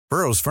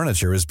Burrow's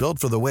furniture is built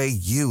for the way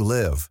you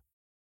live.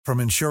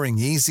 From ensuring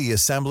easy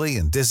assembly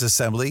and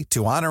disassembly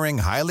to honoring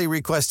highly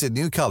requested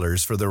new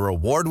colors for their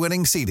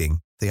award-winning seating,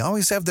 they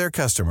always have their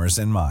customers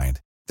in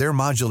mind. Their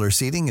modular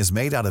seating is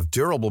made out of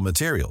durable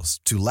materials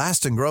to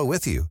last and grow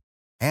with you.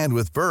 And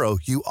with Burrow,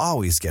 you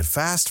always get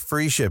fast,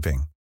 free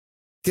shipping.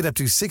 Get up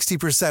to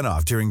 60%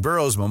 off during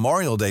Burrow's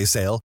Memorial Day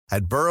sale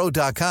at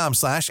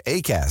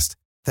burrow.com/ACAST.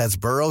 That's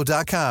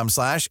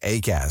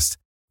burrow.com/ACAST.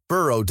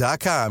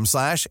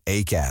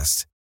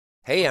 burrow.com/ACAST.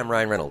 Hey, I'm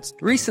Ryan Reynolds.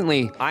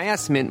 Recently, I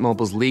asked Mint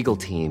Mobile's legal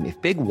team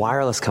if big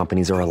wireless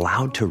companies are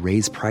allowed to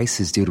raise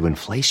prices due to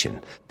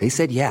inflation. They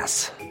said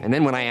yes. And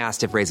then when I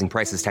asked if raising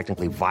prices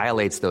technically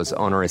violates those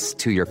onerous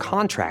two-year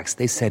contracts,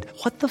 they said,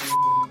 "What the f***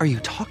 are you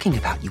talking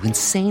about, you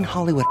insane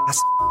Hollywood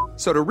ass?"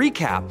 So to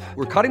recap,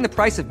 we're cutting the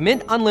price of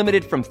Mint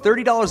Unlimited from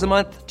 $30 a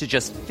month to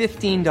just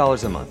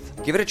 $15 a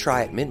month. Give it a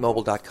try at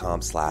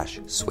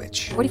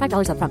mintmobile.com/switch.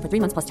 $45 up front for 3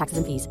 months plus taxes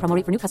and fees. Promo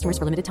rate for new customers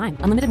for limited time.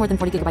 Unlimited more than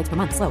 40 gigabytes per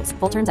month. Slows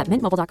full terms at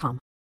mintmobile.com.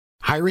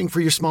 Hiring for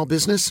your small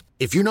business?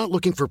 If you're not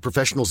looking for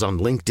professionals on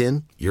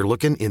LinkedIn, you're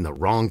looking in the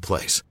wrong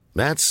place.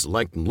 That's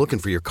like looking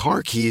for your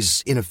car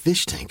keys in a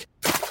fish tank.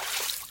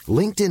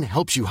 LinkedIn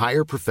helps you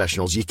hire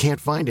professionals you can't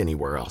find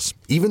anywhere else,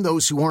 even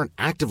those who aren't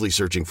actively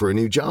searching for a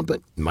new job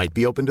but might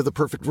be open to the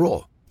perfect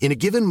role. In a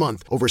given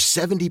month, over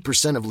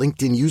 70% of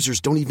LinkedIn users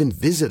don't even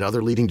visit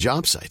other leading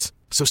job sites.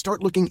 So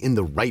start looking in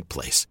the right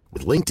place.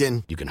 With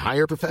LinkedIn, you can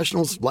hire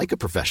professionals like a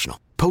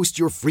professional. Post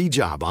your free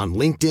job on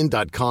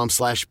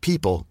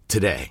linkedin.com/people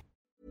today.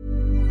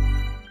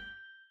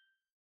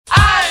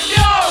 I'm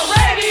your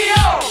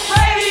radio show.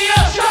 I'm your radio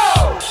show.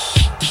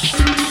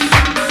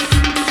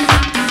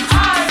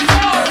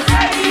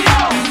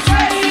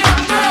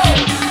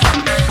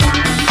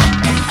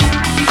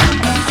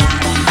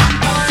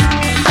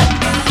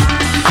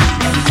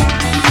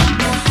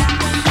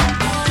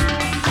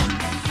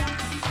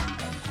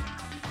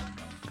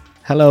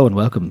 Hello and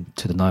welcome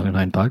to the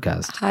Nialler9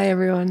 podcast. Hi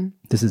everyone.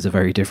 This is a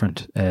very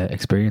different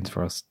experience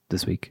for us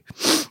this week.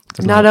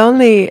 Not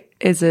only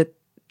is it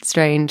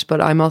strange, but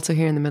I'm also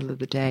here in the middle of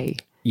the day.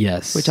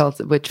 Yes, which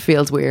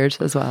feels weird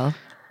as well.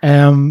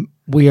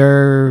 We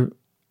are a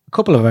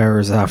couple of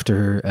hours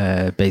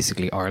after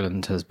basically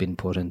Ireland has been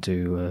put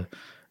into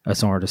a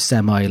sort of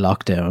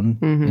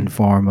semi-lockdown in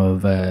form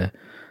of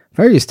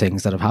various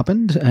things that have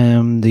happened.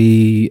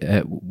 We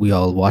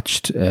all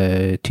watched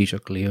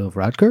Taoiseach Leo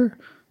Varadkar.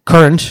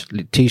 Current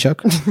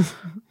Taoiseach.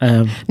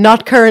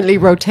 Not currently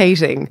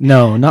rotating.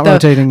 No, not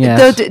rotating yet.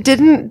 Though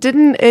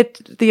didn't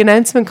it, the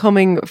announcement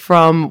coming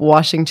from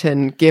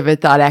Washington give it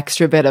that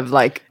extra bit of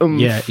like,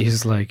 Yeah,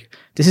 he's like,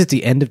 this is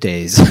the end of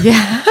days.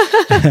 Yeah.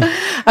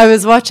 I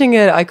was watching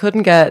it. I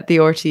couldn't get the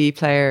RTE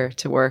player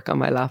to work on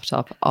my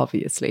laptop,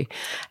 obviously.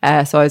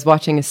 So I was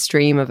watching a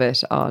stream of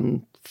it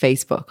on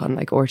Facebook, on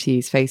like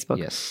RTE's Facebook.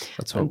 Yes,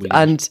 that's what we did.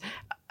 And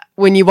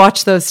when you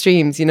watch those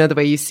streams, you know, the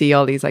way you see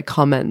all these like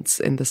comments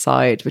in the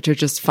side, which are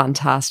just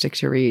fantastic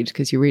to read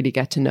because you really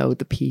get to know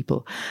the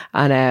people.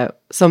 And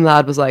some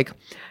lad was like,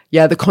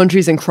 yeah, the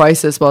country's in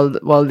crisis while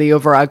Leo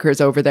Varadkar's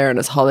over there on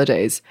his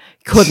holidays.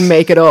 Couldn't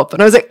make it up.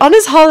 And I was like, on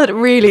his holiday,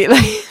 really?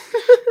 Like,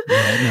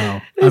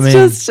 yeah,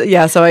 no.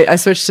 So I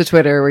switched to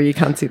Twitter where you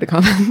can't see the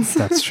comments.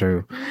 That's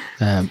true.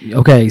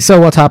 Okay,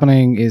 so what's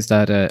happening is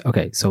that,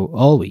 so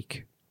all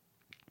week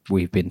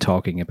we've been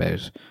talking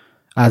about,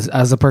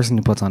 as a person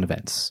who puts on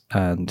events,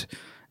 and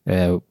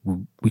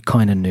we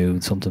kind of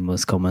knew something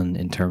was coming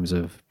in terms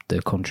of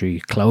the country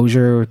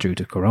closure due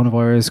to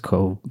coronavirus,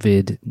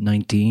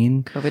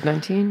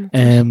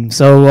 COVID-19.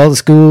 So all the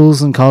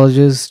schools and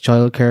colleges,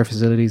 childcare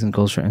facilities and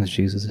cultural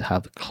institutions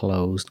have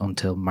closed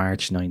until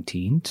March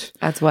 19th.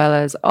 As well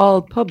as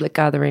all public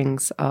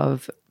gatherings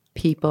of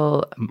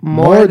people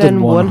more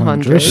than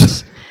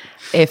 100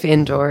 if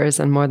indoors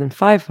and more than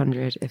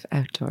 500 if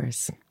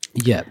outdoors.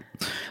 Yeah.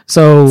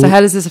 So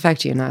how does this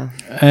affect you now?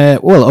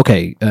 Well,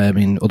 okay. I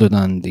mean, other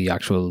than the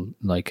actual,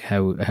 like,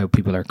 how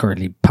people are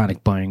currently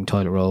panic buying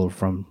toilet roll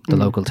from the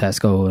local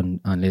Tesco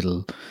and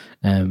Lidl.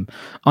 On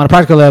a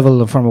practical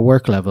level and from a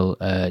work level,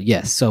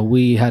 yes. So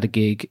we had a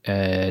gig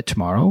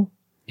tomorrow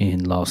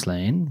in Lost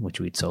Lane, which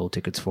we'd sold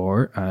tickets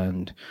for,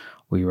 and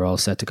we were all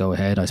set to go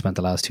ahead. I spent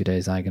the last 2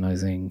 days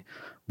agonizing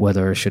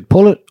whether I should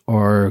pull it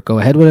or go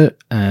ahead with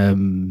it.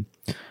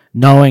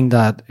 Knowing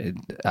that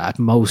at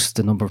most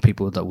the number of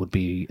people that would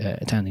be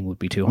attending would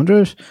be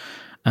 200.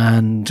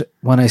 And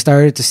when I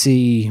started to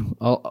see,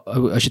 all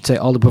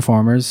the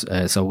performers,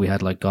 so we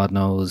had like God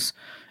Knows,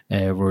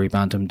 Rory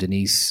Bantam,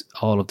 Denise,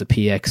 all of the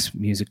PX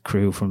music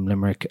crew from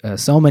Limerick,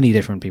 so many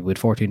different people. We had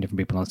 14 different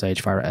people on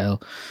stage, Farah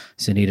El,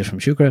 Sunita from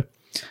Shukra.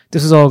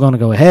 This was all going to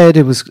go ahead.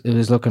 It was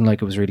looking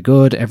like it was really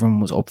good.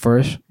 Everyone was up for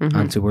it.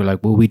 And so we're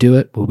like, will we do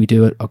it? Will we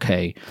do it?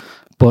 Okay.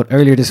 But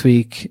earlier this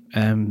week,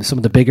 some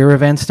of the bigger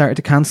events started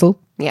to cancel.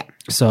 Yeah.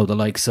 So the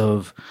likes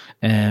of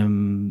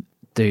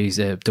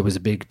there was a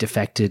big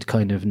defected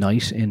kind of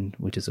night in,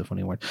 which is a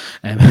funny word,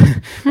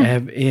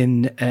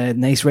 in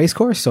Naas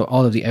Racecourse. So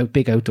all of the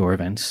big outdoor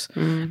events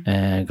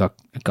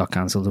got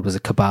cancelled. There was a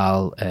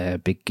Cabal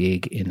big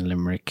gig in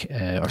Limerick,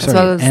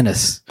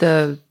 Ennis.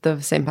 The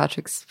St.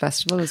 Patrick's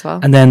Festival as well.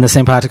 And then the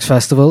St. Patrick's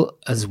Festival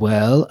as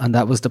well. And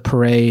that was the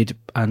parade.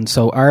 And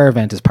so our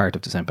event is part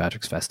of the St.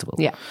 Patrick's Festival.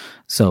 Yeah.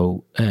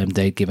 So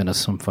they'd given us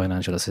some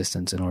financial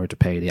assistance in order to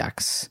pay the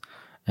acts.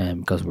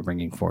 Because we're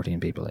bringing 14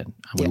 people in,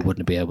 and we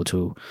wouldn't be able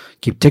to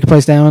keep ticket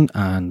price down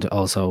and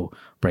also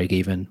break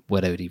even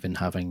without even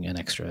having an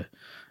extra.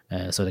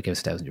 So they gave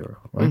us €1,000,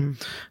 right?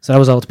 So that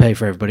was all to pay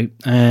for everybody.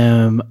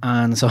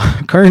 And so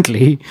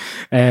currently,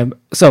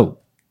 so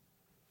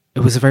it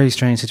was a very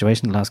strange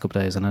situation the last couple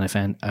of days, and then I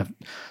found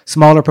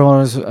smaller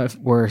promoters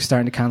were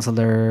starting to cancel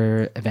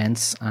their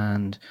events,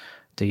 and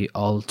the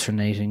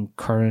Alternating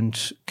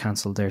Current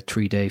cancelled their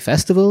 3-day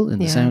festival in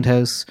the Sound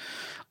House.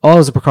 All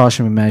as a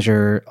precautionary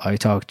measure. I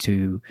talked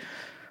to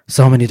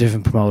so many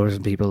different promoters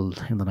and people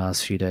in the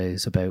last few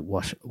days about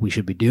what we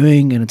should be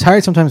doing. And it's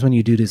hard sometimes when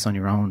you do this on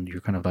your own.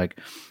 You're kind of like,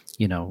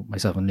 you know,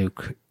 myself and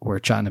Luke were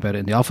chatting about it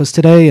in the office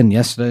today and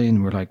yesterday,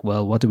 and we're like,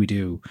 well, what do we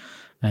do?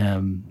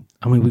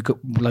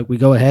 We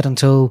go ahead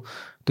until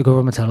the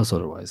government tell us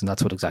otherwise, and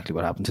that's exactly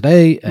what happened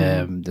today.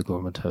 The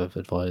government have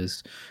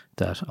advised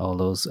that all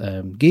those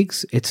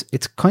gigs,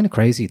 it's kind of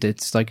crazy.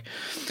 It's like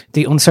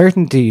the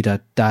uncertainty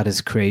that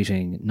is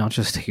creating, not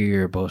just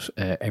here but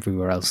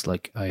everywhere else.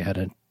 Like I had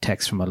a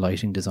text from a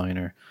lighting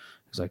designer.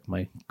 It was like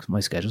my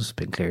schedule's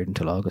been cleared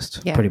until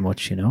August, pretty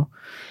much. You know,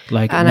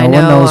 like and no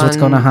one knows what's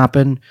going to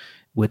happen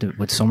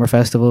with summer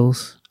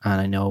festivals. And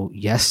I know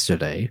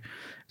yesterday,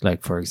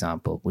 like for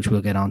example, which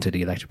we'll get onto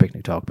the Electric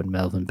Picnic talk, but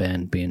Melvin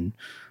Ben being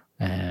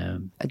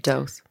a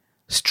dose.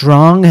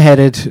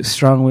 Dose-headed,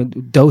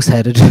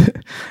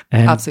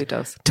 absolute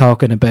dose,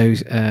 talking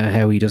about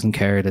how he doesn't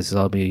care. This is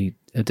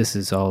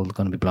all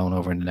going to be blown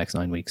over in the next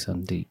 9 weeks,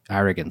 and the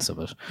arrogance of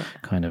it,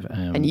 kind of.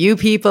 And you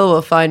people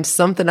will find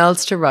something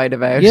else to write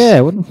about.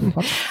 Yeah,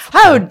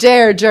 how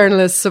dare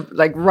journalists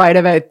write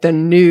about the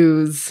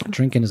news?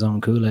 Drinking his own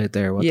Kool-Aid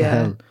there. What the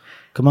hell?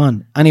 Come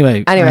on.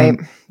 Anyway,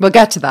 we'll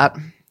get to that.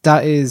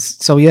 That is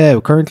so. Yeah,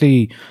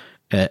 currently.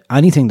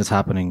 Anything that's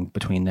happening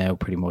between now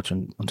pretty much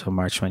until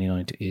March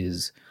 29th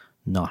is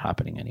not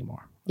happening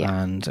anymore.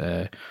 Yeah. And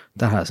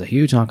that has a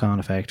huge knock-on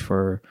effect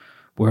for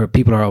where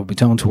people are be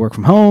told to work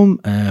from home.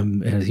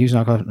 It has a huge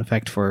knock-on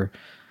effect for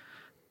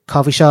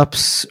coffee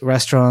shops,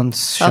 restaurants,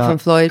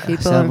 self-employed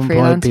people and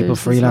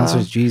freelancers.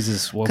 Well.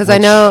 Jesus. Because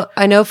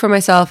I know for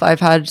myself, I've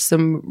had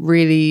some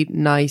really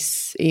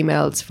nice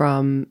emails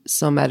from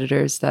some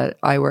editors that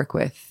I work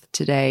with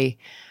today,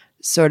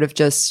 sort of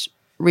just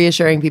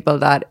reassuring people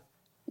that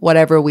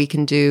whatever we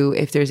can do,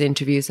 if there's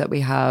interviews that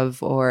we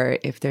have or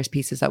if there's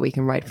pieces that we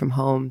can write from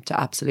home,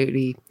 to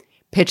absolutely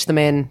pitch them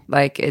in.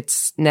 Like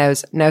it's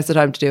now's the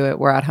time to do it.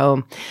 We're at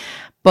home.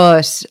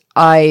 But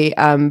I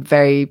am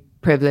very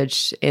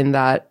privileged in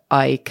that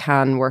I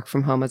can work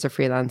from home as a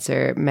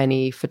freelancer.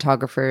 Many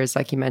photographers,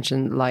 like you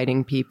mentioned,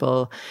 lighting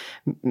people,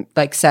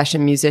 like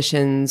session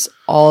musicians,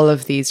 all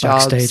of these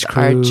jobs are,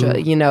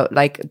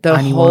 like the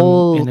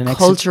whole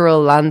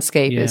cultural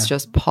landscape is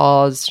just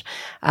paused.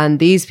 And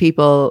these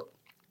people,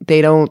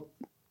 they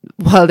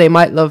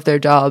might love their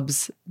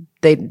jobs,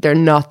 they're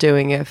not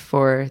doing it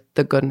for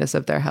the goodness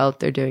of their health.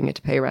 They're doing it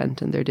to pay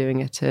rent and they're doing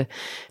it to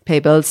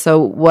pay bills. So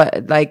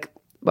what I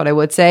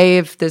would say,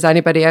 if there's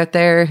anybody out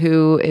there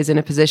who is in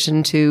a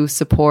position to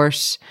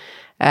support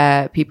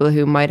people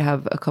who might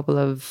have a couple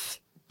of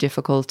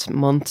difficult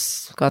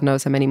months, God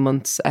knows how many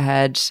months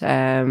ahead,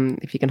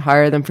 if you can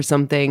hire them for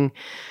something,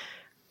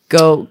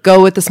 Go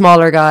with the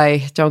smaller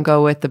guy. Don't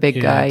go with the big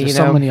guy. There's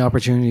so many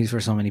opportunities for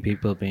so many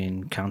people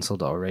being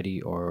cancelled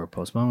already or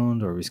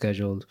postponed or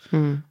rescheduled.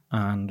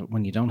 And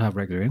when you don't have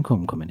regular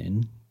income coming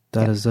in,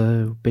 that is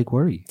a big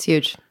worry. It's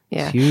huge.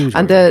 Yeah. It's huge.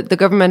 And the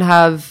government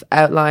have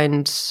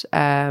outlined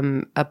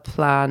a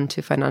plan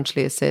to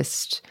financially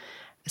assist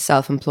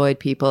self-employed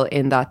people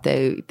in that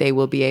they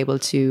will be able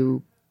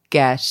to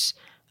get,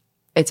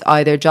 it's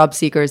either job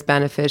seekers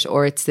benefit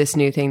or it's this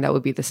new thing that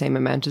would be the same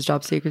amount as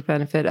job seekers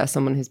benefit. As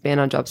someone who's been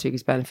on job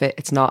seekers benefit,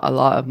 it's not a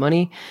lot of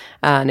money,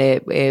 and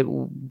it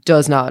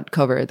does not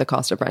cover the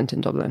cost of rent in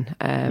Dublin.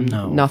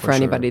 Not for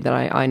anybody that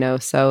I know.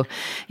 So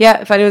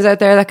yeah, if anyone's out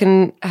there that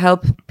can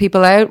help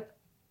people out,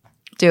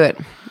 do it.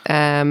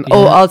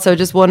 Also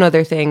just one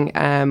other thing,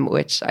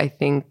 which I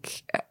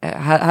think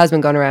has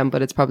been going around,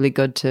 but it's probably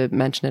good to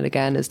mention it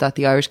again, is that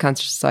the Irish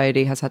Cancer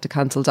Society has had to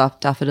cancel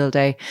Daffodil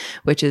Day,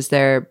 which is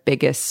their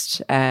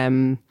biggest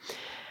fundraising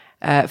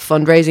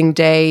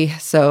day.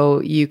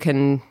 So you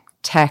can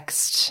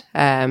text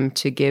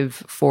to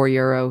give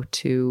 €4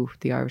 to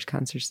the Irish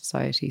Cancer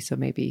Society. So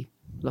maybe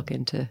look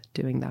into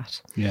doing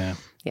that. Yeah.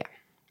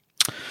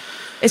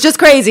 It's just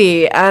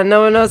crazy and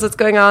no one knows what's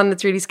going on.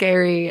 It's really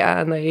scary,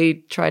 and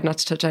I tried not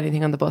to touch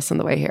anything on the bus on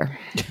the way here.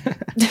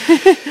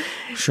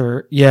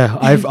 Sure.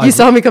 Yeah. You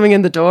saw me coming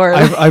in the door.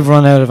 I've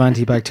run out of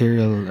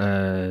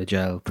antibacterial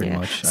gel pretty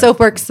much. Soap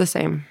works the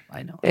same.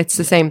 I know. It's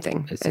the same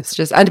thing. It's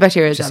just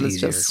antibacterial gel is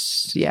easier.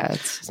 just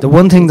it's The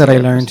one thing that I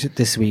learned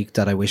this week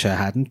that I wish I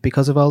hadn't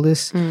because of all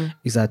this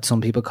is that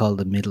some people call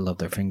the middle of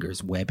their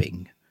fingers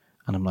webbing.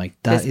 And I'm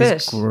like, that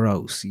is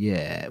gross.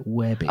 Yeah,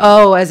 webbing.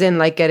 Oh, as in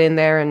like get in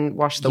there and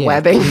wash the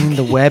webbing. Clean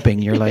the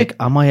webbing. You're like,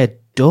 am I a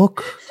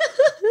duck?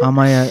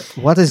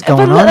 What is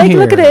going on like, here?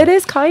 Look at it. It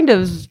is kind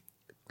of.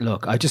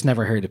 Look, I just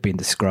never heard it being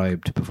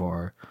described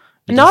before.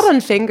 Not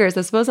on fingers,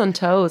 I suppose on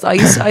toes. I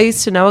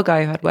used to know a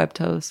guy who had webbed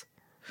toes.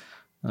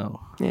 Oh.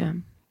 Yeah.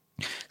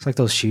 It's like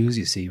those shoes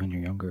you see when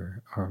you're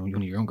younger, or when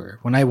you're younger.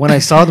 When I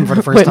saw them for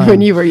the first time,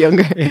 when you were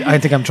younger, I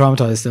think I'm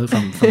traumatized still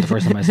from the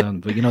first time I saw them.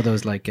 But you know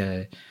those like,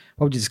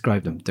 what would you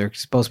describe them? They're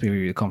supposed to be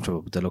really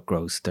comfortable, but they look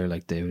gross. They're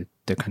like they're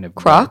kind of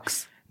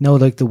Crocs. No,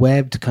 like the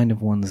webbed kind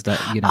of ones that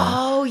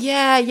Oh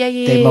yeah.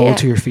 They mold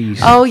to your feet.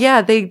 Oh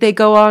yeah, they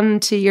go on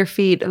to your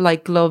feet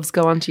like gloves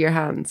go onto your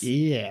hands.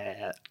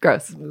 Yeah,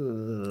 gross.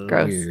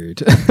 Gross. Weird.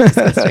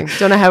 Disgusting.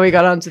 Don't know how we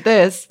got onto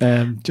this.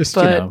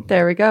 But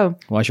there we go.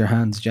 Wash your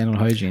hands. General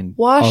hygiene.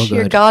 Wash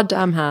your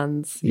goddamn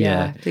hands.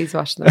 Yeah, please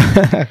wash them.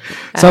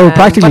 So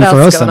practically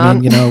for us, I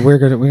mean, we're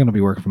gonna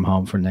be working from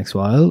home for the next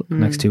while,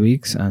 next 2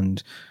 weeks,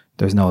 and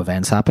there's no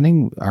events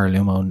happening. Our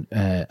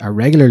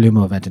regular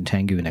Lumo event in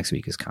Tengu next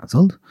week is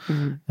cancelled.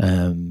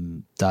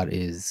 That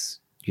is,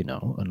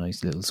 a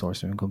nice little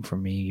source of income for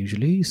me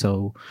usually.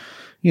 So,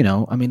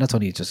 I mean, that's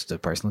only just a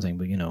personal thing,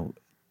 but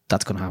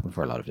that's going to happen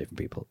for a lot of different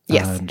people.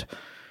 Yes. And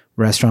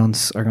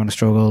restaurants are going to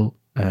struggle.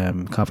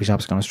 Coffee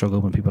shops are going to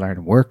struggle when people aren't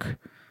at work.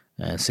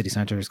 City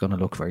centre is going to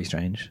look very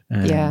strange.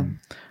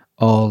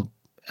 All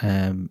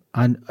and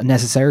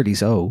necessarily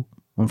so,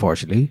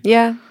 unfortunately.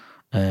 Yeah.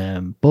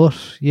 But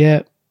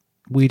yeah.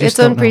 It's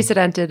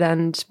unprecedented,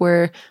 and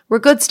we're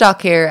good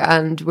stock here,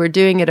 and we're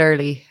doing it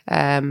early,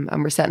 and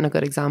we're setting a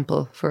good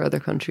example for other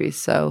countries.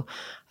 So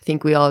I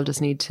think we all just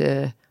need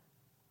to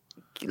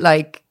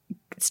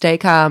stay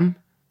calm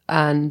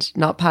and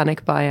not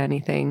panic by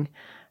anything,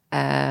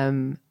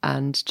 and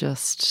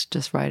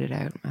just ride it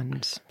out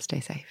and stay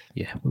safe.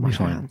 Yeah, we'll be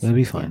fine. We'll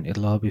be fine.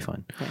 It'll all be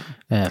fine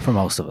for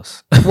most of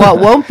us. What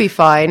won't be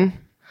fine?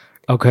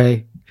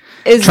 Okay.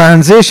 Is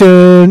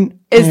transition.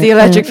 Is the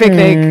Electric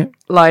Picnic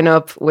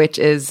lineup, which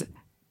is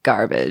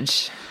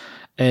garbage.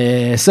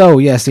 So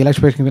yes, the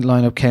Electric Picnic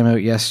lineup came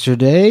out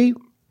yesterday,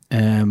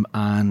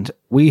 and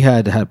we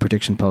had a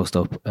prediction post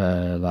up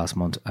last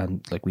month,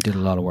 and we did a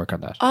lot of work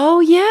on that.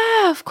 Oh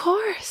yeah, of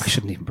course. I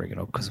shouldn't even bring it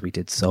up because we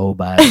did so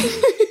bad.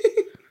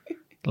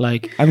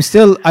 I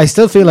still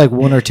feel like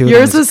one or two.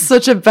 Yours was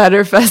such a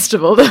better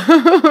festival.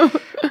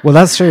 Well,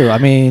 that's true. I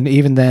mean,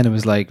 even then it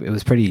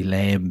was pretty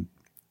lame.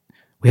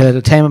 We had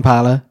a Tame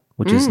Impala,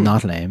 which is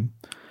not lame.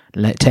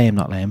 Tame,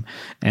 not lame.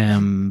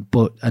 And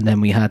then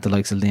we had the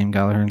likes of Liam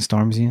Gallagher and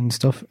Stormzy and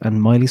stuff,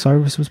 and Miley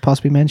Cyrus was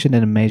possibly mentioned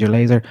in a Major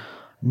Lazer.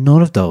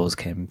 None of those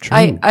came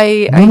true.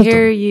 I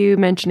hear you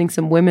mentioning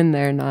some women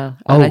there, Niall,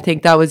 and I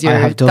think that was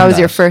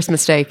your first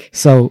mistake.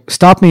 So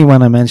stop me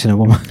when I mention a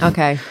woman.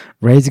 Okay.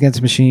 Rage Against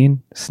the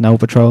Machine, Snow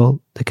Patrol,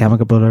 The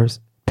Chemical Brothers,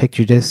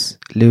 Picture This,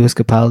 Lewis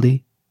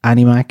Capaldi,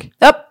 Annie Mac.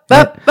 Up.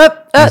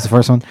 That's the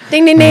first one.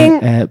 Ding, ding,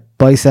 ding.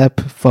 Bicep,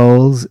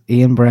 Foles,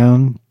 Ian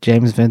Brown,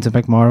 James Vincent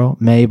McMorrow,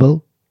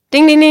 Mabel.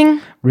 Ding, ding,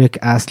 ding. Rick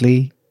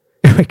Astley.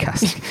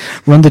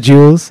 Run the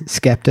Jewels,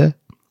 Skepta,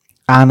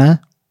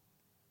 Anna.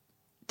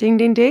 Ding,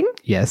 ding, ding.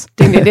 Yes.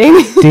 Ding, ding,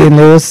 ding. Dean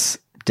Lewis,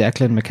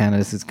 Declan McKenna.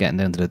 This is getting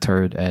down to the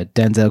third.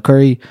 Denzel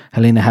Curry,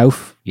 Helena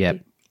Hauff.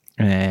 Yep.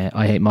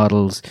 I Hate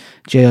Models,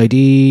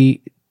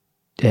 JID,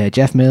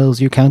 Jeff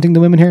Mills. You counting the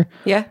women here?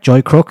 Yeah.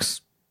 Joy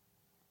Crooks.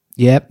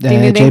 Yep. Ding,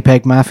 ding, ding.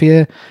 JPEG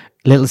Mafia,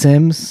 Little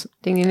Sims,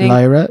 ding, ding, ding.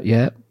 Lyra.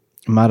 Yep.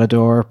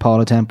 Matador,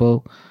 Paula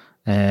Temple,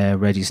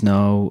 Reggie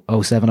Snow,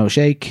 070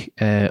 Shake,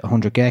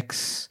 100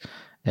 Gex,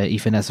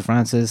 Vanessa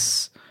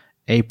Francis,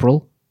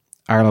 April,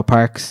 Arlo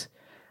Parks,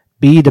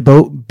 Beat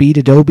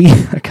Adobe.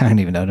 I don't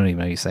even know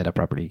how you say that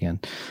properly again.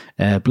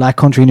 Black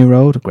Country New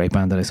Road, a great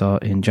band that I saw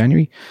in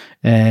January.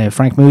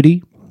 Frank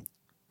Moody,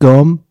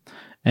 Gum,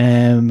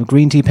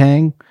 Green Tea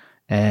Pang,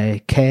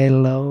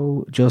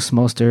 Kalo, Just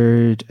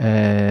Mustard,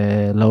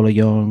 Lola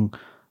Young,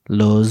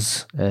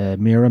 Luz,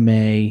 Mira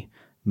May,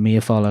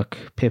 Mia Follock,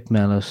 Pip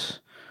Mellet,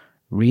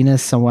 Rena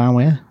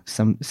Sawawa,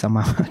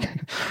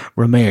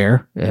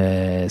 Ramir,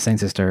 Saint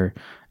Sister,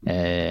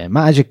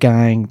 Magic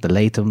Gang, The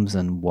Lathams,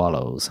 and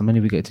Wallows. How many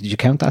we get? Did you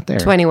count that there?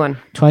 21.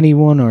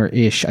 21 or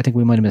ish. I think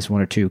we might have missed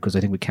one or two because I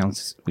think we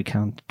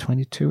count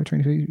 22 or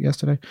 23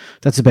 yesterday.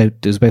 There's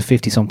about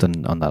 50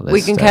 something on that list.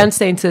 We can count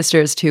Saint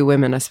Sister as two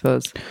women, I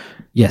suppose.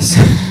 Yes.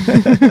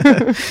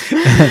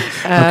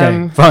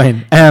 Okay,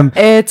 fine.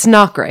 It's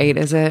not great,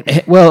 is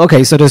it? Well,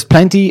 okay, so there's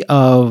plenty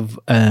of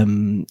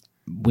women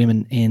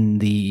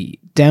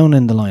down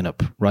in the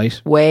lineup, right?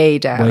 Way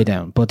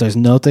down. But there's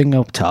nothing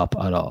up top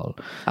at all.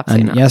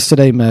 Absolutely and not.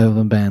 Yesterday,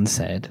 Melvin Ben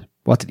said,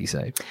 what did he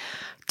say?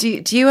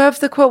 Do you have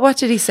the quote? What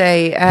did he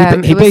say? He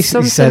it was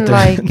basically said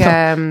something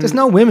that, like, there's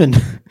no women.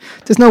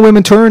 There's no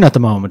women touring at the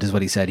moment, is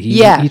what he said.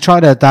 He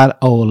tried out that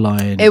old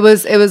line. It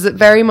was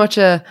very much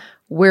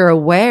we're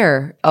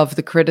aware of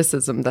the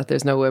criticism that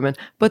there's no women,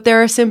 but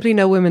there are simply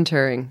no women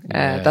touring.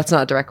 That's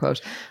not a direct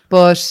quote,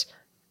 but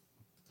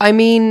I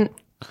mean,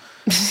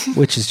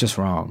 which is just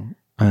wrong.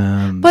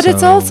 But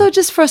it's also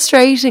just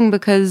frustrating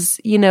because,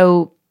 you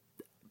know,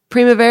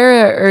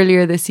 Primavera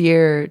earlier this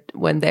year,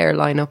 when their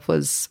lineup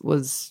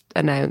was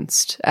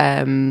announced,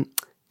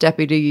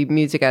 Deputy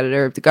Music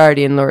Editor of The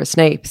Guardian, Laura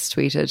Snapes,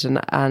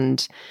 tweeted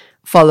and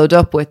followed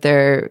up with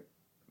their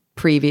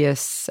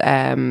previous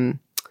kind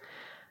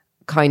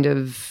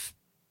of,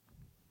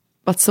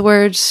 what's the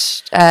word?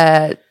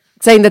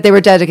 Saying that they were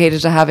dedicated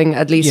to having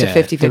at least a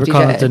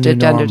 50-50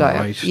 gender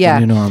diet. Right? Yeah.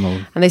 The new normal.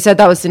 And they said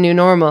that was the new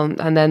normal.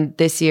 And then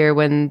this year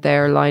when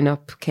their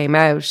lineup came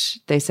out,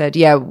 they said,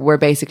 yeah, we're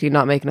basically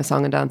not making a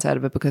song and dance out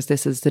of it because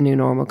this is the new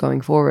normal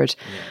going forward.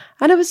 Yeah.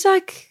 And it was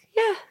like,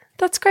 yeah,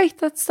 that's great.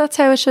 That's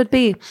how it should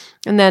be.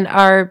 And then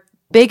our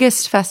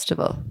biggest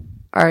festival,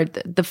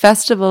 the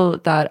festival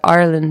that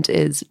Ireland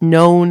is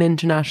known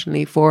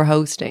internationally for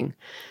hosting,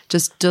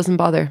 just doesn't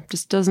bother.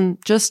 Just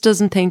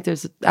doesn't think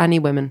there's any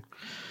women.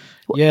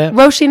 Yeah.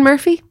 Roisin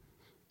Murphy?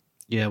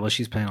 Yeah, well,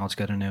 she's playing all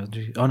together now.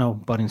 Oh, no,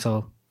 Body and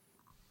Soul.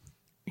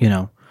 You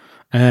know.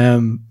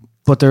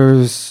 But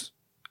there's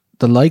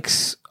the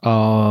likes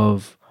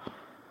of...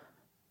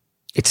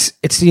 It's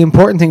the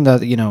important thing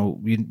that, you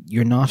know,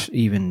 you're not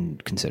even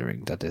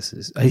considering that this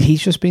is...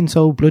 He's just been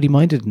so bloody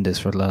minded in this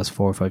for the last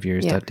 4 or 5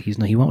 years that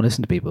he won't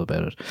listen to people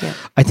about it. Yeah.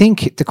 I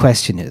think the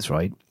question is,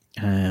 right,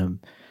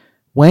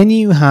 when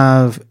you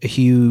have a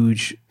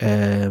huge,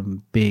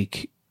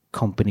 big...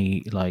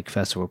 company like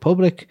Festival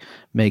Republic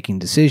making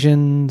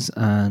decisions,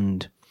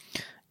 and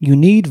you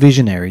need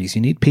visionaries,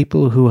 you need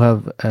people who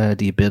have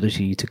the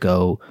ability to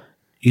go,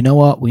 you know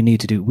what we need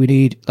to do,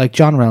 like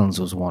John Reynolds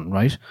was one,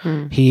 right?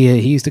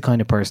 He's the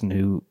kind of person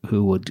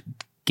who would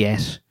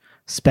get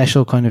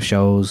special kind of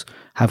shows,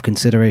 have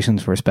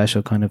considerations for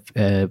special kind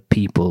of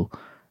people,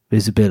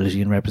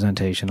 visibility and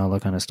representation, all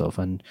that kind of stuff.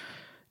 And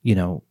you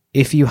know,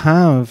 if you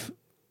have,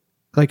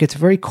 like, it's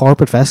a very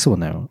corporate festival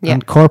now,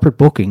 and corporate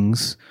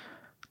bookings,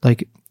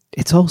 like,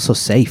 it's also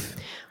safe.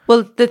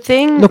 Well, the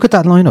thing... Look at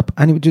that lineup.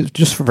 And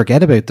just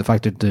forget about the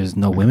fact that there's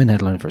no women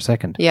headlining for a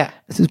second. Yeah.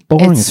 This is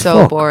boring It's as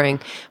so fuck.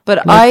 boring.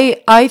 But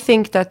like, I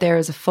think that there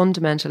is a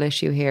fundamental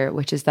issue here,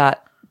 which is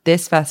that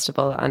this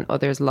festival and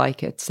others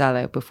like it sell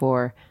out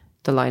before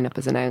the lineup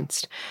is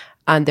announced.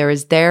 And there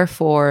is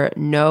therefore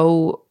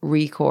no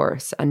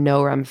recourse and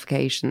no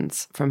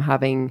ramifications from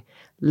having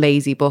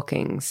lazy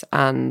bookings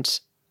and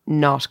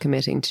not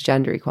committing to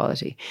gender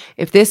equality.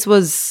 If this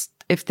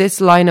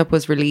lineup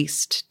was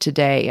released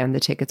today and the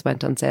tickets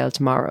went on sale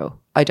tomorrow,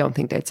 I don't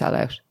think they'd sell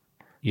out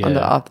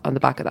on the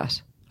back of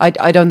that.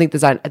 I don't think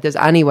there's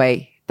any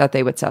way that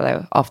they would sell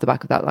out off the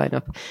back of that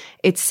lineup.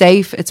 It's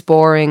safe. It's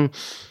boring.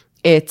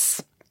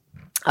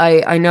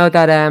 I know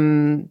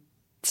that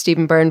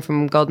Stephen Byrne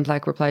from Golden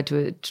Plaque replied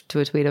to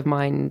a tweet of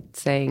mine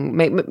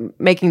saying,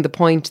 making the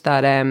point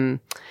that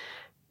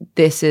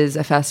this is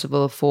a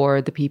festival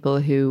for the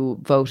people who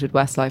voted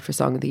Westlife for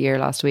Song of the Year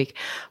last week.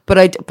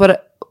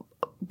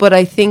 But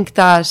I think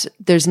that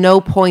there's no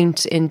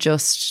point in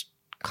just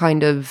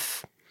kind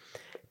of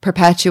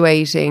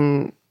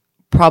perpetuating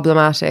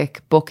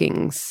problematic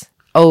bookings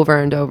over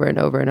and over and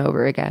over and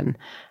over again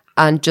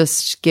and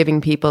just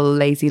giving people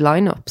lazy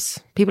lineups.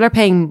 People are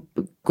paying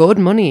good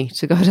money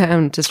to go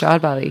down to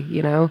Strad Valley,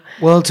 you know?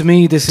 Well, to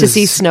me, to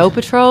see Snow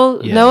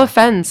Patrol, no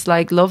offence,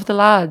 like, love the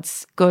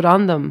lads, good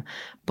on them.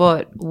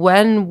 But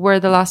when were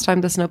the last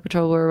time the Snow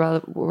Patrol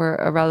were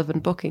a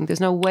relevant booking? There's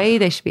no way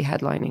they should be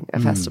headlining a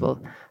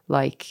festival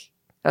like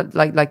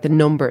the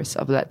numbers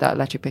of that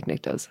Electric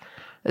Picnic does.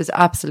 There's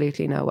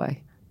absolutely no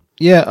way.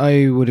 Yeah,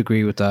 I would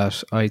agree with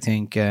that. I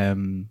think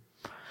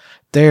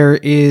there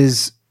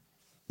is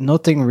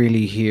nothing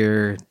really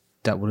here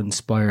that would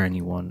inspire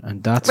anyone,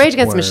 and that's Rage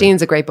Against the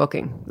Machine's a great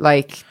booking.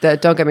 Like,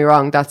 don't get me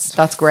wrong,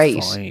 that's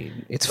great.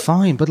 Fine. It's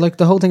fine, but like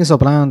the whole thing is so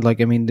bland.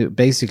 Like, I mean,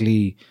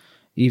 basically,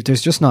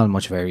 there's just not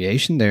much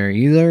variation there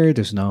either.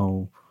 There's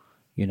no,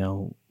 you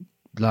know.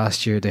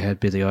 Last year they had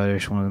Billie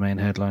Eilish, one of the main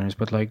headliners,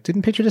 but like,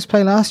 didn't Picture This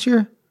play last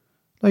year?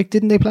 Like,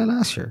 didn't they play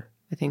last year?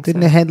 I think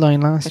didn't so. they headline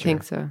last year? I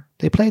think so.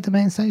 They played the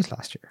main stage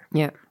last year.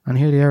 Yeah. And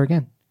here they are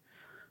again.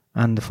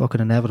 And the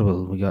fucking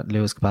inevitable, we got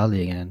Lewis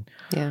Capaldi again.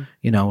 Yeah.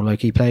 You know, like,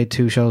 he played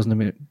 2 shows in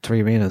the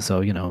 3 arenas, so,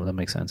 you know, that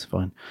makes sense.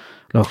 Fine.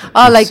 Look,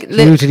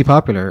 hugely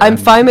popular. I'm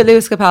fine with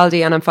Lewis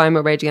Capaldi and I'm fine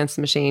with Rage Against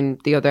the Machine.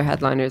 The other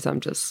headliners,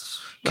 I'm just...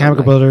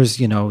 Chemical Brothers,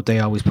 you know, they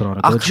always put on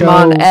a good show.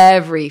 Come on,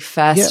 every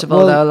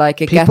festival though,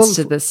 like, it gets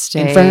to the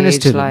stage. In fairness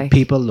to them, like,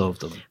 people love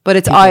them. But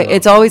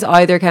it's always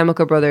either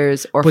Chemical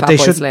Brothers or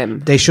Fatboy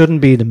Slim. They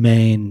shouldn't be the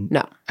main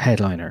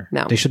headliner.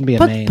 No, they shouldn't be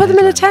put main. Put them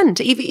headliner. in a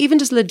tent. Even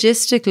just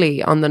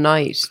logistically on the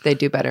night, they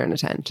do better in a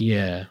tent.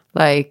 Yeah,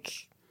 like.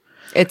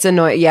 It's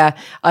annoying. Yeah,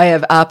 I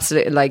have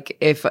absolutely, like,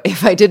 if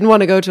I didn't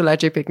want to go to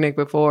Electric Picnic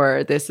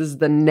before, this is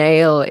the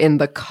nail in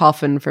the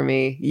coffin for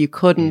me. You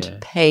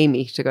couldn't pay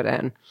me to go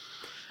down.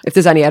 If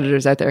there's any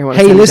editors out there who want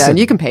to send me down,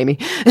 you can pay me.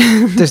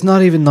 There's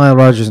not even Nile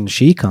Rodgers and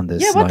Chic on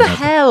this. Yeah, what the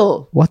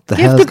hell? What the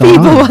hell? hell? Give the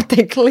people what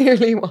they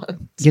clearly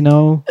want. You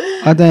know,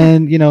 and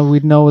then, you know,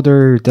 we'd know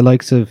the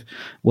likes of,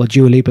 well,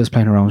 Dua Lipa's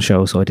playing her own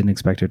show, so I didn't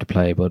expect her to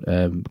play, but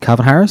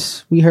Calvin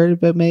Harris, we heard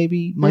about might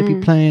be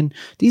playing.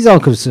 These all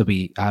could still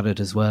be added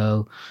as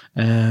well.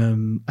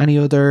 Any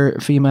other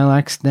female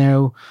acts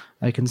now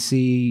I can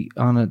see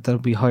on it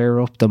that'll be higher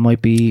up that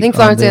might be. I think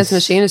Florence Dance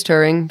Machine is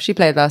touring. She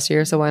played last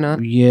year, so why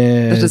not?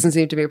 Yeah. That doesn't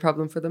seem to be a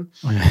problem for them.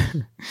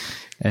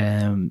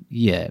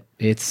 Yeah,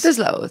 there's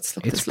loads.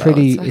 Look, it's there's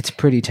pretty loads, like. It's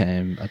pretty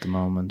tame at the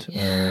moment.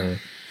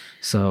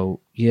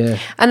 So yeah.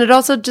 And it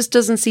also just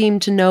doesn't seem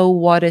to know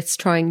what it's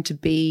trying to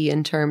be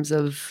in terms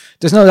of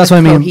that's what I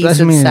mean. That's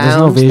cohesive what I mean. There's no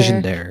sound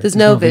vision there. There's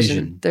no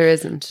vision. There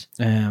isn't.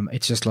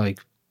 It's just like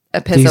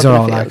A piss these up are in a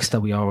all field. acts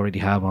that we already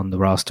have on the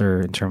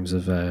roster in terms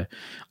of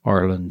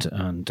Ireland,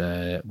 and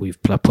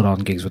we've put on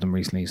gigs with them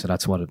recently. So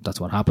that's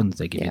what happens.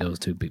 They give you those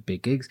two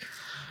big gigs,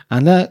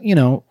 and that, you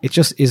know, it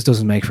just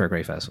doesn't make for a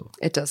great festival.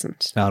 It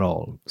doesn't At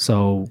all.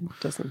 So It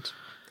doesn't.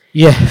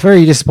 yeah,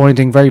 very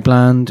disappointing, very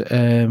bland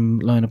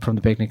lineup from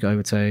the picnic, I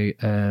would say.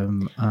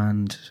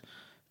 And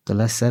the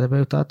less said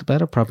about that, the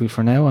better, probably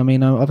for now. I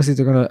mean, obviously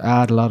they're going to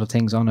add a lot of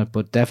things on it,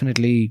 but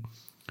definitely,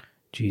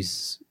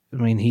 geez, I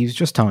mean, he was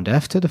just tone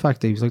deaf to the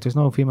fact that he was like, "There's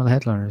no female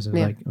headliners." It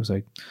was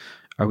like,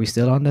 "Are we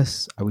still on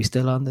this? Are we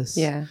still on this?"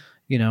 Yeah.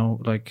 You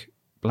know, like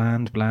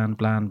bland,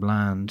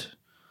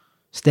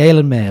 stale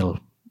and male.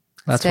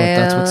 That's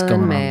what's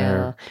going on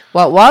there.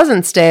 What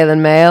wasn't stale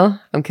and male,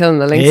 I'm killing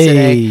the links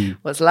today,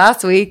 was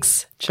last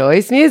week's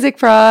Choice Music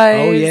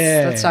Prize. Oh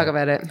yeah, let's talk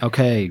about it.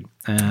 Okay.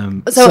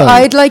 So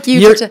I'd like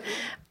you to.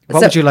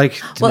 What would you like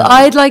to know?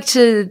 I'd like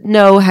to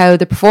know how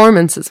the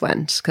performances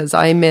went, because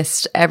I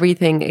missed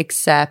everything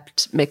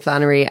except Mick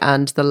Flannery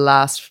and the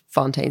last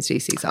Fontaine's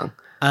DC song.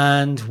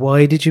 And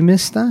why did you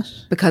miss that?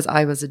 Because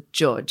I was a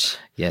judge.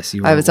 Yes,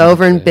 you were. I was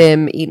over in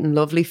BIM eating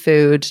lovely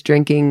food,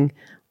 drinking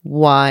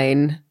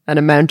wine, an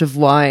amount of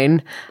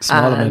wine.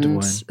 Small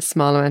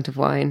amount of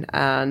wine.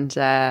 And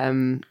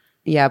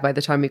by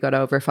the time we got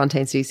over,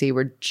 Fontaine's DC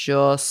were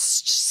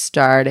just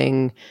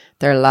starting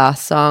their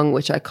last song,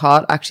 which I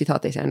actually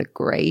thought they sounded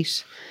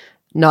great.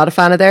 Not a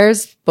fan of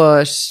theirs,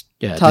 but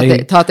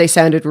thought they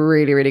sounded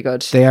really, really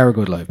good. They are a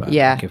good live band.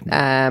 Yeah.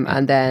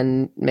 And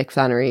then Mick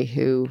Flannery,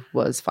 who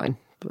was fine.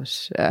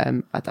 But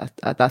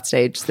at that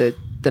stage, the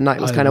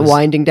night was kind of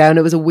winding down.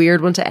 It was a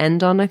weird one to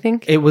end on, I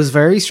think. It was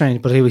very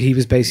strange, but he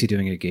was basically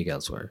doing a gig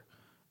elsewhere.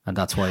 And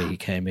that's why he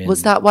came in.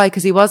 Was that why?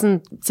 Because he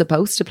wasn't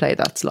supposed to play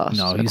that slot.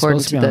 No, he was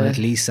supposed to be on at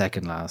least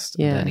second last.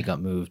 Yeah. And then he got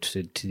moved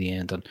to the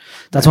end. And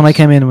that's when I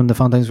came in when the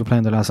Fontaines were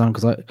playing their last song.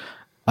 Because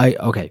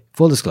okay,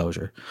 full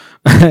disclosure.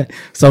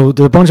 So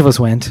a bunch of us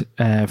went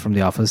from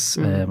the office,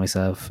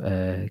 myself,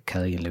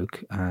 Kelly and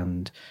Luke,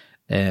 and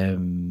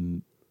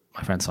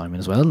my friend Simon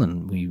as well.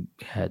 And we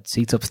had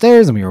seats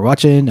upstairs and we were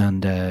watching,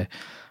 and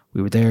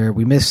we were there.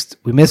 We missed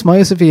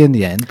Maya Sophia in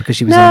the end because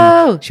she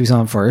was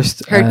on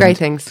first. Heard great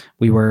things.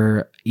 We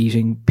were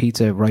eating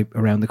pizza right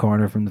around the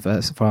corner from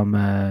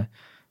the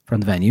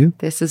venue.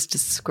 This is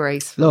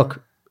disgraceful.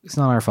 Look, it's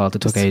not our fault.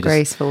 It took ages.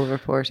 Disgraceful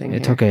reporting.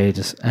 It took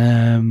ages.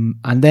 And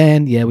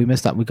then we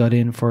missed that. We got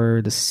in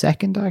for the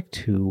second act,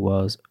 who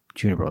was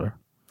Junior Brother.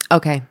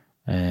 Okay.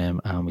 And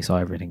we saw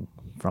everything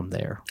from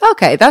there.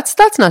 Okay, that's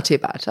not too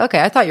bad. Okay,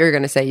 I thought you were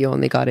going to say you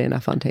only got in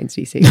at Fontaine's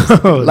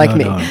DC, like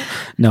me.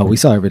 No, we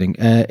saw everything.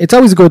 It's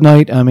always a good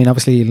night. I mean,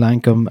 obviously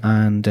Lankum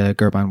and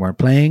Gurban weren't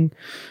playing.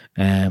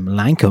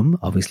 Lankum,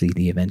 obviously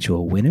the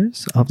eventual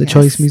winners of the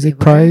Choice Music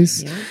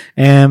Prize.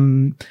 Yeah.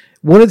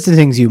 One of the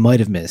things you might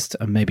have missed,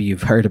 and maybe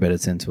you've heard about it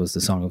since, was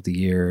the Song of the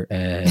Year.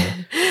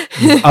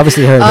 You've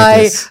obviously heard about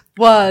this. I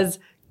was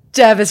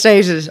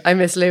devastated. I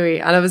miss Louis,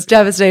 and I was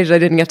devastated I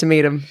didn't get to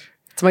meet him.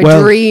 It's my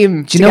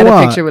dream to get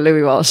a picture with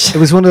Louis Walsh. It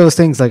was one of those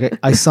things, like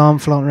I saw him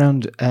floating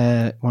around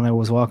when I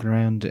was walking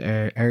around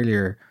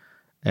earlier,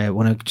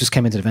 when I just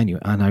came into the venue,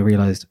 and I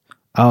realised,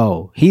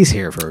 oh, he's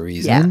here for a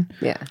reason.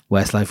 Yeah.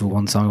 Westlife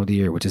won Song of the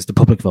Year, which is the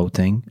public vote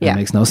thing. It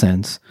makes no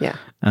sense. Yeah.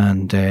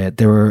 And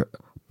there were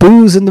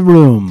boos in the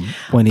room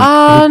when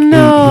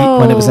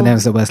when it was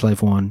announced that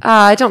Westlife won.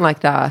 I don't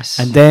like that.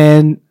 And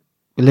then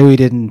Louis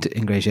didn't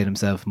ingratiate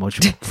himself much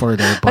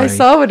further. I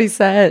saw what he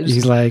said.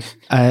 He's like,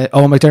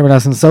 McDermott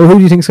asked him, so who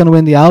do you think's going to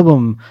win the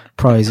album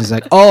prize? He's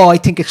like, I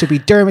think it should be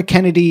Dermot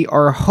Kennedy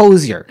or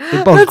Hosier.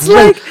 They both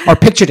or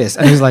Picture This.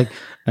 And he's like,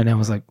 and I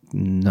was like,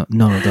 no,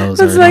 none of those.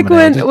 It's like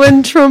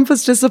when Trump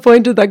was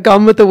disappointed that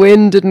Gone with the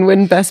Wind didn't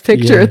win Best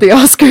Picture at the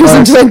Oscars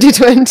in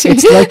 2020.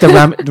 It's like the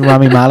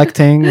Rami Malek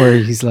thing where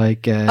he's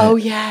like,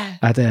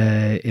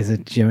 is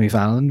it Jimmy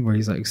Fallon? Where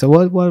he's like, so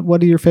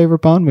what are your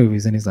favorite Bond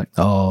movies? And he's like,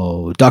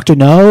 Dr.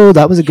 No,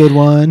 that was a good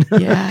one.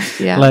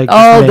 Yeah. Like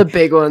all the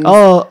big ones.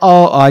 All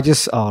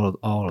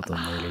of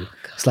them really.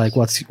 It's like,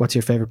 what's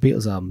your favorite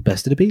Beatles album?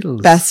 Best of the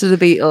Beatles. Best of the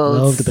Beatles.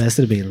 Love the Best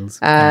of the Beatles.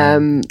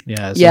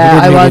 Yeah, so yeah,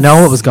 I didn't really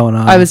know what was going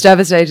on. I was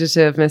devastated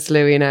to have missed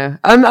Louis now.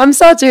 I'm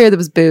sad to hear there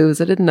was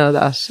boos. I didn't know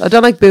that. I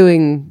don't like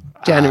booing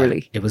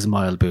generally. It was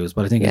mild booze,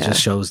 but I think it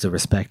just shows the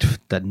respect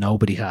that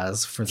nobody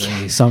has for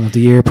the Song of the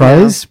Year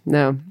prize.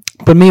 No.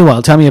 But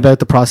meanwhile, tell me about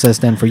the process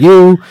then for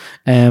you,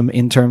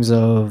 in terms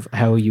of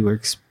how you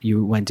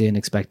went in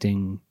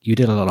expecting. You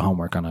did a lot of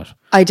homework on it.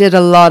 I did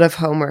a lot of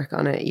homework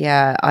on it.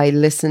 Yeah, I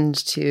listened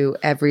to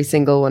every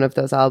single one of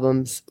those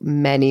albums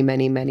many,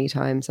 many, many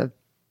times. I've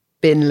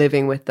been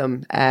living with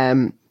them.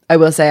 I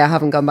will say I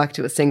haven't gone back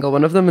to a single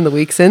one of them in the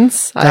week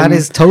since. That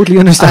is totally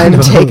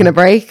understandable. I'm taking a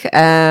break.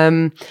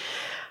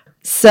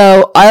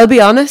 So I'll be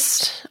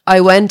honest.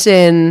 I went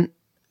in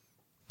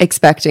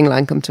expecting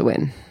Lancome to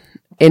win.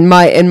 In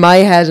my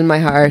head and my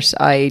heart,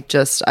 I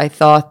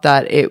thought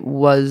that it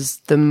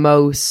was the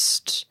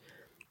most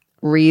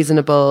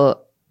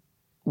reasonable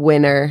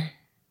winner,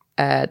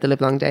 the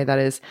Livelong Day, that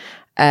is,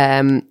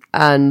 and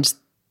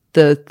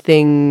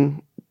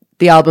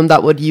the album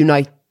that would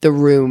unite the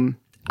room.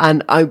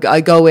 And I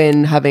go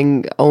in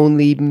having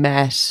only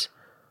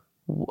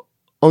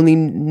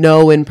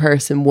know in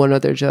person one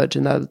other judge,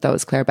 and that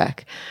was Claire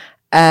Beck.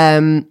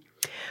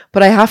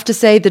 But I have to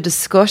say the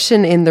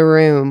discussion in the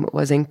room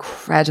was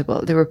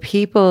incredible. There were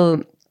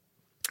people,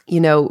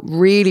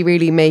 really,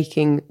 really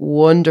making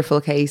wonderful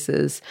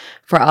cases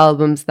for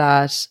albums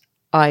that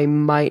I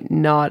might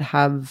not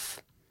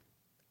have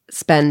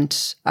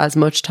spent as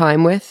much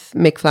time with.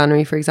 Mick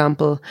Flannery, for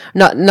example.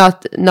 Not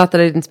that I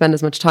didn't spend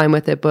as much time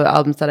with it, but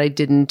albums that I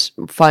didn't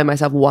find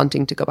myself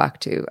wanting to go back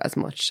to as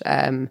much.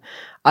 I'm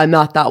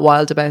not that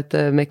wild about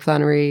the Mick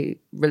Flannery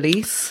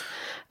release.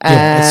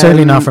 Yeah, it's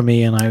certainly not for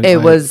me, and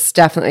it was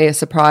definitely a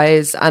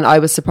surprise, and I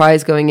was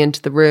surprised going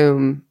into the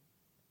room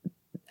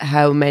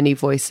how many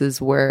voices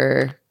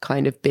were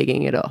kind of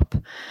bigging it up.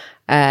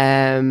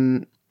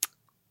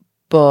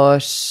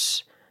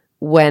 But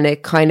when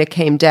it kind of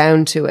came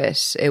down to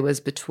it, it was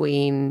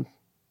between,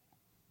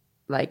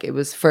 like, it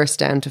was first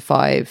down to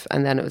 5,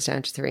 and then it was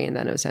down to 3, and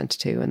then it was down to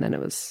 2, and then it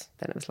was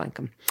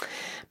Lancome.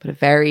 But it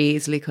very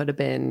easily could have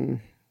been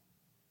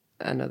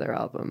another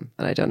album,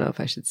 and I don't know if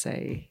I should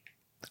say.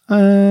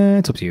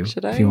 It's up to you.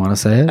 Should I? If you want to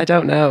say it. I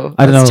don't know.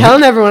 I don't know.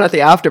 Telling everyone at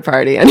the after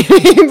party anyway.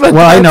 But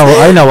well, I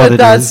know what it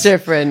that's is.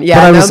 different.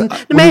 Yeah,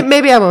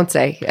 maybe I won't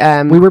say.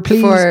 We were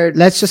pleased.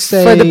 Let's just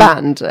say for the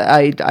band.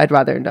 I'd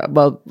rather know.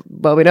 Well,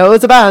 we know it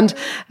was a band.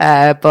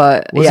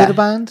 But was it a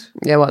band?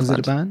 Yeah, was it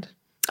a band?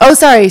 Oh,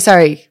 sorry.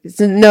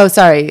 No,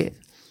 sorry.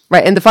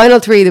 Right, in the final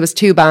 3 there was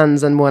 2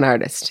 bands and 1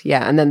 artist.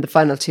 Yeah, and then the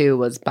final 2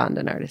 was band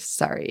and artist.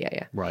 Sorry,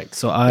 yeah. Right.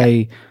 So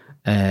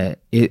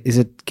is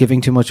it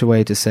giving too much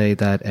away to say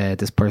that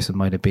this person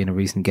might have been a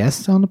recent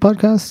guest on the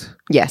podcast?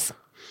 Yes.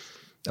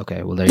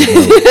 Okay, well there you go.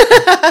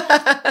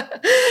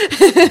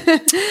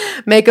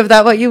 Make of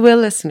that what you will,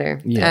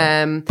 listener.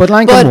 Yeah. But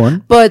Lancome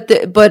won. But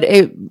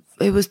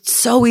it was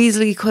so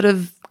easily could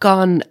have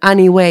gone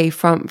any way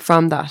from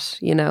that,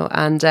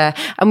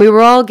 and we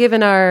were all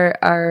given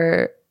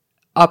our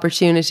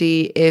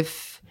opportunity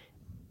if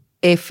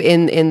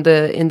in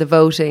the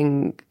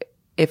voting.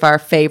 If our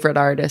favourite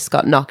artist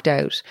got knocked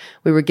out,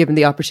 we were given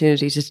the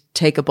opportunity to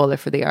take a bullet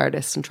for the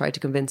artist and try to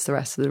convince the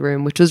rest of the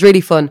room, which was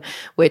really fun,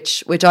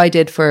 which I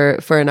did for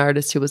an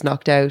artist who was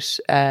knocked out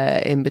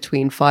in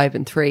between 5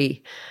 and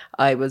 3.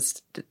 I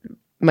was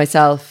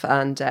myself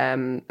and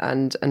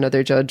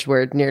another judge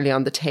were nearly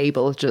on the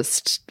table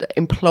just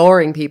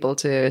imploring people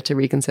to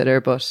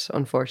reconsider, but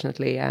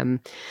unfortunately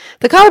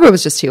the calibre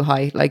was just too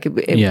high. Like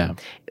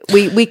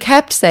we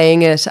kept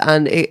saying it,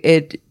 and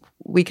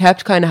we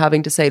kept kind of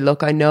having to say,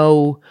 look, I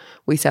know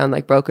we sound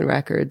like broken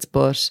records,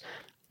 but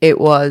it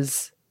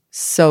was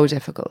so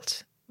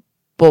difficult.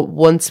 But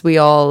once we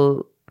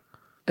all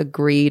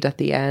agreed at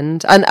the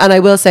end, and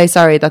I will say,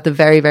 sorry, that the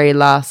very, very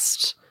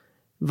last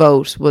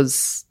vote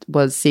was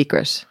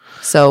secret.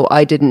 So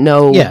I didn't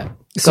know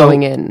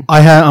going in.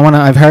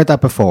 I've heard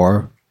that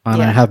before, and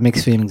I have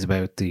mixed feelings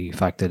about the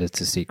fact that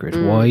it's a secret.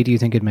 Why do you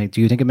think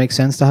do you think it makes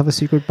sense to have a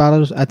secret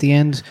ballot at the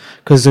end?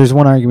 Because there's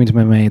one argument to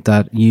be made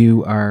that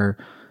you are...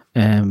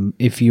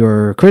 if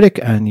you're a critic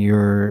and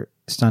you're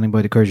standing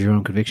by the courage of your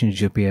own convictions,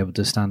 you'll be able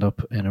to stand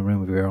up in a room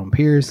with your own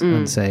peers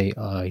and say,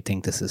 I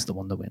think this is the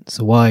one that wins.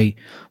 So why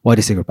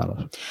the secret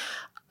ballot?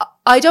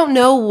 I don't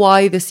know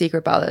why the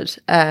secret ballot.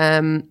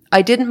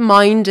 I didn't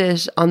mind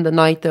it on the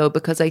night though,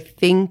 because I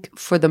think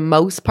for the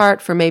most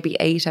part, for maybe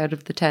 8 out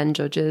of the 10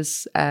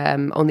 judges,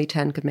 only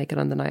 10 could make it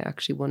on the night.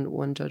 Actually,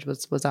 one judge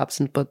was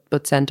absent,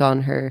 but sent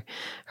on her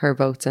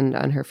votes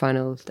and her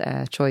final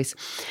choice.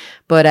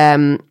 But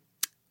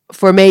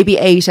for maybe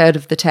 8 out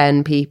of the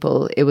 10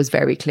 people, it was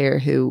very clear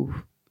who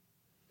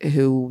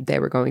they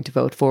were going to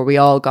vote for. We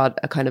all got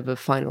a kind of a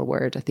final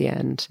word at the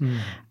end.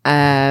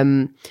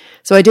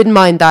 So I didn't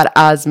mind that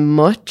as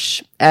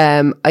much.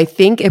 I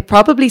think it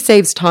probably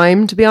saves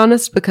time, to be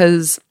honest,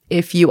 because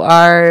if you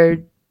are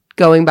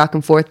going back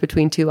and forth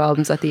between 2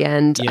 albums at the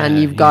end, and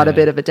you've got a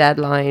bit of a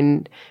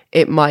deadline,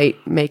 it might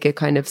make it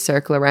kind of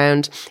circle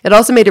around. It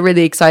also made it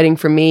really exciting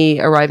for me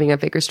arriving at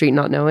Vicar Street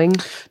not knowing.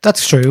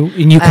 That's true.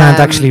 And you can't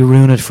actually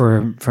ruin it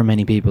for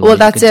many people. Well,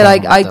 that's it.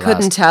 I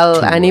couldn't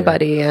tell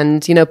anybody.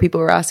 And, you know, people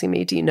were asking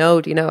me, do you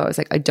know? I was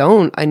like, I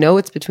don't. I know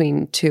it's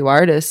between 2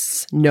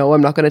 artists. No,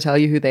 I'm not going to tell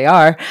you who they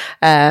are.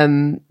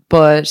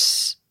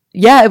 But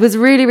yeah, it was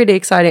really, really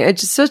exciting.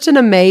 It's just such an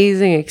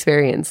amazing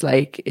experience.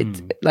 Like,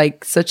 it's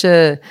like such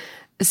a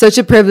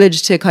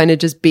privilege to kind of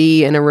just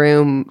be in a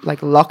room,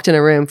 like locked in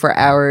a room for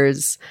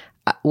hours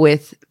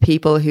with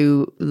people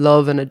who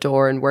love and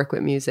adore and work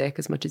with music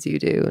as much as you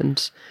do.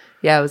 And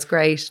yeah, it was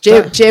great.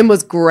 Jim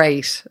was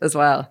great as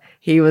well.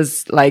 He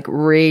was like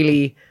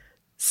really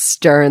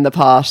stirring the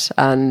pot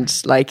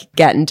and like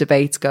getting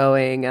debates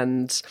going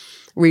and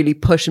really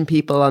pushing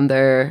people on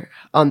their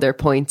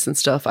points and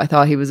stuff. I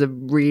thought he was a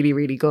really,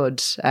 really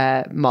good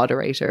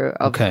moderator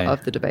of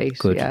the debate.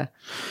 Good. Yeah.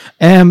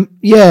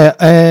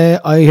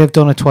 I have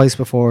done it twice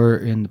before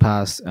in the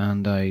past,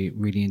 and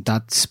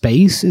that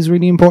space is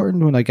really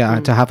important when I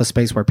get to have a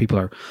space where people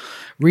are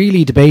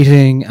really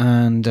debating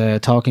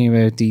and talking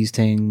about these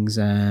things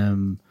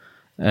in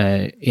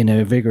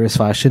a vigorous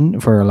fashion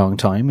for a long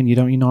time, and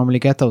you normally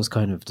get those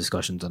kind of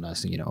discussions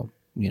unless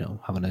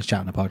having a chat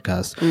on a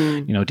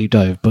podcast, deep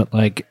dive. But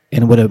like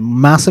with a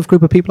massive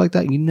group of people like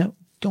that,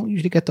 don't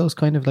usually get those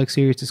kind of like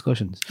serious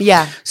discussions.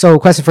 Yeah. So,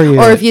 question for you: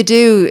 or if you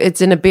do,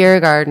 it's in a beer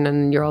garden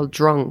and you're all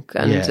drunk,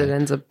 and it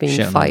ends up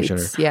being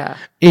fights. Yeah.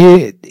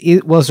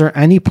 Was there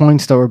any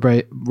points that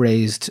were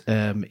raised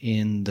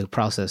in the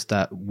process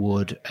that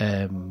would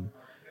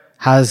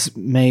has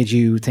made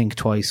you think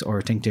twice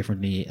or think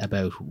differently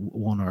about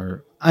one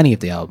or any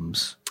of the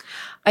albums?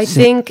 I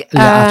think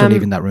after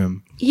leaving that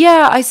room.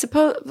 Yeah, I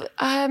suppose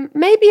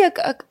maybe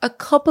a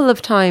couple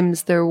of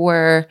times there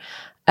were,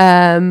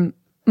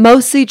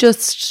 mostly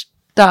just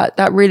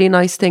that really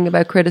nice thing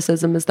about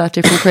criticism is that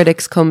different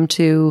critics come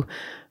to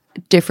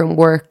different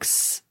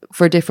works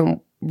for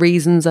different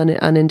reasons and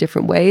in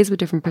different ways with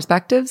different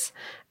perspectives.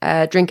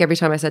 Drink every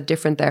time I said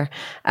different there.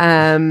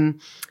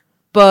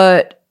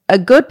 But a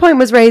good point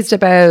was raised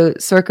about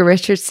Sorcha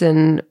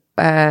Richardson,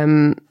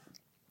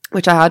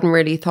 which I hadn't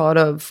really thought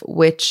of,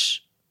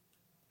 which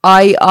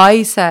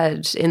I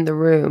said in the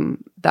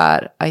room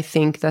that I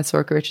think that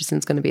Sorcha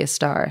Richardson's going to be a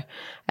star,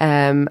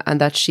 and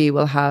that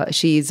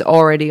she's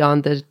already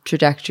on the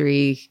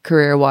trajectory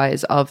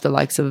career-wise of the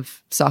likes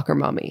of Soccer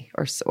Mommy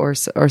or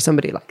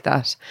somebody like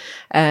that,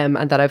 and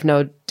that I've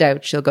no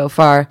doubt she'll go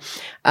far.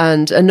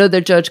 And another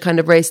judge kind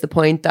of raised the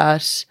point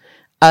that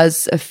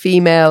as a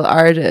female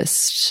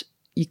artist,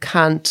 you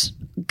can't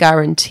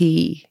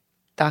guarantee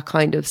that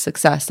kind of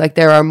success. Like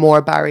there are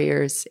more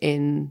barriers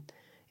in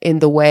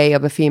the way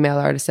of a female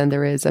artist than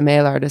there is a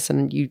male artist,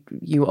 and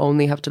you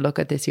only have to look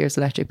at this year's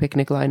Electric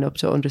Picnic lineup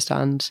to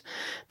understand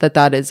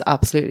that is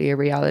absolutely a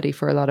reality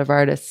for a lot of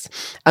artists.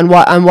 And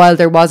while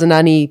there wasn't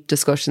any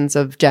discussions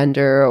of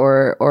gender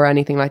or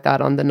anything like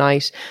that on the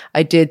night,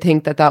 I did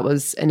think that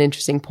was an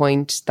interesting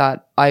point,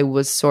 that I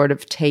was sort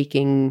of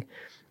taking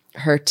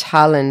her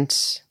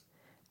talent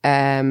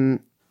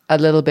a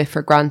little bit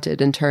for granted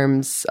in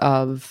terms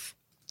of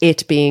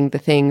it being the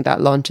thing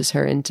that launches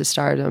her into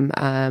stardom,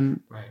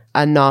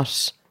 and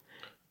not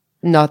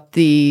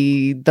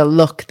the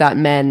look that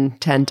men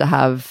tend to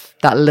have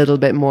that little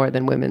bit more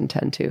than women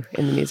tend to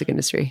in the music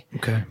industry.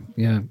 Okay,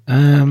 yeah.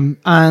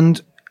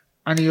 And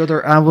any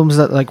other albums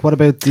that, like, what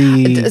about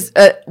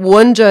the...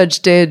 one judge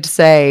did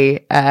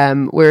say,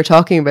 we were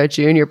talking about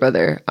Junior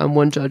Brother, and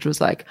one judge was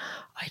like,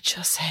 I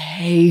just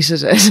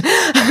hated it.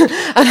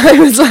 And I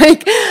was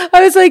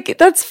like,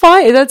 that's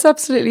fine. That's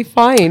absolutely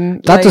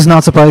fine. That does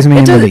not surprise me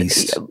in the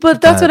least.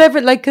 But that's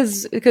whatever, like,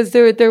 cause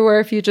there were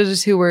a few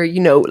judges who were,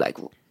 like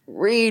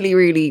really,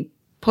 really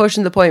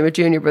pushing the point with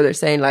Junior Brother,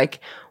 saying like,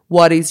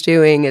 what he's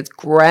doing is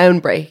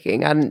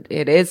groundbreaking. And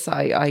it is,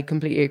 I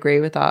completely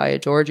agree with that. I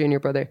adore Junior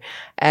Brother.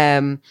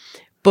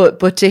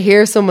 But to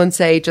hear someone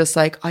say just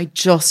like, I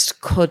just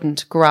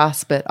couldn't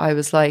grasp it, I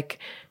was like,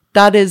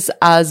 that is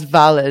as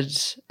valid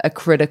a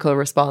critical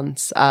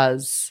response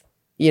as,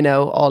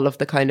 all of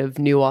the kind of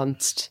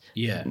nuanced,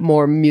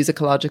 more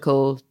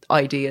musicological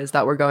ideas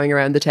that were going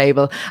around the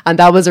table. And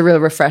that was a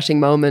real refreshing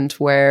moment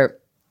where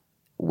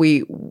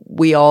we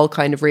all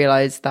kind of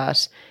realized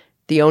that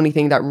the only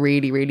thing that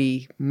really,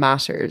 really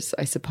matters,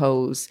 I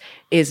suppose,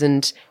 is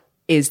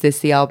this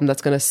the album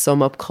that's going to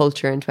sum up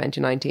culture in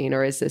 2019,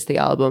 or is this the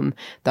album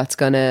that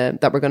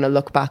we're going to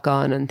look back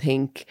on and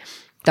think,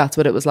 that's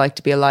what it was like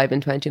to be alive in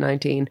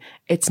 2019.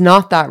 It's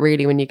not that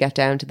really when you get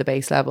down to the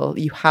base level.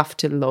 You have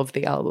to love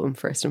the album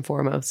first and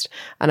foremost.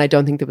 And I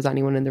don't think there was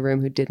anyone in the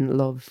room who didn't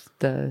love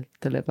the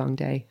Live Long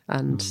Day.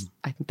 And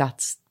I think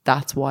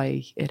that's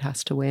why it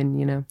has to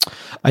win,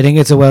 I think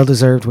it's a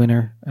well-deserved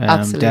winner.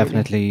 Absolutely.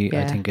 Definitely.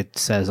 Yeah. I think it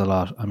says a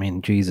lot. I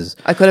mean, Jesus.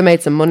 I could have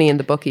made some money in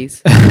the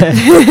bookies.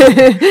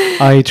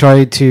 I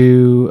tried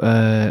to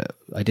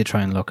I did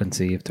try and look and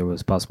see if there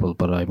was possible,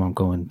 but I won't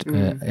go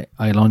and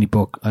I'll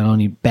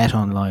only bet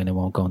online. I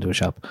won't go into a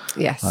shop.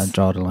 Yes. I'll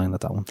draw the line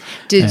at that one.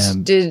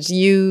 Did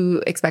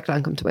you expect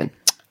Lancome to win?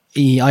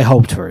 I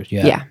hoped for it.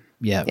 Yeah.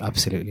 Yeah,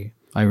 absolutely.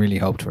 I really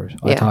hoped for it.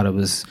 I Yeah. thought it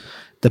was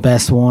the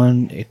best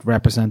one. It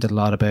represented a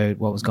lot about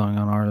what was going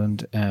on in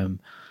Ireland.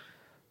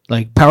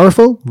 Like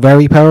powerful,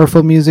 very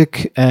powerful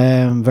music,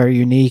 very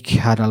unique,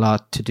 had a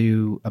lot to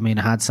do. I mean,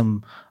 it had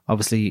some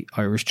obviously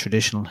Irish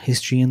traditional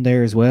history in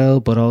there as well,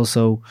 but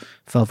also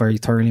felt very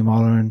thoroughly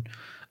modern.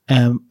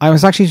 I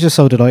was actually just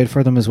so delighted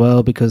for them as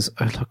well because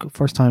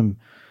first time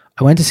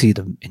I went to see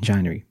them in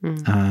January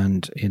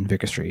and in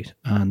Vicar Street,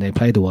 and they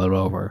played the Wild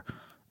Rover,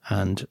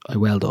 and I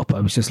welled up. I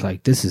was just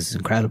like, this is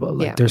incredible.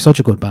 Like they're such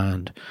a good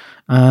band,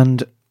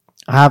 and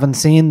I haven't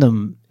seen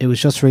them. It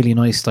was just really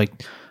nice.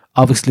 Like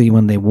obviously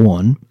when they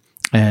won,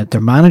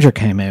 their manager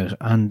came out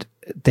and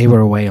they were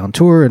away on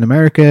tour in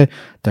America.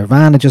 Their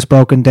van had just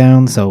broken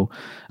down, so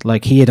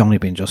like he had only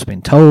just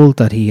been told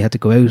that he had to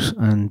go out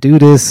and do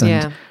this,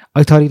 and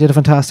I thought he did a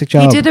fantastic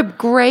job. He did a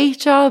great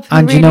job.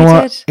 And really you know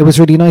what? did. It was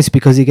really nice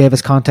because he gave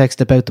us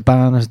context about the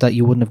band that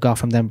you wouldn't have got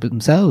from them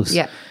themselves.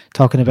 Yeah.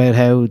 Talking about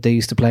how they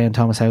used to play in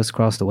Thomas House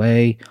across the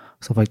way,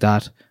 stuff like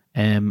that.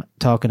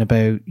 Talking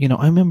about,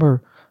 I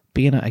remember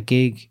being at a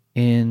gig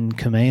in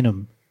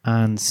Kilmainham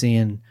and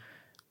seeing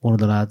one of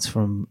the lads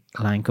from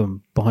Lancome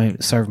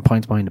serving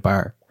pints behind the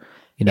bar,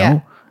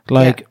 and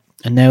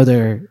now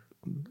they're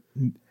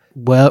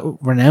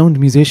renowned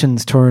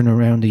musicians touring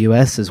around the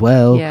US as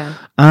well. Yeah.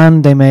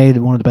 And they made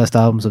one of the best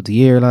albums of the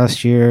year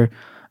last year.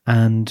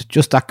 And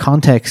just that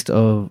context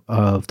of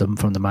them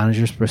from the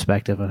manager's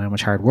perspective and how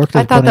much hard work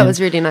they've I thought put that in,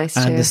 was really nice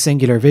and too. the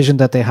singular vision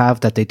that they have,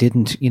 that they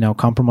didn't,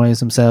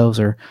 compromise themselves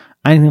or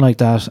anything like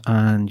that.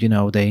 And,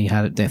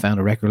 they found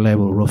a record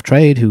label, Rough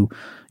Trade, who,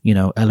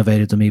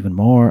 elevated them even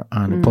more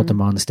and put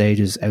them on the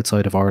stages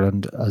outside of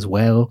Ireland as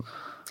well.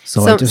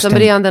 So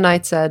somebody on the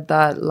night said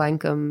that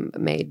Lancome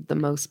made the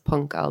most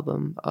punk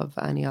album of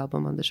any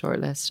album on the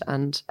shortlist,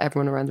 and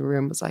everyone around the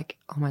room was like,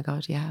 "Oh my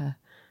god, yeah!"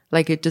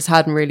 Like it just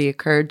hadn't really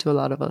occurred to a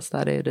lot of us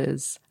that it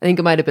is. I think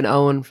it might have been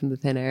Owen from the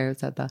Thin Air who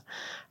said that,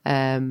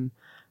 and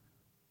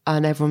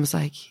everyone was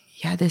like,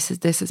 "Yeah, this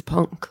is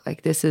punk.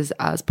 Like this is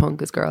as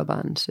punk as Girl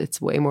Band.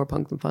 It's way more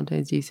punk than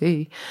Fontaines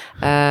DC."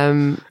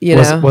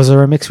 Was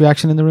there a mixed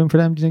reaction in the room for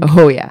them? Do you think?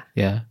 Oh yeah,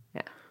 Yeah.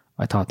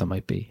 I thought there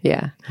might be.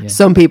 yeah.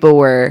 Some people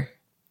were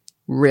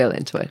real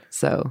into it,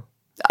 so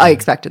I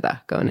expected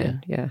that going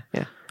in. Yeah.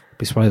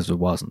 Be surprised if there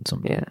wasn't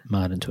some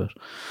mad into it.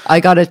 I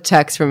got a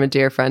text from a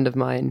dear friend of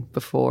mine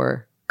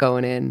before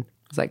going in. It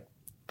was like,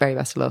 very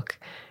best of luck.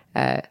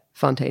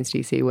 Fontaines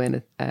DC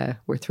win.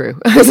 We're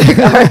through. I was like,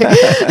 all right.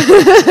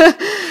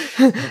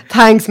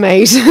 Thanks,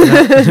 mate.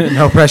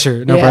 No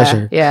pressure. No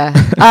pressure. Yeah.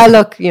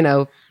 Look,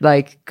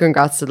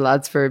 congrats to the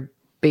lads for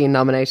being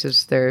nominated.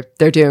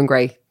 They're doing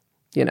great.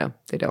 They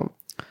don't.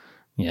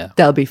 Yeah.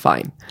 They'll be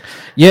fine.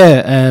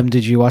 Yeah.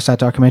 Did you watch that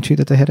documentary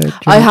that they had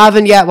out? I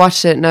haven't yet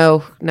watched it.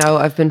 No,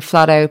 I've been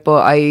flat out,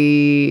 but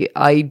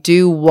I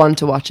do want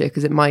to watch it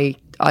because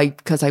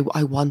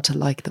I want to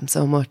like them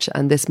so much,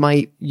 and this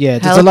might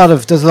there's help. a lot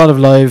of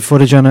live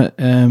footage on it,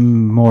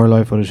 more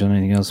live footage than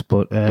anything else,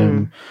 but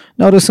no,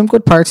 there's some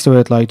good parts to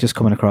it, like just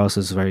coming across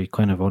as very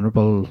kind of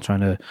vulnerable,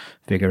 trying to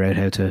figure out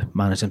how to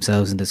manage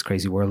themselves in this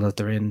crazy world that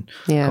they're in,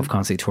 of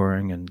constantly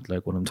touring, and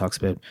like one of them talks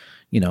about,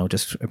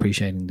 just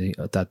appreciating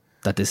that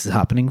this is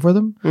happening for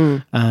them,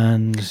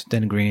 and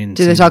then agreeing.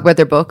 Do they talk about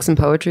their books and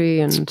poetry?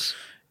 And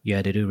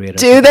yeah, they do read.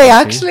 Do they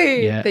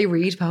actually? Yeah. They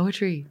read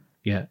poetry.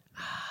 Yeah.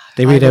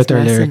 They read out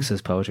their lyrics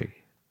as poetry.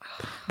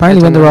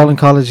 Apparently, when they're all in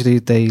college, they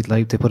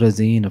put a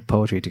zine of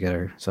poetry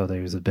together. So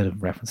there's a bit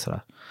of reference to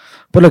that.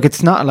 But look,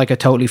 it's not like a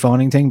totally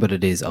phoning thing, but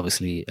it is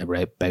obviously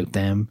about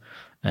them.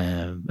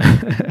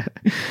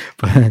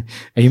 But are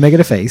you making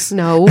a face?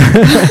 No.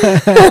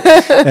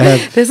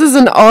 This is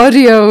an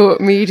audio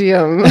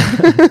medium.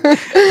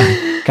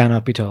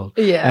 Cannot be told.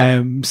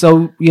 Yeah.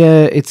 So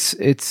yeah, it's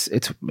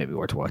maybe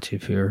worth to watch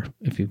if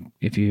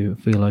you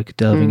feel like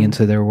delving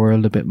into their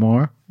world a bit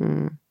more.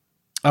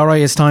 All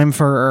right, it's time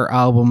for our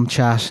album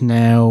chat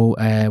now.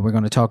 We're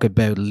going to talk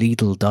about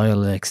Lethal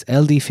Dialect's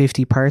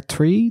LD50 Part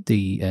 3,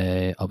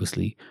 the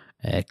obviously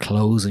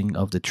closing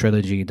of the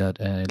trilogy that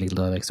Lethal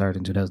Dialect started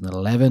in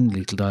 2011.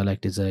 Lethal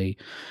Dialect is a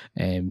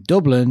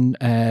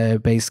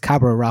Dublin-based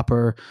cabaret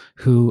rapper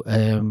who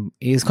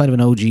is kind of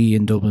an OG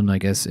in Dublin, I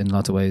guess, in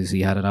lots of ways.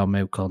 He had an album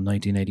out called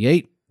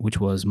 1988, which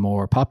was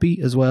more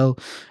poppy as well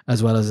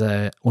as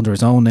under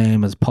his own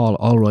name as Paul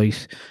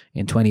Allwright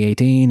in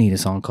 2018. He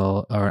had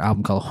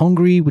album called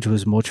Hungry, which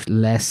was much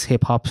less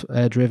hip hop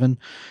driven.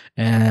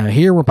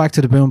 Here we're back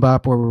to the boom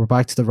bap, where we're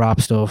back to the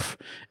rap stuff.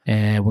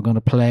 We're going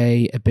to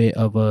play a bit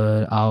of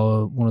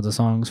one of the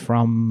songs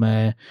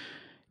from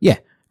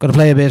Gonna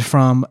play a bit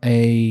from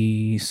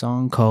a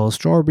song called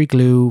Strawberry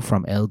Glue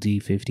from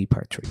LD50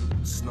 Part 3.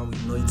 Snowy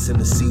nights in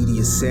the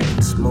seediest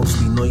settings,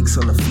 mostly Nikes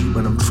on the feet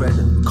when I'm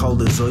treading.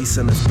 Cold as ice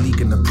and it's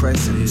bleak and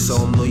depressing. So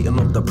I'm lighting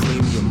up the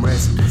premium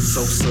resin.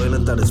 So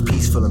silent that it's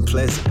peaceful and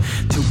pleasant.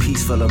 Too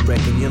peaceful I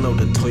reckon, you know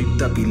the type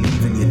that be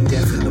leaving you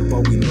deafened. The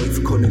Bowie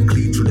knife couldn't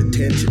cleave through the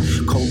tension.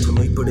 Cold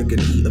tonight but it can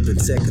heat up in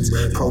seconds.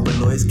 Probing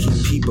noise keep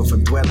people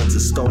from dwelling.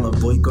 A stolen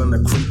bike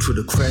gonna creep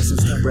through the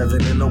crescents.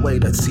 Revving in a way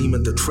that's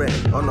seeming to trend.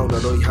 I know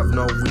that I have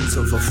no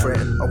reason for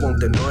fretting. I won't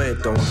deny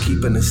it though, I'm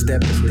keeping it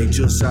stepping. They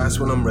just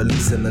ask when I'm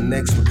releasing the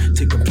next one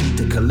to complete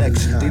the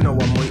collection. They know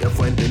I might have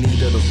went in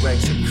either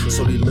direction,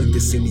 so they like to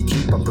see me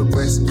keep on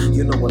progressing.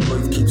 You know what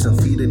life keeps on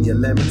feeding you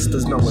lemons.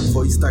 There's no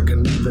advice that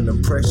can leave an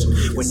impression.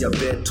 When your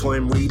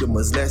bedtime reading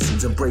was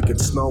lessons and breaking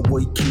Snow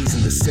White keys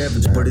in the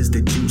sevens. But is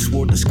the juice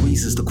worth the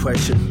squeeze is the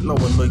question. No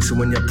one likes it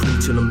when you're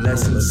preaching them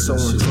lessons. So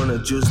I'm trying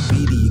to just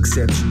be the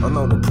exception. I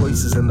know the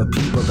prices and the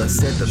people that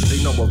said them.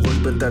 They know I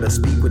write but that I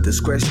speak with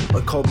discretion.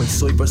 I call me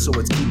cyber so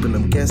it's keeping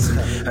them guessing.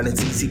 And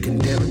it's easy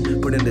condemning,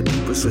 but in the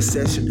deepest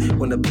recession,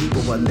 when the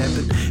people were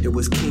leavened, it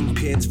was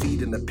kingpins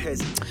feeding the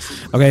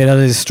peasants. Okay, that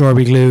is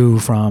Strawberry Glue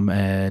from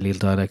Lil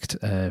Dialect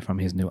from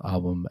his new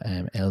album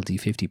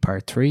LD50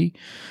 Part 3.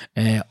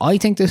 I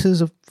think this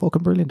is a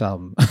fucking brilliant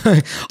album.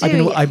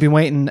 I've been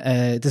waiting.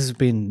 This has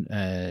been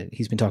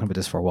he's been talking about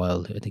this for a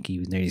while. I think he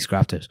was nearly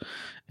scrapped it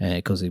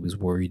because he was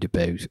worried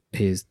about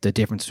the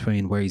difference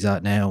between where he's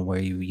at now and where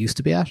he used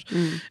to be at.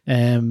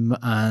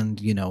 And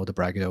you know, the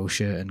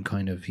braggadocio, and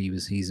kind of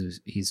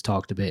he's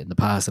talked a bit in the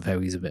past of how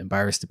he's a bit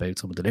embarrassed about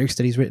some of the lyrics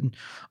that he's written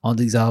on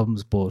these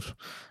albums, but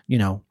you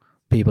know,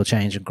 people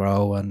change and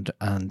grow, and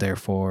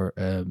therefore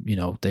you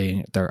know,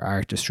 their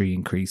artistry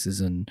increases,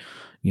 and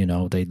you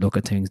know, they look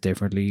at things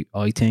differently.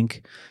 I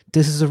think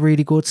this is a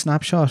really good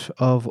snapshot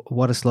of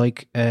what it's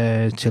like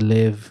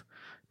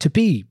to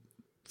be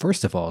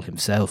first of all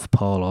himself,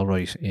 Paul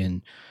Allwright,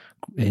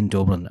 in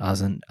Dublin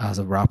as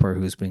a rapper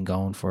who's been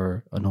going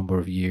for a number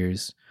of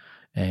years.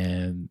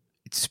 I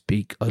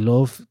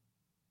love,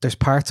 there's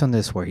parts on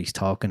this where he's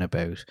talking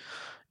about,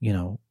 you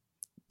know,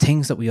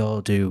 things that we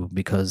all do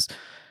because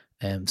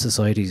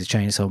society has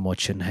changed so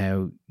much, and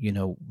how, you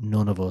know,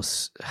 none of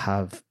us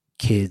have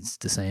kids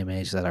the same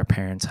age that our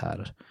parents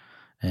had,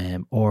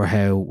 or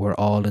how we're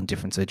all in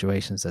different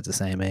situations at the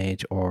same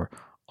age or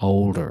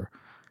older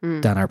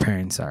than our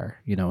parents are,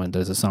 you know. And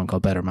there's a song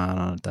called Better Man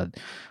on it that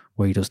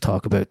where he does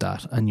talk about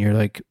that, and you're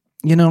like,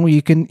 you know,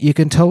 you can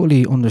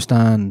totally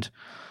understand,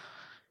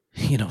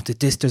 you know,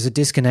 there's a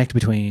disconnect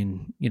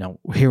between, you know,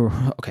 here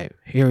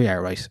we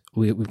are, right?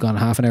 We've gone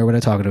half an hour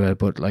without talking about it,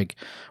 but like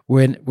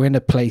we're in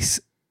a place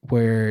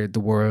where the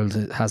world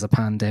has a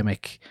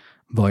pandemic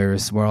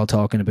virus. We're all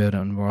talking about it,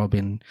 and we're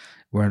in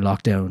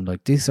lockdown.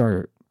 Like these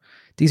are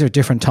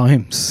different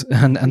times,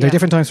 and they're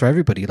different times for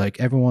everybody. Like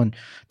everyone,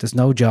 there's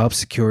no job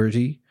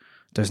security.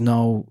 There's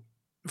no,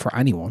 for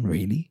anyone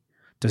really.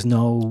 There's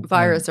no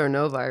virus or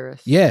no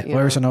virus. Yeah,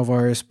 virus or no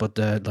virus, but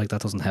like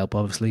that doesn't help,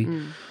 obviously.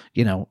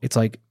 You know, it's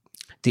like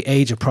the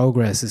age of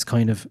progress is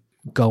kind of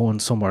going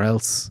somewhere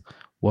else.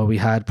 While we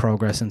had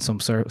progress in some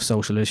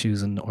social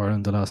issues in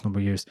Ireland the last number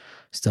of years,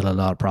 still a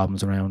lot of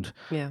problems around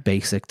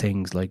basic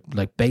things like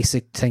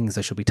basic things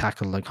that should be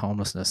tackled, like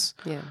homelessness.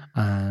 Yeah.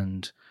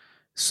 And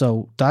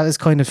so that is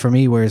kind of, for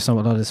me, where a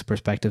lot of this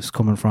perspective's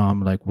coming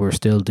from. Like we're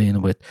still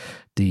dealing with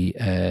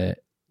the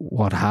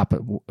what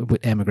happened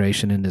with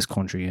immigration in this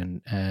country,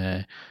 and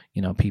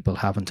you know, people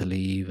having to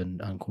leave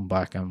and come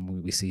back,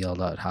 and we see all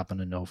that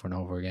happening over and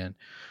over again.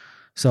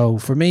 So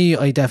for me,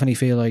 I definitely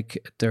feel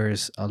like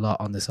there's a lot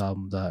on this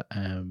album that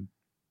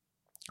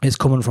is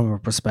coming from a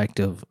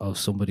perspective of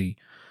somebody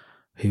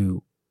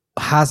who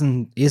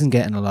isn't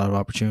getting a lot of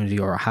opportunity,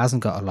 or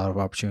hasn't got a lot of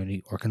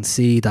opportunity, or can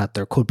see that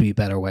there could be a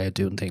better way of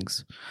doing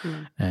things.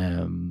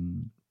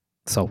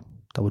 So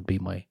that would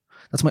be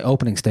that's my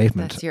opening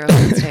statement. That's your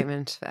opening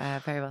statement.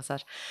 Very well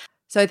said.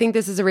 So I think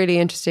this is a really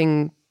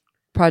interesting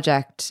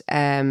project.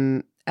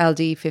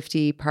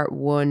 LD50 Part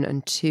 1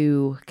 and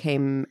 2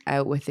 came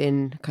out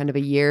within kind of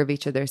a year of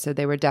each other, so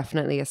they were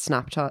definitely a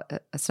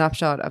snapshot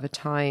of a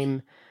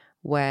time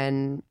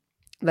when,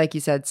 like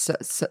you said,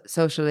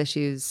 social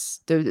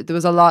issues, there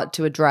was a lot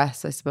to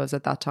address, I suppose,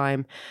 at that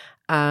time.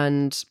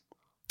 And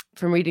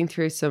from reading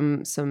through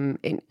some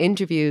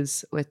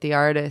interviews with the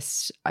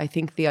artist, I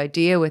think the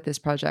idea with this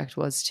project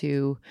was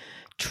to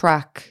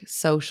track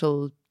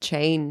social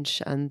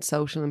change and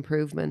social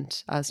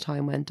improvement as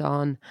time went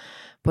on.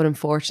 But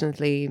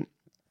unfortunately,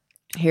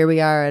 here we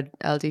are at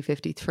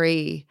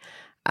LD53,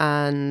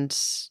 and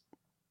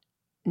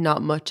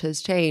not much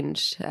has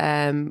changed,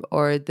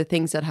 or the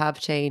things that have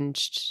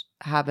changed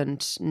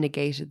haven't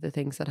negated the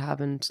things that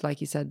haven't.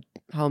 Like you said,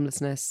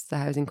 homelessness, the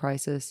housing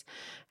crisis,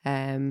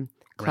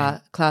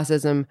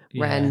 classism,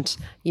 rent,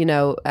 you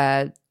know,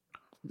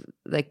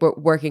 like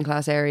working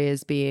class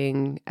areas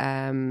being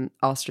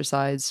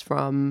ostracized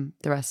from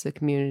the rest of the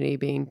community,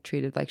 being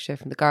treated like shit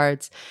from the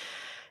guards.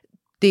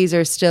 These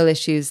are still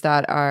issues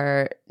that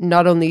are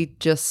not only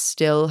just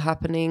still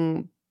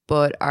happening,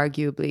 but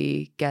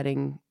arguably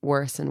getting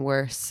worse and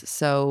worse.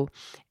 So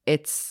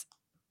it's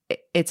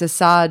a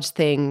sad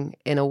thing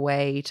in a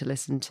way to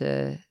listen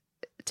to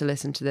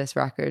this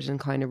record and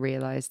kind of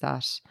realize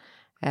that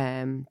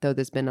though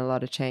there's been a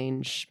lot of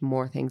change,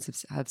 more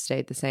things have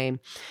stayed the same.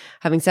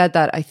 Having said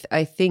that,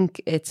 I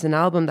think it's an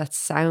album that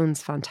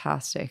sounds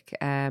fantastic.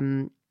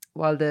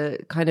 While the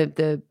kind of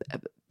the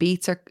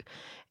beats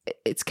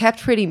it's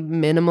kept pretty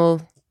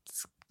minimal.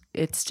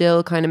 It's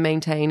still kind of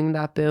maintaining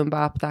that boom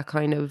bap, that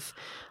kind of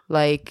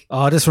like.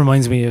 Oh, this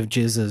reminds me of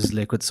Jizz's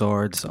Liquid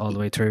Swords all the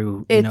way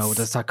through.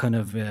 That's that kind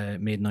of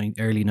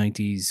early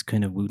 90s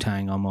kind of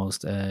Wu-Tang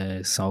almost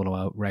solo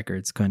out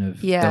records, kind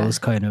of those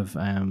kind of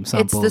samples.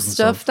 It's the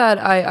stuff that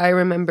I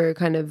remember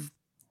kind of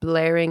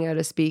blaring out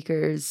of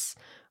speakers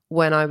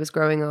when I was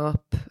growing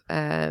up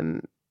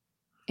in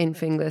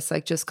Finglas,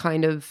 like just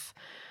kind of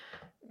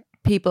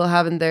people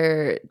having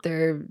their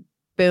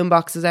boom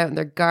boxes out in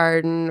their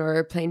garden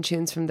or playing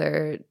tunes from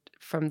their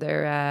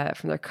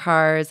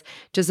cars.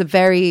 Just a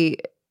very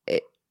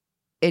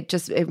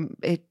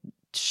it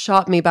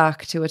shot me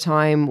back to a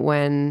time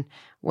when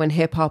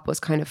hip hop was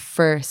kind of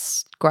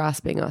first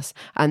grasping us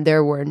and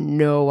there were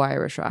no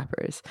Irish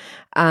rappers.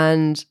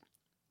 And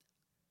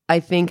I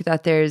think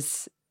that there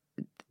is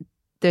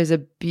a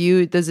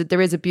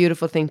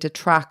beautiful thing to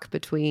track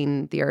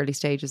between the early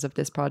stages of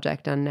this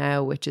project and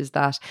now, which is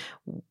that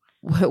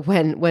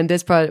when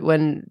this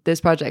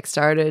project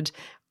started,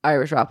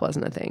 Irish rap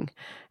wasn't a thing.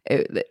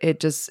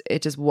 It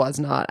just was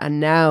not. And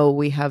now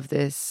we have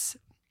this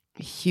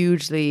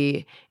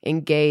hugely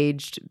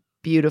engaged,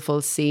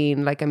 beautiful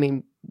scene. Like, I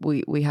mean,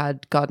 we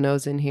had God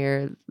Knows in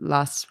here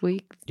last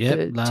week.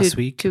 Yep, last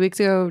week. 2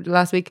 weeks ago,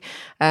 last week.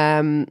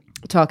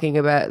 Talking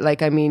about,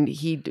 like, I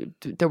mean,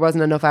 there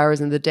wasn't enough hours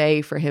in the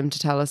day for him to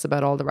tell us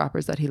about all the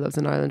rappers that he loves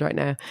in Ireland right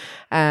now.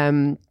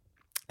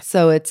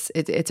 So it's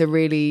a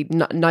really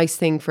nice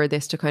thing for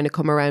this to kind of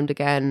come around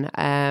again.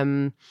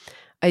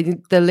 I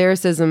think the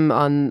lyricism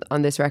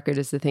on this record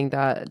is the thing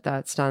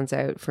that stands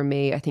out for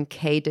me. I think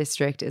K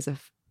District is a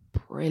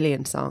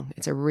brilliant song.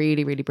 It's a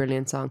really, really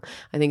brilliant song.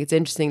 I think it's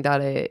interesting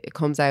that it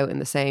comes out in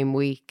the same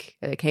week.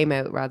 It came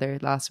out rather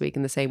last week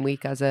in the same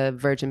week as a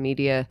Virgin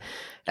Media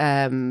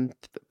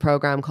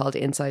program called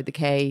Inside the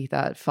K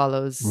that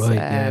follows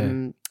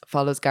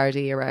follows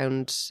Gardaí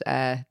around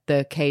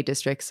the K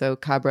District, so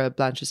Cabra,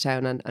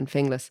 Blanchardstown and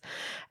Finglas,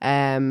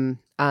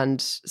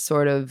 and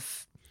sort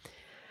of.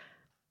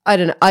 I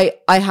don't know.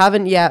 I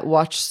haven't yet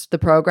watched the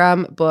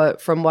program,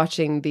 but from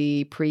watching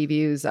the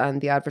previews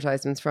and the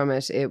advertisements from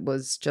it, it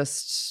was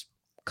just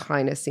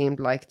kind of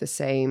seemed like the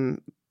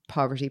same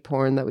poverty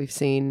porn that we've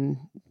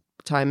seen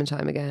time and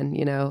time again,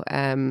 you know.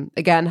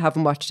 Again,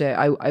 haven't watched it.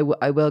 I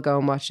will go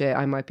and watch it.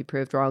 I might be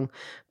proved wrong,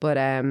 but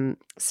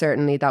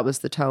certainly that was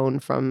the tone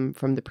from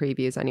the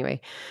previews anyway.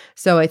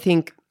 So I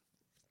think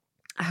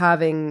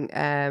having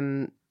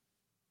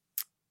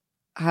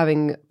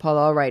Paul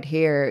Allwright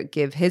here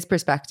give his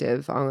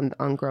perspective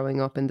on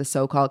growing up in the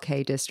so-called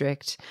K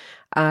District,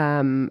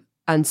 and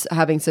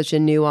having such a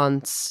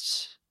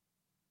nuanced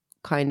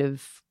kind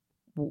of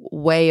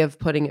way of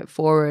putting it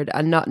forward,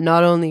 and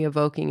not only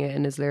evoking it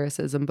in his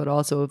lyricism, but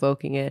also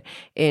evoking it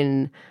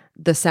in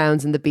the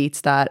sounds and the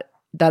beats that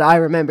I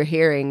remember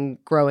hearing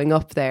growing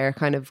up.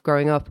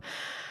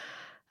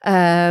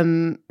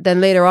 Then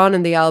later on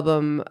in the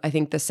album, I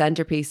think the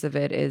centerpiece of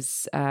it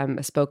is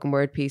a spoken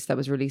word piece that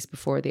was released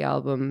before the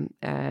album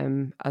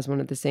as one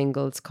of the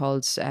singles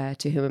called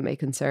To Whom It May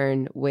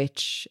Concern,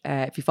 which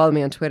if you follow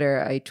me on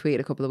Twitter, I tweeted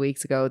a couple of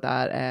weeks ago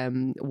that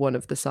one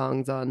of the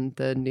songs on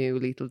the new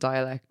Lethal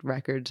Dialect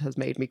record has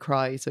made me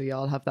cry, so you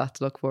all have that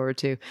to look forward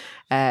to.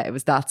 It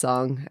was that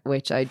song,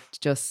 which I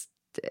just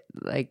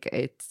like.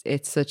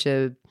 It's such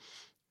a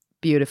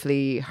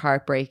beautifully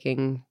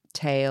heartbreaking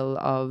tale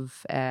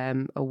of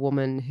a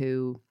woman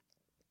who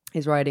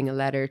is writing a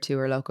letter to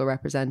her local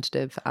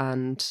representative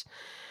and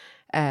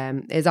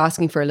is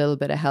asking for a little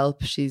bit of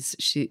help.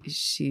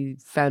 She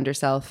found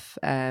herself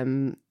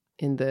in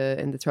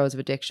the throes of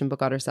addiction, but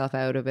got herself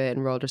out of it,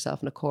 enrolled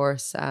herself in a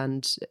course,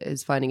 and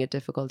is finding it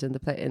difficult in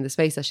the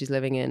space that she's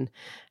living in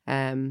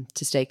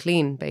to stay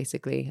clean,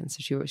 basically. And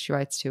so she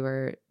writes to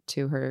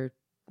her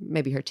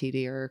maybe her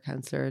TD or her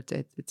counsellor,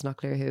 it's not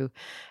clear who,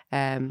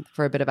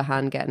 for a bit of a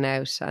hand getting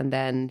out. And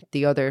then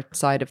the other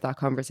side of that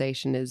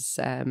conversation is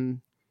Paul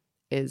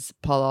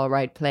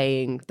Allwright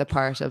playing the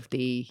part of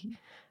the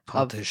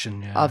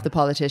politician, of the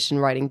politician,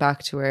 writing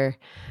back to her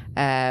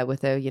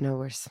with a, you know,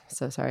 we're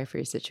so sorry for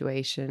your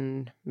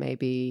situation.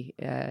 Maybe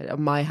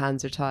my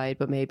hands are tied,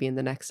 but maybe in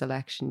the next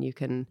election you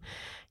can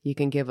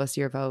give us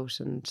your vote,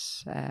 and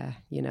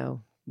you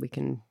know, we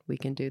can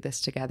do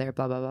this together,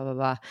 blah, blah, blah, blah,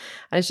 blah.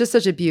 And it's just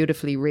such a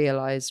beautifully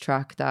realized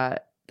track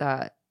that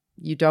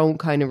you don't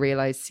kind of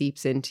realize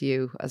seeps into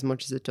you as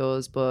much as it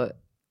does. But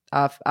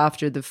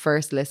after the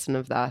first listen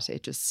of that,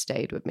 it just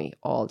stayed with me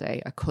all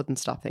day. I couldn't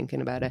stop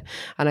thinking about it.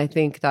 And I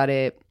think that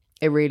it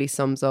really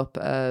sums up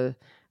a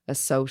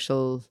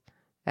social,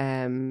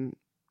 a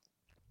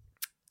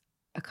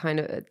kind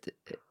of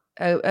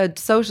a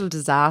social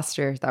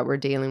disaster that we're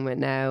dealing with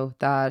now,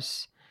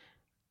 that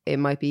it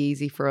might be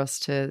easy for us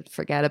to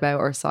forget about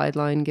or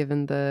sideline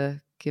given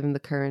the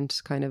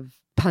current kind of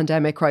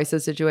pandemic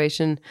crisis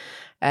situation.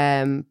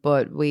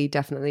 But we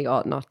definitely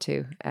ought not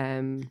to.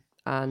 And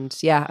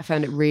yeah, I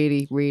found it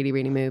really, really,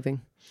 really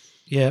moving.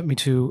 Yeah, me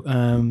too.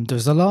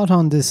 There's a lot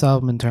on this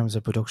album in terms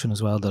of production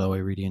as well that I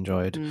really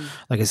enjoyed.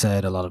 Like I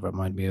said, a lot of it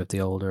reminded me of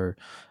the older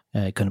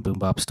kind of boom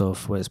bap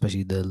stuff,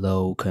 especially the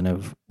low kind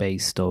of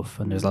bass stuff.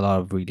 And there's a lot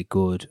of really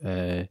good,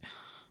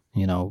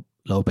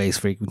 low bass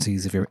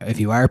frequencies. If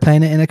you are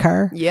playing it in a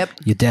car, you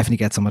definitely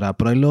get some of that.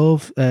 But I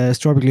love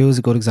Strawberry Glue is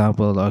a good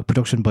example.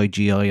 Production by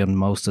GI on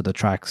most of the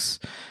tracks,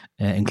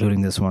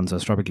 including this one. So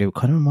Strawberry Glue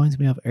kind of reminds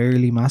me of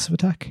early Massive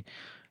Attack.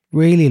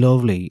 Really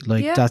lovely,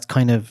 that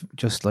kind of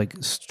just like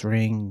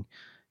string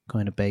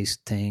kind of bass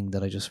thing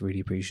that I just really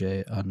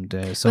appreciate. And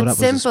so but that was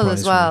simple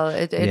as well.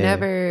 It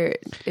never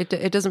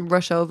it doesn't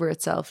rush over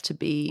itself to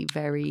be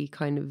very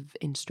kind of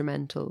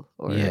instrumental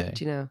or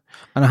And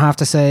I have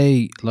to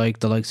say, like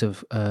the likes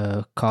of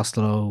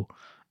Costello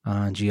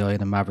and GI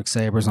and the Maverick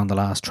Sabres on the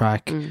last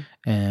track,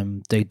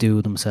 they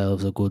do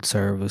themselves a good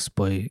service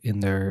by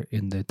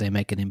they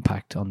make an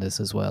impact on this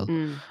as well.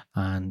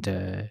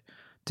 And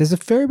there's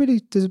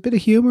a bit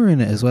of humor in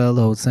it as well,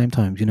 though. At the same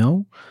time,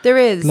 there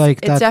is. Like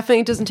it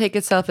definitely doesn't take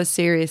itself as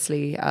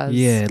seriously as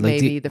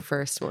maybe the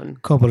first one.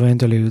 Couple of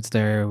interludes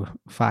there,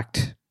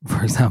 Fact,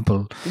 for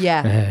example.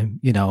 Yeah.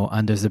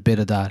 And there's a bit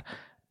of that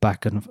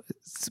back and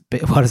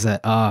what is it?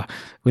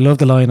 We love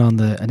the line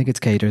on I think it's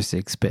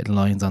Cater6 spitting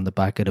lines on the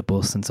back of the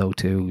bus and so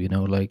too,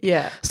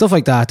 stuff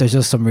like that. There's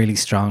just some really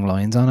strong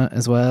lines on it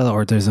as well.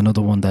 Or there's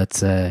another one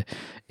that's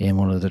in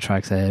one of the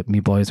tracks, me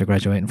boys are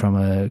graduating from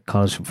a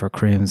college for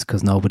crims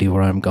because nobody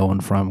where I'm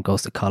going from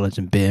goes to college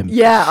in BIM.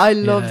 Yeah, I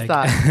loved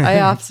that. I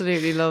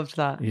absolutely loved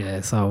that.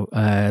 Yeah, so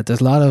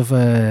there's a lot of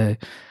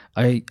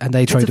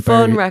they try to it's a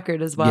fun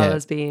record as well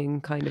as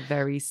being kind of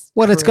very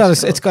it's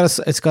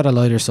got a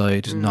lighter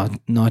side,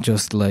 not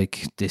just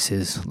like this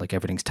is like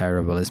everything's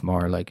terrible. It's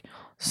more like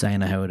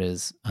saying it how it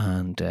is,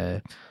 and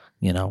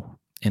in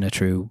a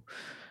true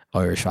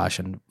Irish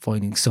fashion,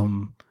 finding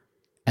some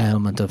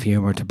element of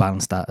humor to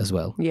balance that as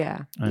well.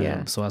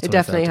 So it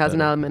definitely has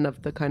an element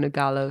of the kind of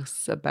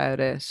gallows about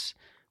it,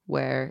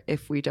 where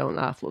if we don't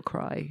laugh we'll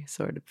cry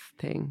sort of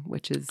thing,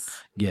 which is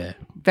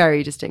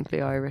very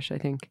distinctly Irish, I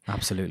think.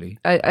 Absolutely.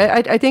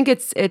 I think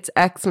it's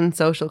excellent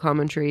social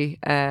commentary,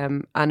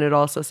 and it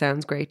also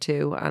sounds great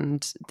too,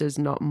 and there's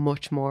not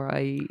much more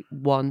I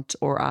want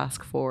or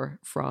ask for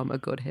from a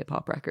good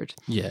hip-hop record.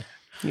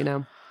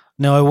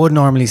 Now, I would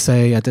normally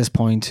say at this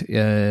point,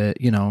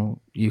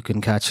 you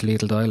can catch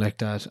Lethal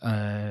Dialect at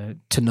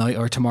tonight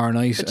or tomorrow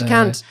night. But you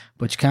can't.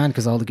 But you can't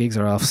because all the gigs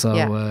are off,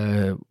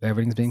 so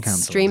everything's being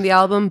cancelled. Stream the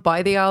album,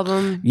 buy the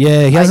album.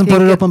 Yeah, he hasn't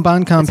put it up on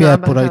Bandcamp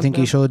yet, but I think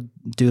he should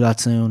do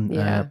that soon.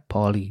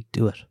 Paulie,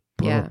 do it.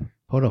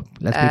 Put up.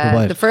 Let people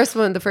buy it.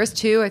 The first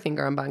two, I think,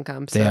 are on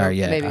Bandcamp. So they are,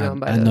 maybe go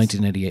and buy and those.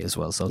 1988 as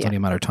well. So it's only a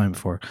matter of time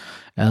before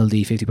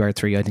LD 50 Bar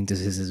 3. I think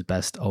this is his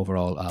best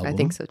overall album. I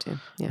think so too.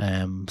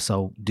 Yeah.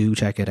 So do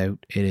check it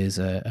out. It is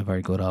a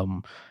very good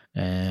album.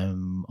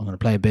 I'm going to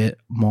play a bit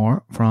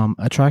more from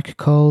a track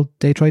called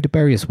They Tried to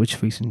Bury Us, which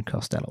featuring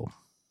Costello.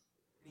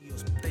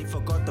 They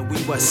forgot that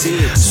we were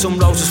seeds. Some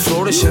roses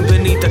flourishing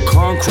beneath the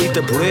concrete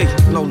debris.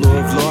 No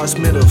love lost,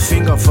 middle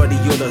finger for the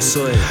other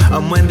side.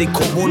 And when they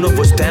cut one of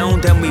us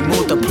down, then we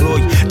multiply.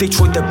 They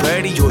tried to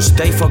bury us,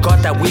 they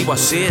forgot that we were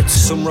seeds.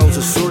 Some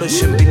roses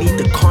flourishing beneath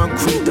the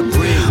concrete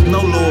debris. No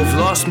love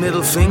lost,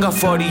 middle finger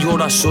for the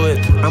other side.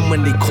 And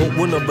when they cut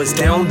one of us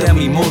down, then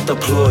we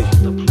multiply.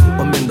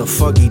 I'm in the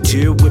foggy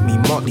dew with me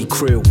motley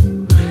crew,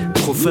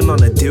 puffing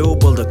on a deal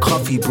while the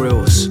coffee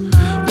brews.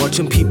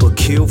 Watching people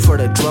queue for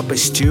the drop of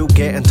stew,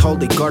 getting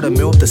told they gotta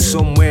move to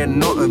somewhere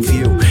not in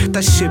view.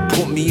 That shit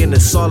put me in a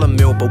solemn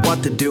mill, but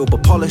what to do?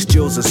 But polish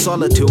jewels in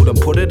solitude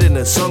and put it in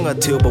a song or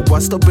two. But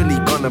what's that really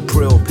gonna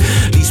prove?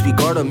 At least we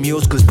got a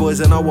muse, cause boys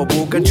in our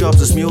working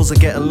jobs as mules are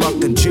getting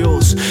locked in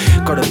jewels.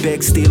 Gotta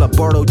beg, steal or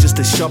borrow just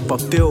to shop or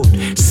field.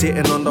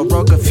 Sitting on the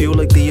rock and feel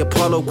like the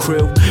Apollo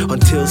crew,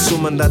 until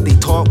someone that they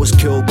thought was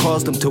killed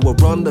caused them to a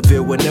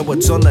rendezvous. And now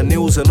it's on the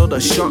news,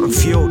 another shot and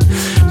fueled.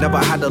 Never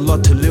had a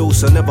lot to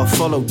lose, I never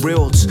followed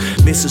reels.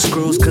 Missing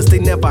screws cause they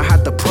never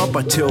had the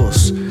proper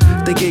tools.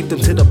 They gave them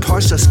to the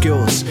posher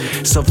skills.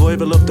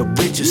 Survival of the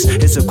richest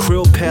is a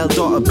cruel pale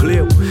dot of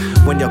blue.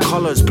 When your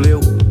color's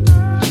blue,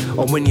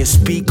 or when you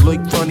speak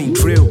like Ronnie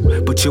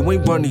Drew, but you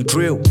ain't Ronnie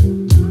Drew.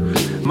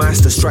 Mass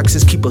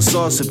distractions keep us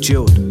all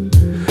subdued,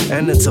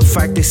 and it's a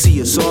fact they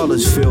see us all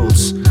as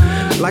fools.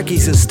 Like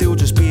he's still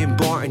just being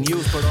bought and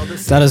used. But all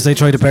this that is They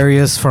Try to Bury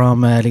Us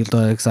from Lethal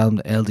Dialect's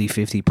album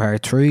LD50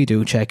 Part 3.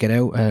 Do check it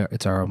out.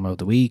 It's our album of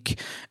the week.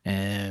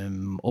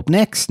 Up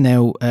next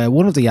now,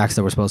 one of the acts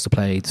that we're supposed to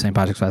play at St.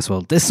 Patrick's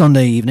Festival this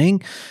Sunday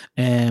evening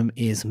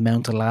is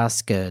Mount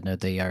Alaska. Now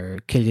they are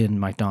Killian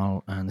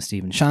MacDonald and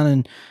Stephen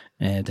Shannon.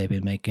 They've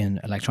been making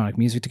electronic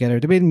music together.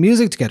 They've been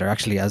music together,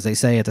 actually, as they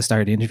say at the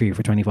start of the interview,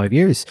 for 25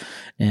 years.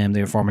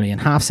 They were formerly in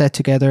Half Set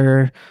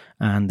together,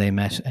 and they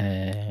met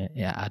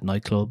at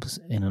nightclubs,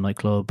 in a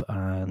nightclub,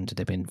 and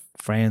they've been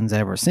friends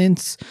ever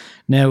since.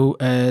 Now,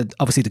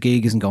 obviously the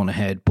gig isn't going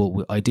ahead,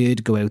 but I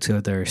did go out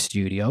to their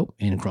studio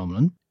in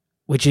Crumlin,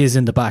 which is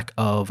in the back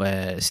of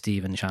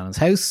Stephen Shannon's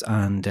house,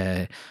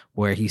 and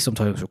where he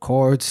sometimes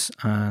records,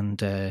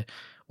 and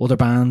other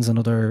bands and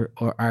other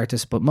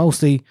artists, but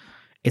mostly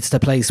it's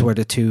the place where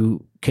the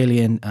two,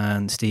 Killian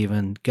and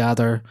Stephen,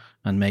 gather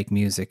and make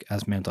music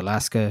as Mount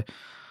Alaska.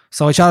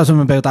 So I chatted to him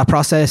about that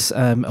process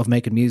of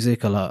making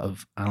music. A lot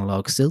of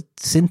analog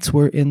synths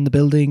were in the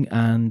building,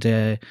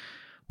 and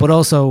but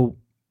also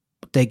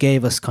they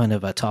gave us kind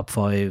of a top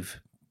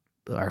 5,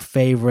 our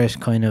favourite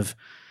kind of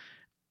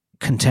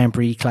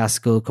contemporary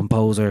classical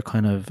composer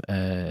kind of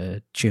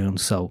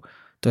tunes. So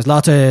there's a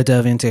lot to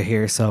delve into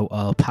here, so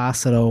I'll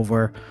pass it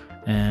over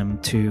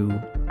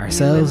to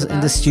ourselves in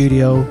the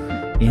studio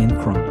in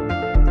Crumlin.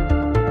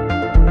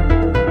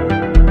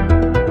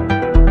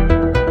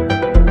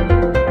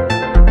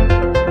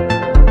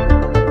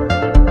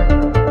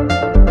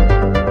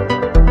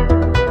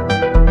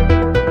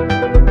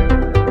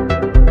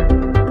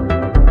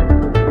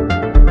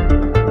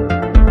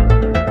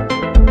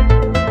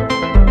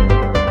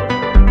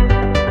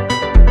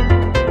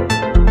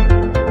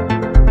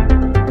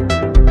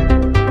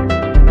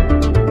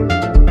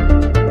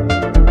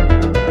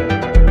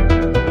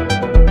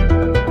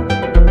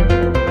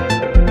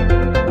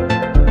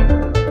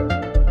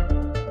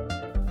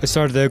 I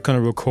started out kind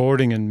of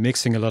recording and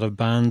mixing a lot of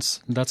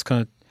bands, and that's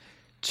kind of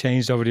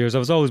changed over the years. I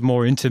was always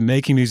more into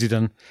making music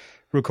than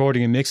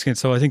recording and mixing it.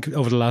 So I think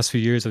over the last few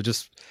years, I've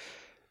just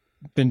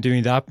been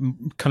doing that,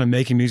 kind of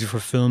making music for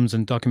films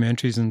and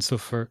documentaries and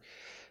stuff, for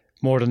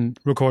more than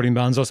recording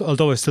bands.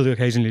 Although I still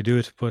occasionally do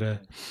it, but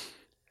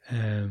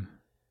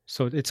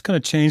so it's kind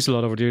of changed a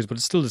lot over the years. But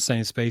it's still the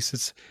same space.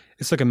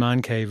 It's like a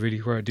man cave, really,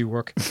 where I do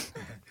work.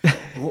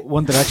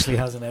 One that actually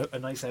has a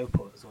nice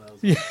output as well.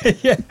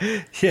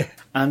 Yeah.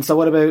 And so,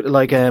 what about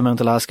like Mount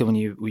Alaska? When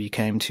you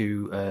came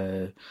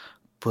to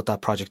put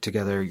that project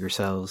together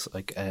yourselves,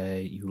 like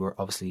you were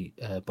obviously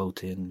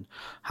both in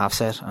Half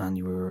Set and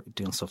you were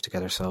doing stuff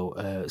together. So,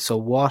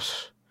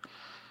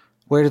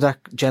 where did that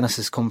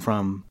genesis come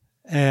from?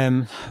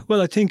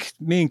 Well, I think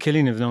me and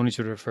Killian have known each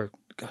other for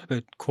about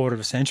a quarter of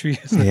a century.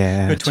 Isn't it?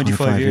 Yeah, about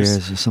 25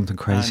 years or something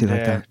crazy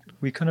like that.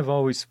 We kind of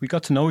we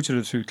got to know each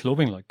other through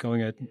clubbing, like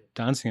going out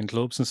dancing in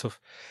clubs and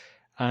stuff.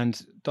 And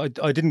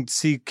I didn't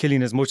see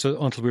Killian as much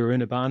until we were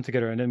in a band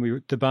together. And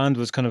then the band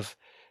was kind of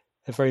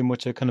very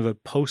much a kind of a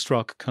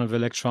post-rock kind of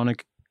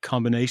electronic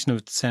combination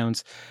of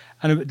sounds.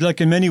 And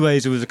like in many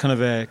ways, it was a kind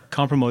of a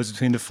compromise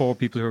between the 4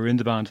 people who were in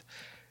the band,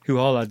 who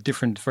all had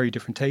very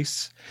different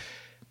tastes.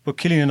 But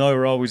Killian and I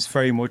were always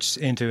very much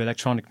into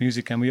electronic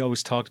music, and we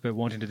always talked about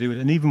wanting to do it.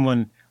 And even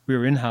when we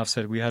were in Half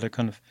Set, we had a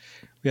couple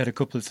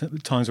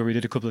of times where we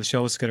did a couple of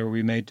shows together where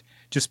we made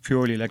just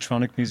purely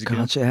electronic music.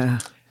 God, yeah.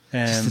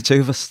 Just the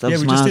 2 of us. We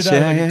just did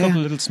that, a couple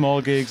of little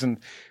small gigs, and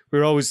we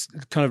were always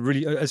kind of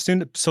really, as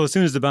soon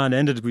as the band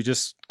ended, we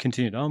just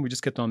continued on. We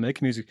just kept on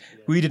making music.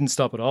 We didn't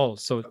stop at all.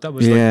 So that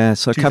was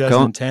so it kept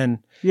going.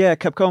 Yeah, it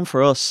kept going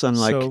for us, and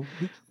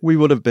we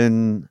would have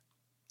been,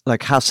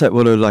 like Half Set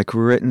would have like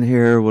written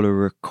here, would have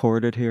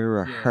recorded here,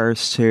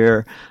 rehearsed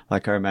here.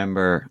 Like I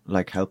remember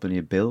like helping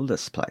you build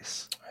this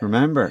place.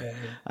 Remember?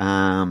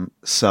 Yeah.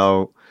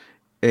 So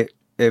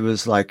it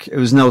was like, it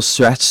was no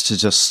stretch to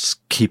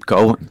just keep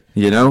going,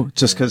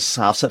 just because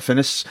Half Set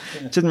finished.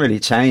 It didn't really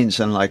change,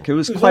 and like it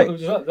was quite.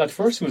 At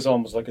first, it was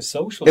almost like a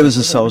social. It was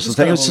a social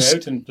thing. It was just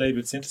out and played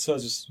with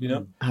synthesizers,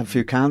 have a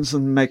few cans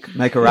and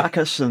make a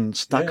racket and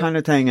that kind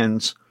of thing,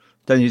 and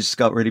then you just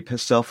got really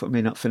pissed off with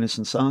me not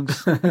finishing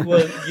songs.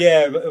 Well,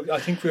 yeah, I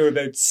think we were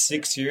about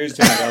 6 years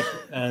doing that,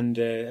 and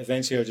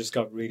eventually I just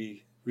got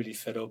really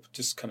fed up,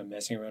 just kind of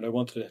messing around. I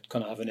wanted to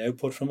kind of have an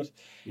output from it.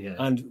 Yeah.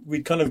 And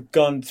we'd kind of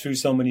gone through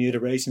so many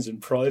iterations in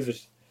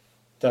private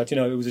that,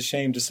 it was a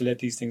shame just to let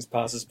these things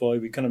pass us by.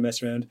 We kind of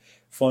mess around,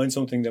 find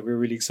something that we were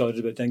really excited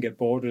about, then get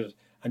bored with it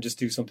and just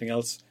do something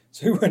else.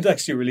 So we weren't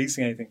actually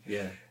releasing anything.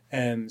 Yeah.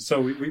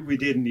 So we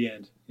did in the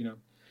end,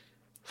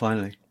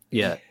 Finally.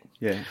 Yeah.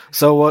 Yeah.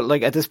 So, what,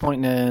 like at this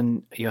point,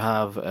 then you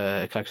have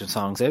a collection of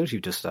songs out.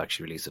 You just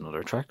actually released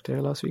another track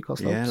there last week,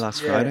 also. Yeah,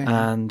 last Friday.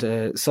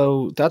 And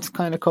so that's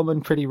kind of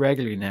coming pretty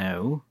regularly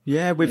now.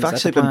 Yeah, we've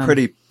actually been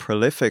pretty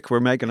prolific. We're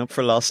making up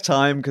for lost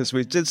time because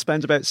we did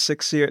spend about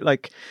 6 years,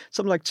 like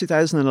something like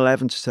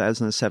 2011,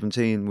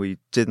 2017. We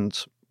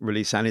didn't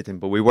release anything,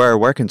 but we were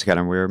working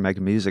together and we were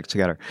making music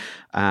together.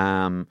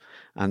 And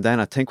then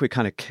I think we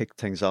kind of kicked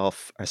things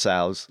off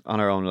ourselves on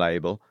our own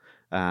label.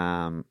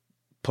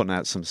 Putting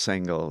out some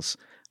singles,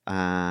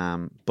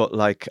 but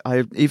like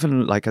I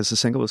even like as the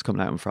single was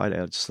coming out on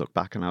Friday, I just looked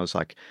back and I was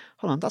like,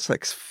 hold on, that's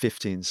like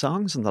 15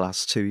 songs in the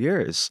last 2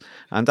 years,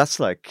 and that's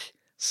like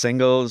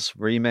singles,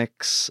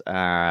 remix.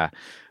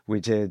 We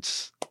did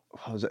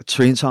what was it,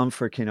 Trinton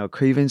for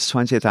Creeving's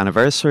 20th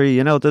anniversary.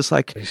 There's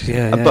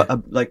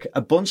like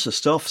a bunch of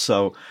stuff.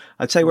 So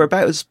I'd say we're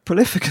about as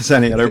prolific as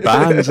any other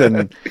band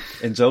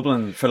in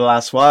Dublin for the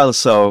last while.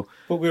 So,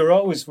 but we were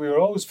always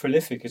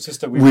prolific. It's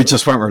just that we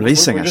just weren't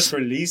releasing it. Just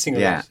releasing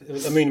it. Yeah.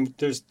 I mean,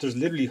 there's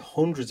literally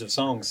hundreds of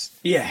songs.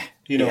 Yeah.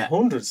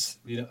 Hundreds.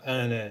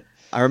 And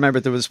I remember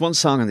there was one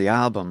song on the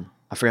album.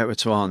 I forget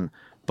which one,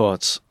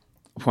 but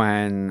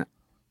when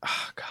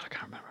I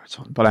can't remember which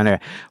one. But anyway,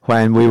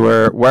 when we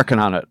were working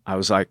on it, I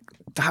was like,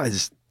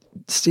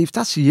 Steve,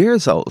 that's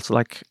years old.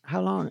 Like,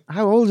 how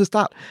old is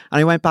that?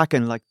 And I went back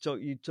and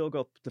you dug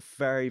up the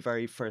very,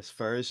 very first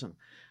version.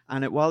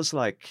 And it was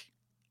like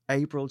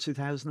April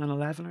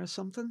 2011 or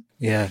something.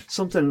 Yeah.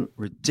 Something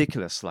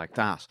ridiculous like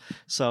that.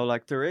 So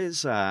there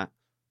is a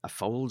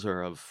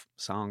folder of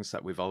songs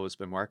that we've always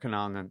been working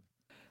on, and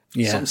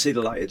some see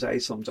the light of day,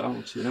 some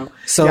don't,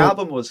 So the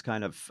album was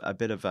kind of a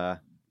bit of a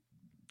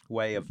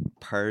way of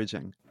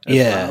purging.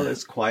 Well.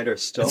 It's quieter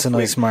stuff. It's a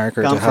nice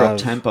marker to have. For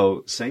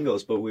up-tempo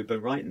singles, but we've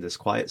been writing this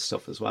quiet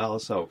stuff as well.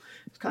 So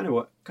it's kind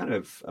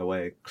of a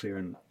way of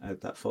clearing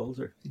out that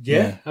folder.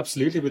 Yeah,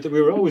 absolutely. But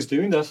we were always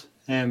doing that.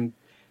 And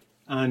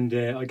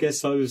I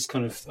guess I was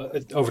kind of,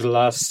 over the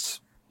last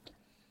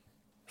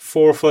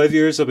 4 or 5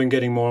 years, I've been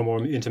getting more and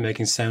more into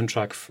making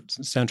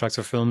soundtracks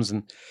for films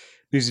and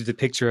music to the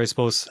picture, I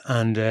suppose.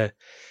 And I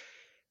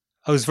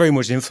was very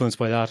much influenced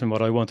by that and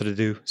what I wanted to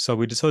do. So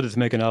we decided to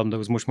make an album that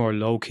was much more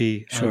low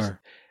key. Sure.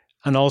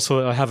 And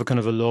also I have a kind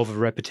of a love of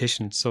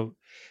repetition. So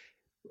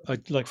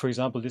for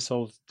example, this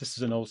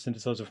is an old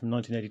synthesizer from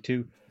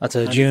 1982. That's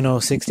a Juno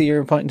 60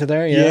 you're pointing to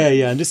there?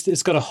 Yeah. And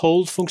it's got a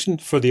hold function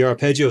for the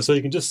arpeggio. So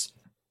you can just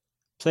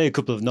play a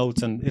couple of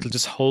notes and it'll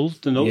just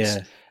hold the notes.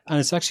 Yeah. And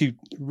it's actually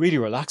really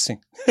relaxing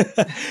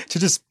to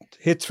just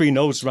hit 3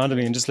 notes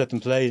randomly and just let them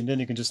play. And then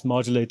you can just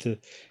modulate the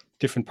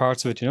different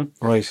parts of it,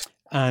 Right.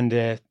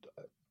 And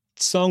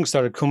songs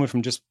started coming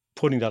from just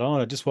putting that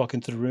on. I'd just walk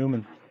into the room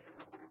and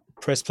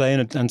press play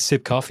and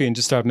sip coffee and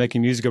just start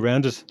making music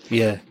around it.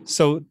 Yeah.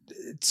 So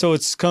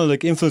it's kind of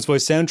like influenced by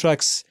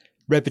soundtracks,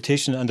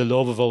 repetition, and the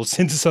love of old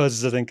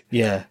synthesizers, I think.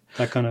 Yeah.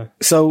 That kind of...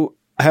 So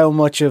how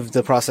much of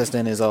the process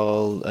then is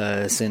all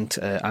analog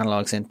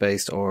synth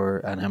based,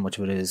 and how much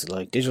of it is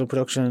like digital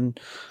production?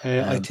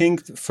 I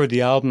think for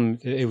the album,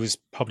 it was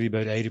probably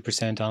about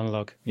 80%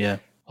 analog. Yeah.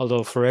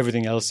 Although for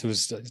everything else,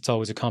 it's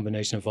always a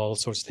combination of all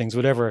sorts of things.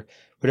 Whatever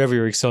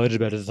you're excited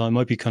about at the time,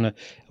 it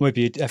might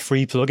be a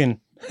free plugin.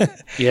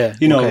 Yeah,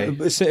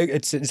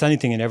 it's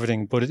anything and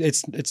everything, but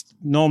it's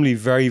normally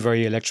very,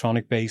 very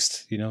electronic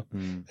based.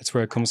 That's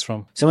where it comes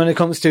from. So when it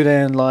comes to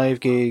then live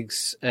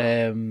gigs,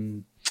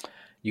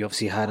 you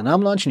obviously had an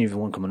album launch and you have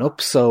one coming up.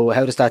 So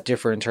how does that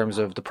differ in terms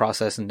of the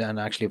process and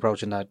actually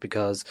approaching that?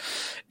 Because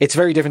it's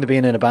very different to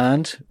being in a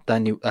band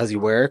than you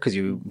were, because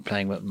you're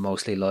playing with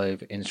mostly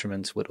live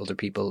instruments with other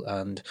people,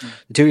 and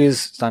the two of you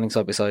standing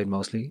side by side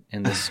mostly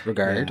in this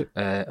regard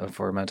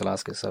for Mount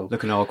Alaska. So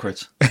looking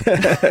awkward.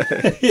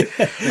 But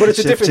it's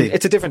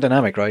a different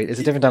dynamic, right? It's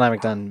a different dynamic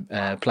than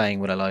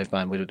playing with a live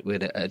band with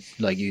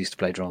like you used to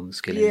play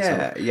drums.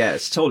 Yeah,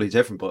 it's totally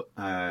different,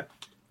 but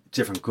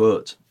different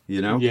good.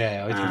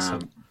 Yeah, I think so.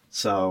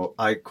 So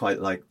I quite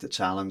like the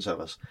challenge of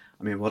it.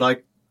 I mean, what I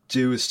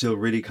do is still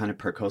really kind of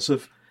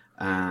percussive.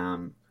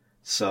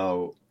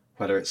 So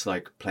whether it's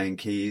like playing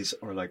keys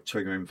or like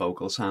triggering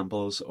vocal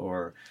samples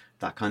or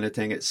that kind of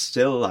thing, it's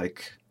still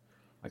like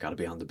I got to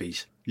be on the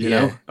beat,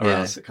 or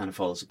else it kind of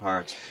falls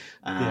apart.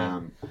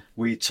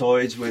 We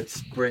toyed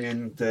with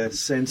bringing the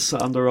synths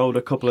on the road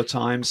a couple of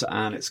times,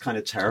 and it's kind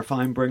of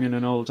terrifying bringing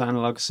an old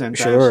analog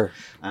synth out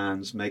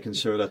and making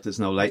sure that there's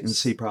no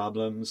latency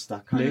problems,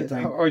 that kind of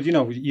thing. Or,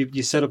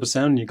 you set up a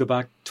sound and you go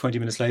back 20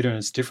 minutes later and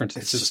it's different.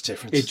 It's just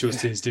different. It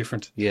just is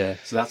different. Yeah.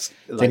 So that's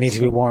they need to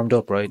be warmed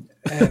up, right?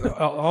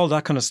 All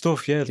that kind of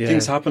stuff,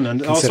 things happen.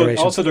 And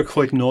also they're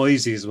quite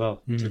noisy as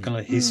well. They're kind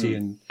of hissy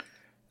and...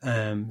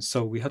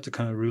 so we had to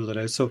kind of rule that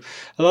out. So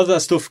a lot of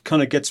that stuff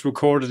kind of gets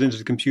recorded into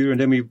the computer,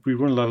 and then we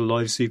run a lot of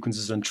live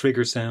sequences and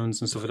trigger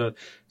sounds and stuff like that.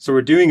 So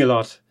we're doing a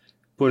lot,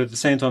 but at the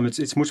same time,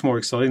 it's much more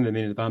exciting than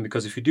being in the band,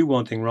 because if you do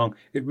one thing wrong,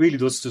 it really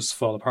does just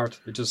fall apart.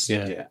 It just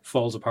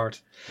falls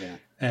apart.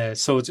 Yeah.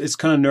 So it's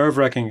kind of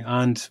nerve-wracking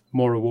and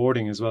more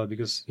rewarding as well,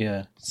 because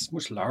it's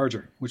much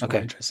larger, much more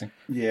interesting.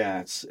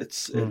 Yeah,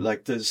 it's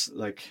like there's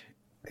like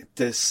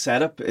this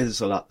setup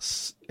is a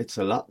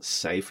lot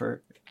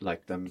safer,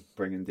 like them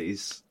bringing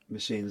these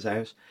machines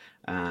out,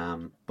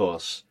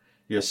 but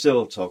you're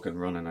still talking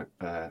running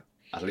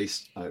at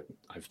least I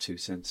have 2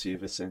 synths, you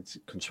have a synth,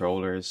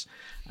 controllers,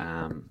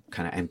 kind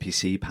of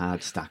MPC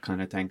pads, that kind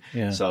of thing.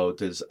 So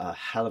there's a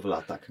hell of a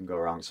lot that can go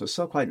wrong, so it's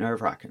still quite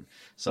nerve-wracking,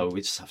 so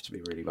we just have to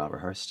be really well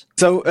rehearsed.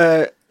 So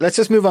let's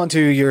just move on to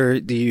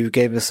you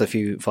gave us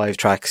 5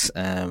 tracks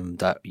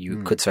that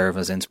you could serve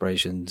as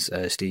inspirations.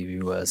 Steve,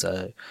 you as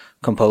a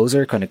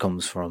composer kind of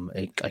comes from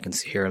I can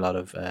hear a lot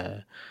of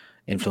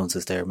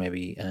influences there,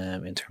 maybe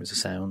in terms of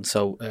sound.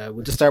 So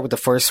we'll just start with the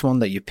first one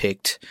that you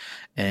picked,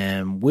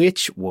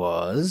 which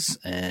was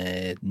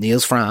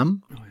Niels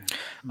Fram.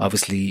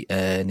 Obviously,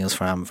 Niels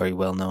Fram, very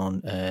well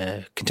known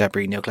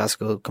contemporary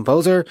neoclassical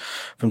composer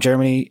from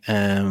Germany,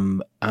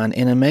 and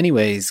in many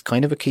ways,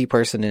 kind of a key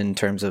person in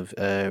terms of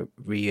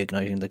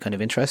reigniting the kind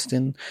of interest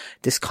in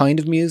this kind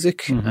of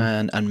music.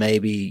 And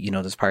maybe, you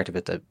know, there's part of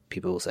it that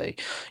people will say,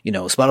 you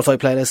know, Spotify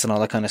playlists and all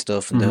that kind of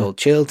stuff, and the whole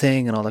chill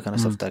thing and all that kind of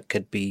stuff that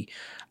could be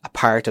a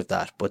part of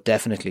that, but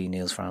definitely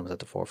Niels Fram was at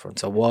the forefront.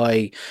 So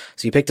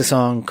you picked a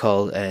song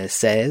called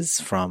Says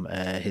from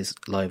his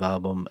live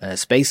album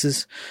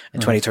Spaces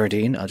in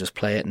 2013. I'll just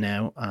play it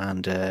now,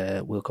 and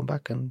we'll come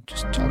back and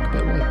just talk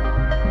about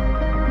why.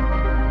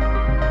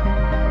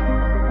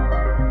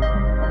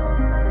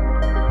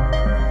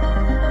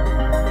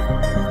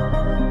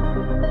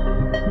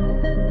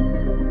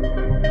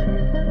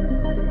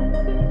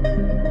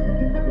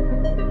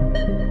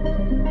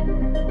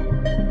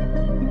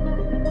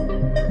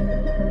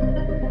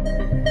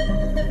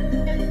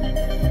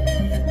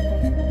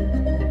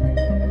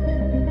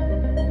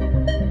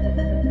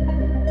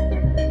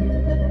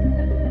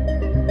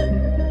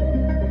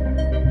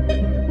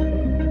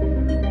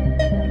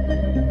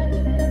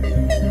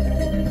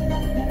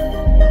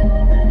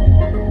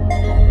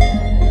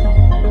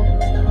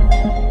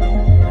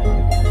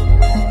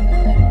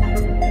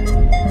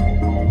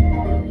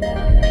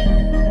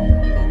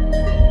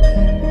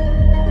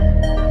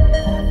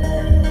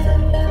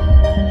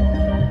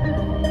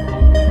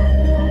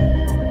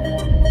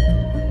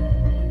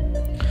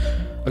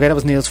 Okay, that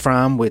was Niels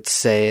Fram with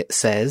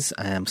Says.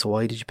 So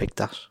why did you pick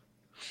that?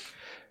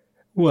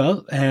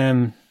 Well,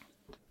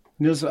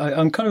 Niels,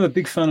 I'm kind of a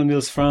big fan of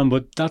Niels Fram,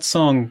 but that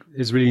song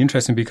is really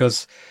interesting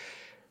because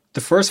the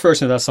first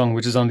version of that song,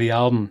 which is on the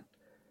album,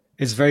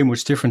 is very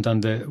much different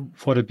than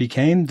what it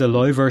became, the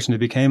live version it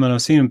became. And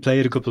I've seen him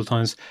play it a couple of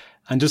times,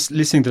 and just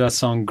listening to that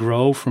song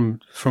grow from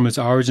its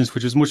origins,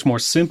 which is much more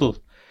simple,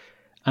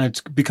 and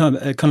it's become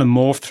kind of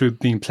morphed through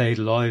being played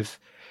live.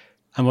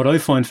 And what I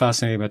find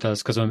fascinating about that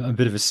is because I'm a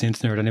bit of a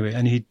synth nerd anyway,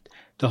 and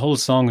the whole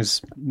song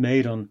is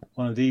made on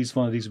one of these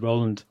old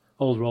Roland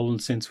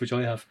synths, which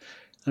I have,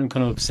 and I'm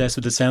kind of obsessed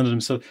with the sound of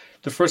them. So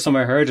the first time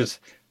I heard it,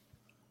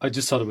 I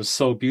just thought it was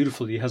so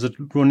beautiful. He has it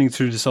running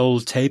through this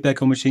old tape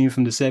echo machine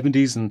from the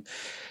 70s, and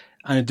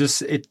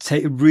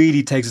it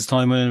really takes its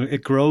time, and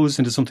it grows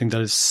into something that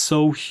is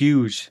so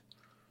huge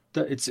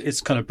that it's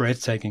kind of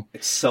breathtaking.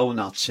 It's so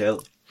not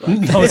chill.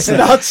 No, it's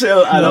not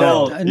chill at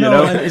all. No, you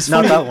know? it's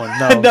not funny.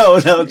 that one. No,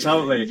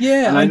 totally.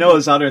 Yeah, and I know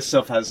his other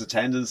stuff has a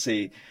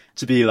tendency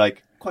to be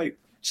like quite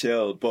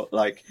chill, but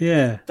like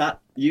that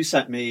you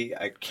sent me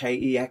a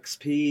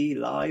KEXP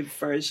live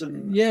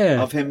version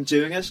of him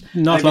doing it.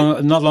 Not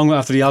long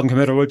after the album came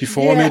out, or right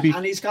before maybe.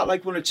 And he's got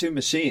like one or two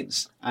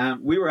machines.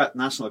 We were at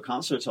National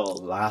Concert Hall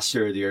last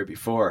year or the year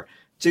before.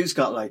 Dude's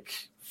got like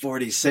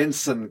 40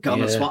 synths and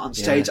gone and swat on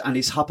stage, and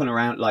he's hopping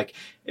around like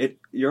it.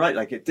 You're right,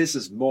 like this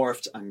is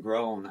morphed and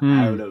grown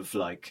out of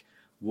like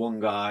one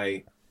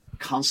guy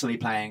constantly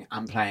playing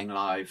and playing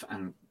live,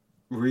 and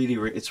really,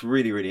 it's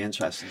really, really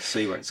interesting to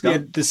see where it's going.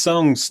 Yeah, the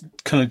song's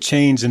kind of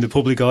changed in the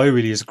public eye.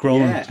 Really, has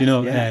grown. You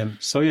know,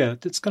 so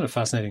it's kind of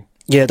fascinating.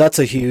 Yeah, that's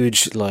a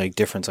huge like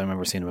difference. I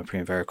remember seeing him at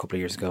Primavera a couple of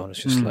years ago, and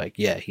it's just like,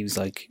 he was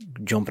like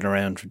jumping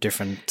around for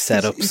different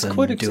setups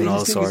and doing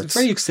all sorts. He's a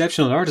very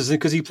exceptional artist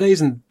because he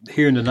plays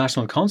here in the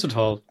National Concert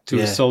Hall to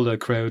a sold-out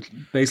crowd,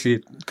 basically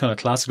a kind of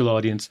classical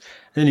audience.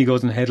 And then he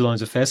goes and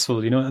headlines a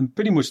festival, you know, and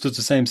pretty much does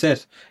the same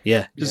set.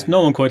 Yeah, just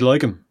no one quite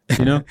like him,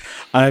 you know.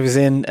 I was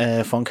in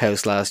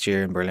Funkhaus last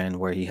year in Berlin,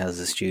 where he has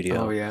a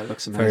studio. Oh yeah, it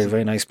looks amazing. Very,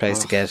 very nice place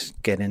to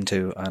get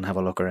into and have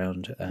a look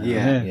around.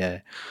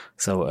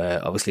 So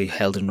obviously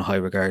held in high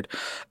regard.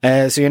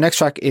 So your next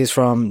track is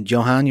from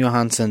Johan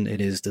Johansson. It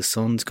is The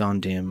Sun's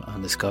Gone Dim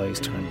and the Sky's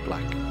Turned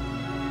Black.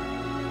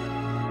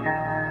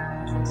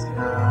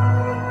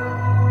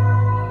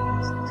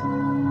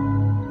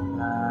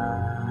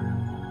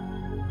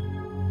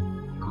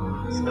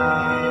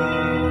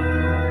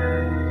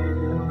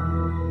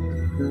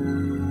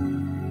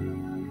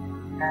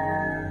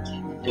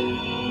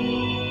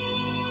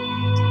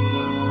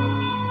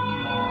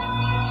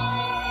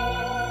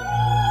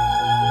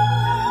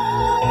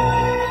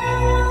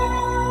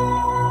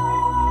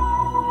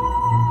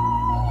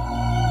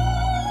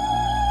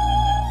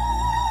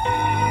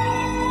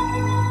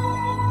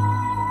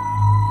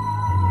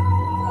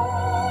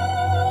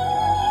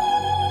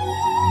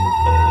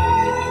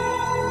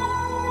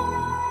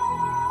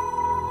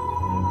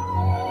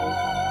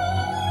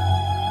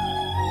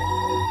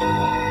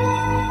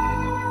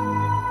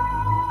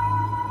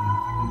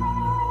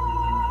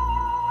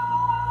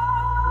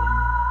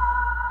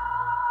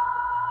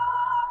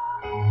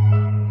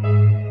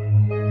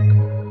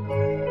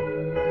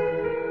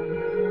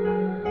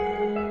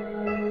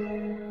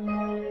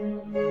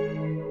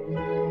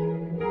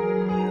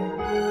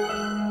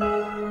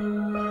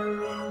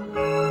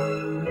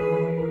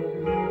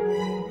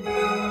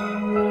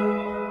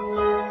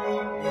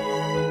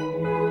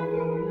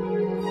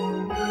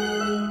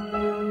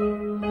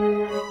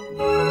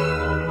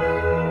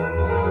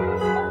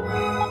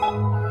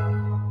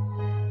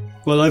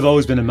 Well, I've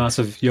always been a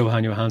massive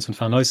Johan Johansson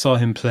fan. I saw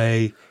him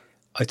play,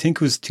 I think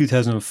it was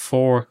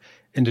 2004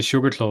 in the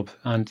Sugar Club,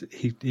 and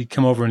he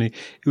came over, and it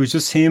was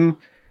just him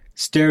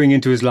staring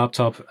into his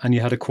laptop, and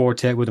you had a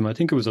quartet with him. I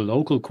think it was a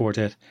local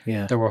quartet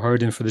that were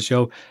hired in for the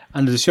show,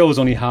 and the show was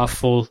only half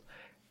full.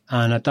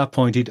 And at that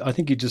point, I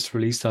think he just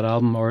released that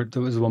album, or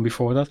there was the one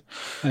before that.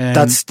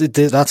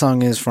 That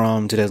song is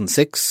from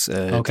 2006.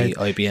 Okay. The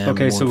IBM.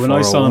 Okay, so when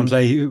I saw him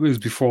play, it was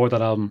before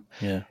that album.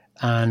 Yeah,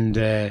 and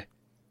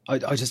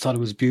I just thought it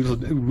was beautiful,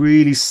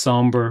 really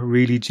somber,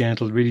 really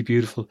gentle, really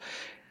beautiful.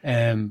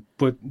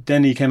 But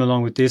then he came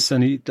along with this,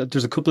 and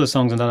there's a couple of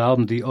songs on that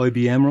album, the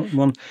IBM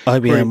one.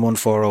 IBM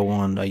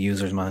 1401, a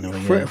user's manual.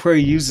 Where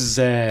he uses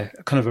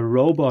kind of a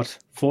robot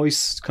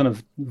voice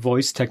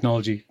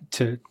technology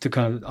to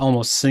kind of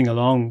almost sing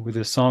along with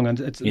this song. And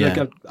it's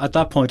like at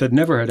that point, I'd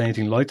never heard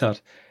anything like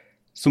that.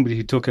 Somebody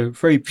who took a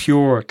very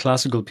pure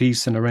classical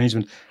piece and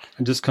arrangement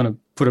and just kind of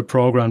put a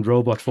programmed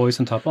robot voice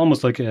on top,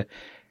 almost like a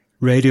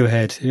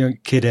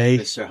Radiohead, Kid A.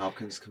 Mr.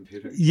 Hopkins'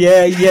 computer.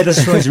 Yeah,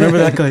 that's right. You remember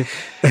that guy?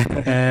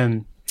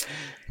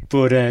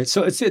 But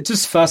so it's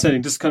just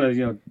fascinating, just kind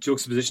of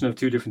juxtaposition of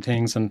two different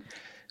things, and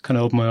kind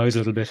of opened my eyes a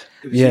little bit.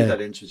 It was you that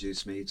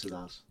introduced me to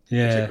that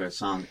particular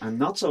song, and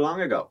not so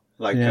long ago.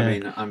 I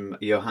mean, I'm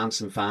a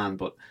Johansson fan,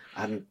 but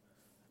I hadn't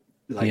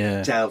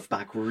delved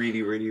back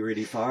really, really,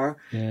 really far.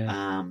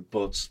 Yeah.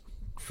 But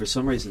for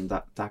some reason,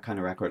 that kind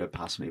of record had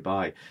passed me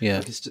by. Yeah,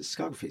 like his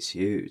discography is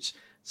huge.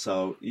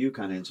 So you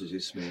kind of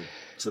introduced me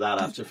to that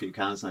after a few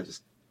cans, and I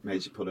just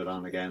made you put it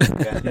on again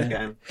and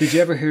again. Did you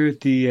ever hear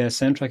the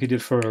soundtrack he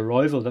did for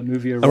Arrival, that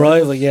movie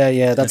Arrival,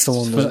 yeah, that's the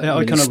one that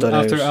I kind of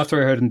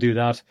after I heard him do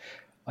that,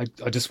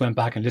 I just went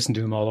back and listened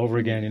to him all over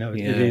again.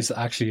 It is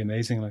actually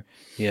amazing.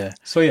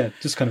 So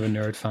just kind of a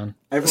nerd fan.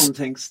 Everyone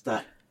thinks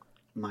that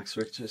Max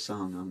Richter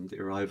song on the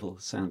Arrival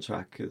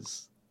soundtrack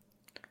is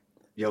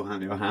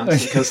Johan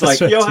Johansson, because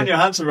Johan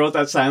Johansson wrote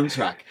that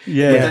soundtrack, but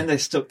then they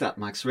stuck that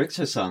Max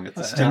Richter song at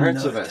the start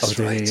of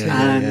it,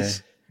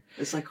 and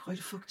it's like, why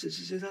the fuck did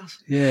you do that?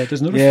 Yeah,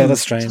 there's another film.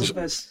 That's strange.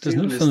 There's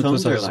another film that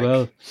does that as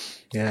well.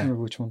 Yeah, I can't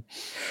remember which one.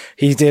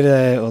 He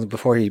did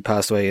before he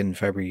passed away in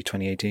February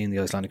 2018. The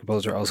Icelandic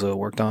composer also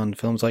worked on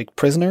films like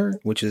Prisoners,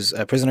 which is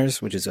a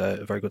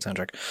very good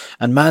soundtrack,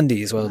 and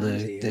Mandy as well.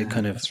 The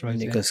kind of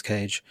Nicolas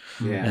Cage.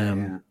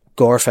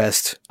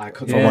 Gorefest,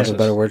 for want of a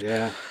better word.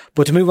 Yeah.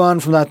 But to move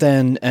on from that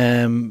then,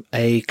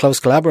 a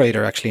close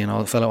collaborator actually and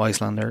a fellow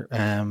Icelander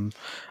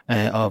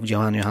of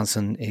Johan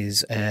Johansson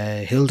is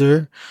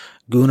Hildur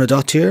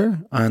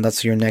Guðnadóttir, and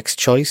that's your next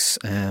choice.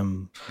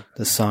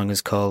 The song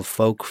is called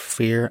Folk,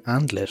 Fear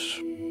and Lit.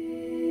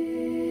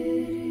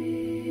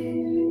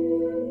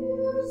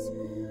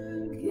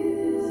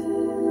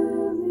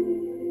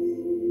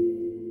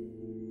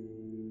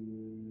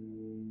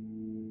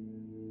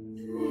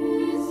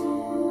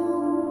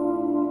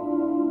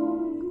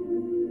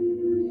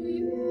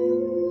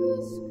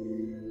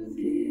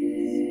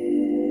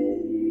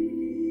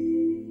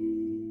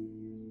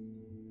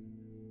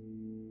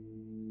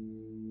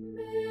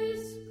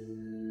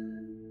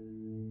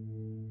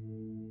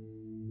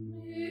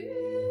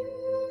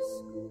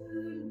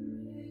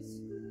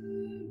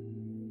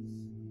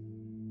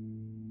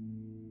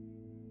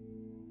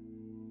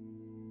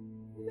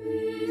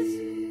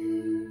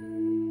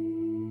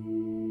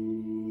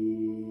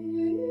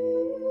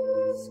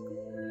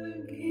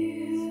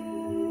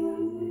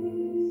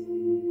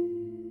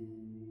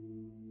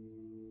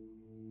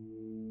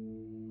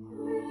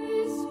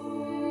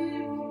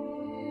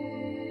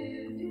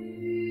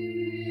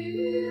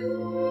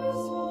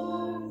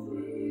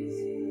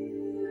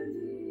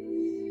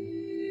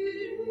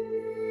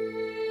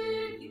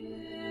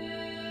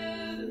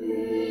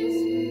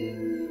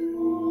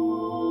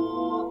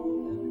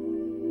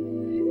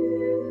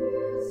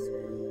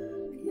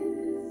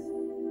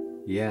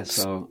 Yeah,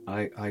 so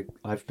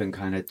I've been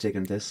kind of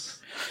digging this.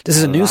 This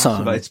is a new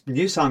song. It's a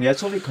new song, yeah.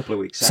 It's only a couple of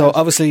weeks So out.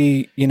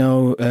 obviously,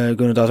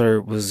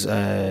 Guðnadóttir was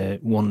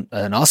won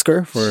an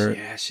Oscar for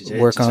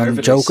work on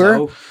Joker.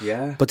 So,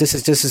 yeah, but this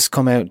has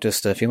come out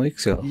just a few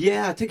weeks ago.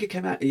 Yeah, I think it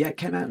came out. Yeah, it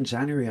came out in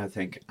January, I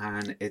think,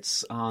 and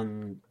it's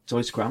on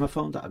Deutsche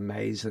Grammophon, that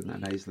amazing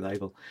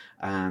label.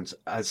 And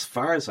as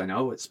far as I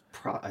know,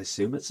 I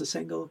assume it's a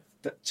single.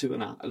 There's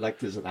an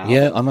album.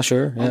 Yeah, I'm not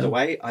sure. On the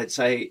way, I'd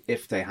say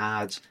if they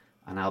had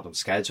an album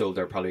scheduled,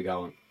 they're probably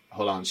going,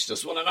 hold on, she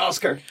just won an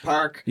Oscar,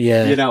 Park.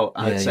 Yeah.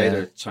 I'd say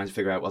they're trying to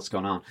figure out what's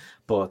going on.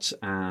 But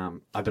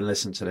I've been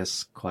listening to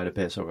this quite a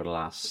bit over the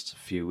last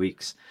few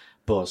weeks.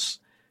 But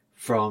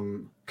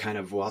from kind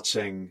of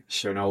watching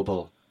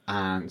Chernobyl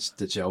and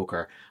The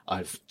Joker,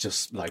 I've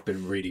just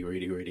been really,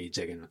 really, really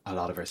digging a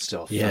lot of her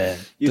stuff. Yeah.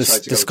 You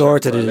tried to go score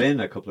to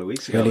Berlin a couple of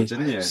weeks ago,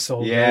 didn't you?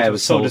 It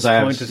was so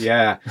disappointed.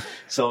 Yeah.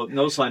 So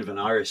no sign of an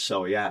Irish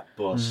show yet,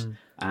 but...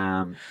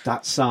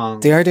 that song.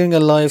 They are doing a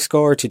live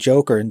score to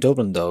Joker in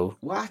Dublin, though.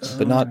 What?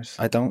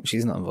 But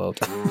she's not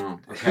involved.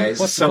 Okay.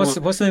 What's the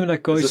name of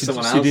that guy? She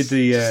did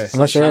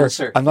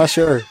the. I'm not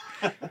sure.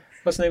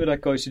 What's the name of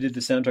that guy she did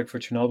the soundtrack for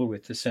Chernobyl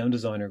with? The sound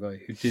designer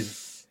guy who did.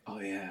 Oh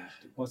yeah.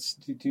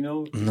 Do you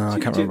know? No, I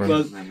can't remember.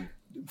 Well,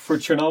 for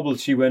Chernobyl,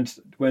 she went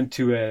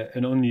to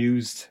an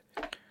unused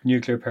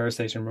nuclear power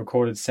station,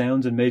 recorded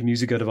sounds and made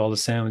music out of all the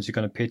sounds. You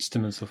kind of pitched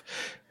them and stuff.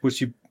 But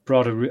she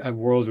brought a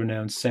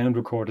world-renowned sound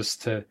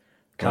recordist to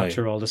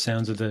capture all the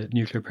sounds of the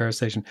nuclear power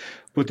station.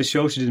 But the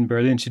show she did in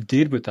Berlin, she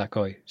did with that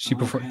guy. She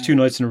performed 2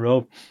 nights in a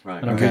row,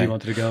 and I really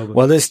wanted to go. But.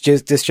 Well, this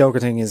Joker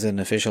thing is an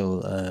official,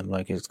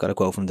 like it's got a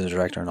quote from the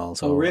director and all.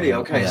 So, oh, really?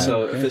 Okay,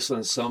 so official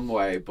in some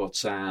way,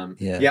 but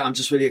yeah, I'm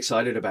just really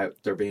excited about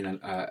there being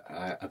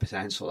a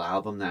potential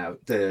album now.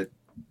 The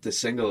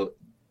single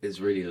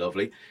is really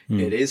lovely.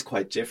 It is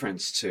quite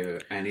different to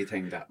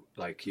anything that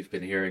like you've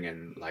been hearing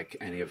in like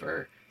any of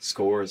our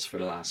scores for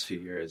the last few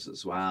years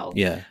as well.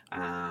 Yeah.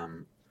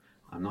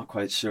 I'm not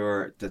quite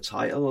sure. The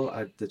title,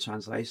 the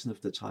translation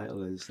of the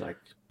title is like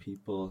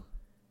people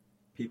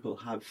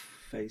have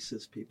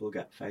faces, people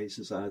get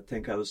faces. I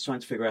think I was trying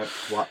to figure out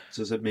what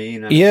does it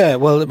mean. And yeah,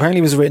 well, apparently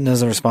it was written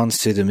as a response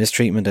to the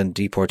mistreatment and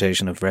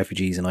deportation of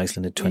refugees in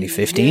Iceland in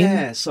 2015.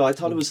 Yeah, so I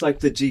thought it was like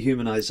the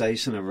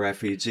dehumanization of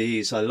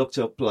refugees. I looked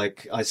up,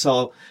 like I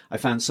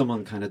found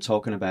someone kind of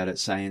talking about it,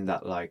 saying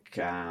that like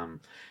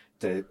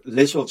the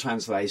literal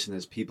translation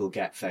is people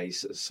get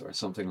faces or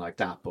something like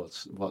that,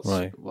 but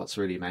what's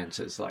really meant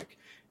is like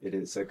it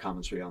is a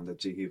commentary on the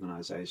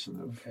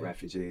dehumanization of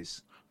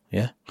refugees.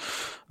 Yeah.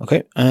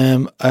 Okay.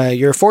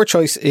 Your fourth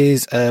choice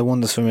is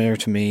one that's familiar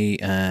to me.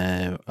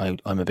 I'm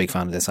a big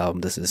fan of this album.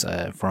 This is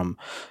from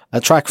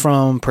a track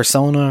from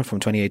Persona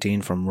from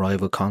 2018 from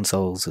Rival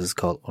Consoles. Is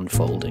called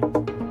Unfolding.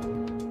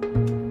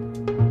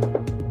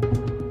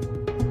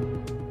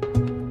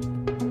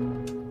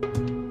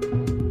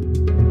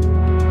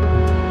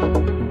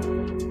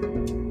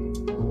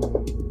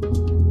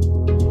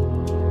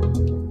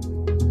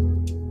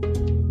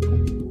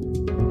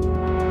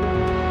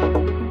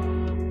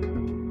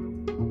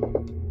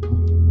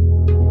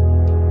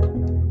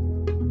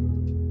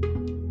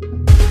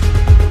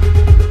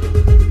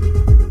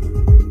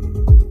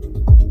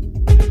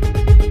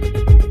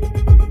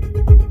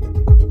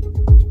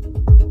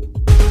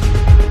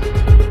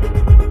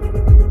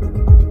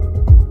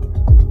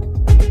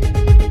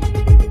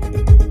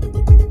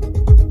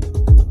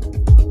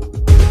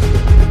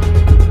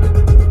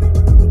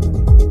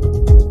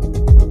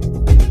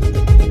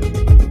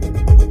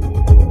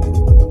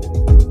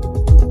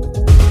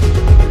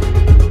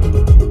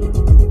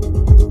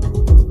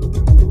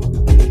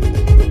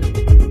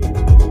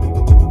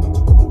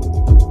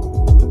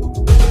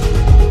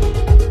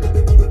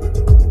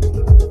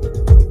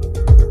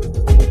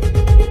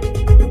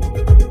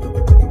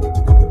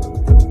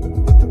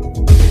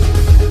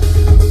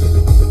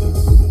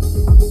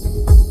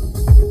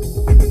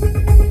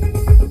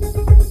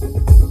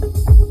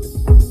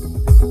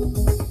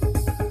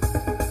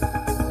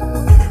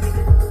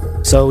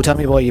 So tell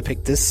me why you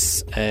picked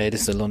this.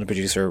 This is a London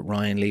producer,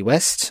 Ryan Lee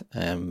West.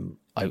 I'm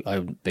a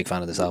big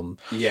fan of this album.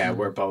 Yeah,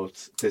 we're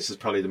both. This is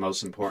probably the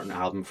most important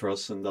album for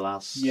us in the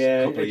last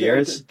couple of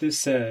years.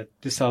 This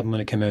album,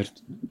 when it came out,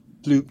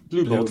 blew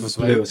both of us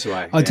away. Blew us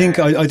away. I think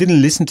I didn't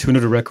listen to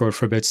another record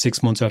for about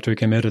 6 months after it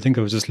came out. I think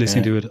I was just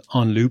listening to it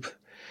on loop.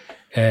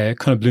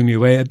 Kind of blew me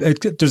away.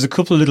 There's a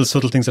couple of little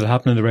subtle things that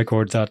happened in the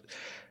record that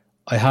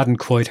I hadn't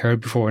quite heard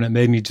before, and it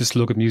made me just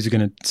look at music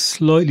in a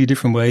slightly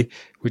different way,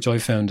 which I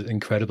found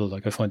incredible.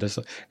 Like I find this,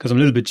 because I'm a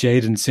little bit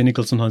jaded and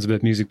cynical sometimes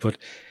about music, but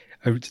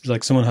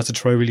like someone has to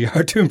try really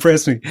hard to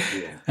impress me.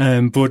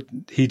 Yeah. But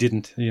he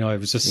didn't. You know,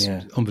 it was just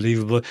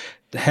unbelievable.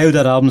 How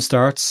that album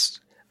starts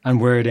and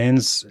where it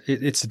ends,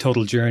 it's a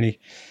total journey.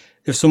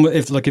 If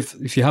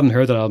you haven't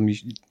heard that album,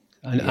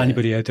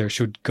 anybody out there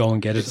should go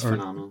and get it, or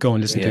phenomenal. Go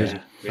and listen to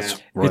it. Yeah.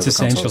 It's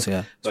essential. Consoles,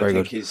 yeah, it's very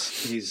good.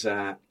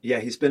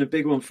 He's been a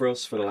big one for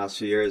us for the last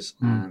few years,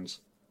 and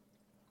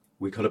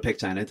we could have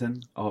picked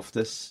anything off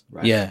this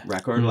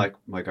record. Like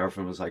my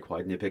girlfriend was like, "Why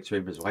didn't you pick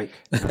Dreamer's Wake?"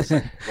 And I was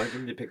like, "Why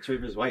didn't you pick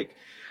Dreamer's Wake?"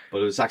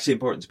 But it was actually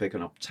important to pick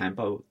an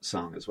up-tempo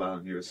song as well.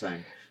 And you were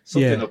saying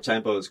something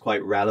up-tempo is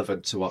quite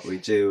relevant to what we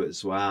do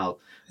as well.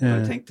 Yeah.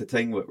 And I think the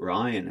thing with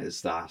Ryan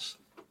is that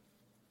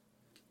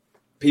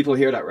people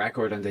hear that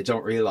record and they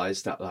don't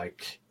realize that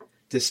like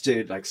this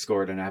dude like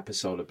scored an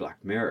episode of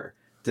Black Mirror.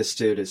 This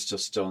dude has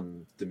just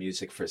done the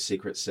music for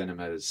Secret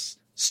Cinema's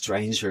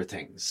Stranger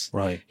Things.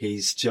 Right.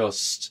 He's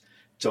just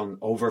done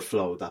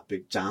Overflow, that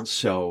big dance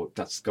show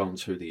that's going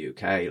through the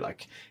UK.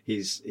 Like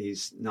he's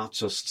not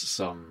just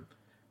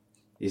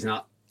he's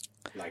not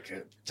like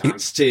a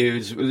dance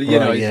dude.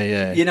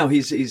 You know,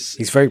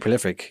 he's very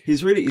prolific.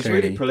 He's really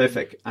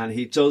prolific, and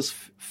he does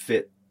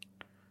fit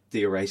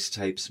the Erase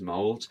Tapes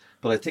mold.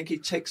 But I think he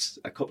ticks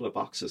a couple of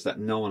boxes that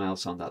no one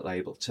else on that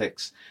label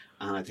ticks.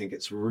 And I think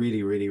it's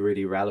really, really,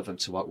 really relevant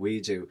to what we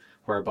do,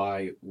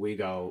 whereby we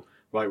go,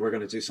 right, we're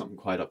going to do something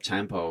quite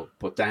up-tempo,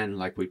 but then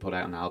like we put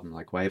out an album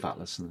like Wave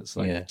Atlas and it's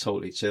like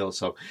totally chill.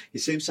 So he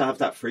seems to have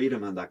that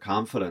freedom and that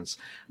confidence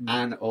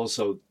and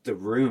also the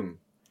room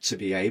to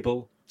be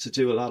able to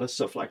do a lot of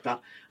stuff like that.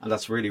 And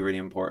that's really, really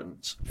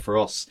important for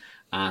us.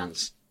 And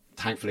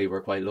thankfully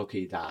we're quite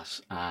lucky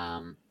that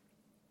our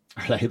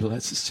label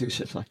lets us do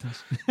shit like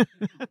that.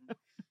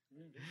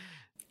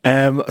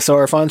 So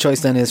our final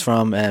choice then is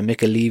from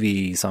Mika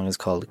Levy. The song is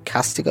called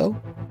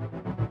Castigo.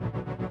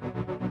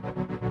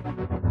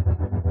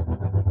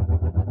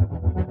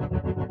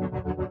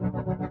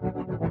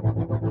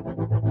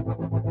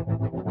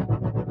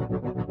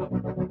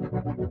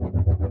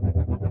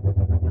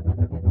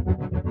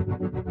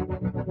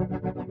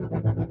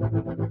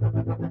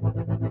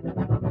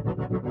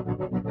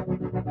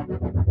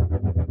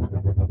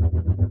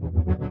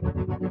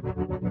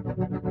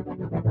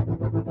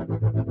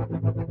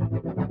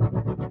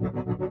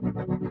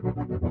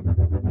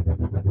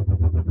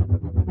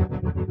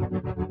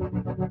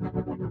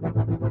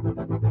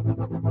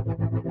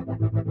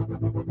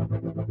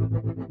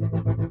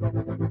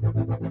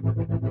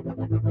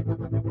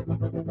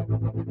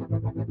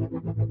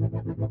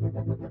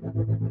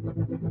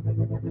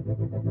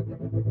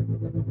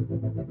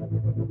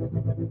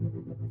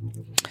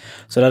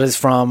 So that is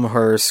from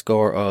her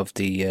score of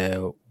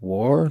the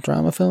war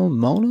drama film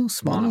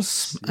Monos,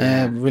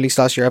 released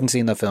last year. I haven't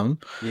seen that film.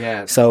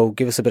 Yeah. So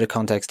give us a bit of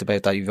context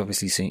about that. You've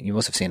obviously seen. You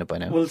must have seen it by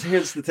now. Well,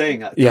 here's the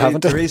thing. You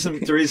haven't? The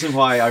reason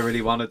why I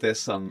really wanted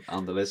this on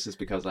the list is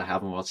because I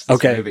haven't watched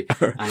this movie,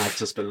 and I've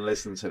just been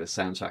listening to the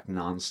soundtrack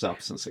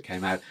non-stop since it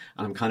came out,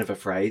 and I'm kind of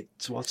afraid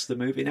to watch the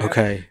movie now.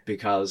 Okay.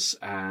 Because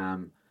I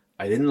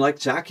didn't like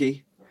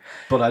Jackie.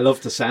 But I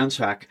loved the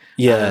soundtrack.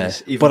 Yeah,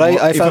 and even but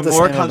I even felt the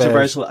more same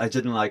controversial. I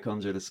didn't like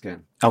Under the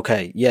Skin.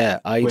 Okay, yeah,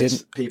 I which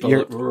didn't.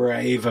 People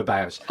rave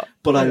about,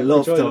 but I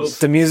loved those.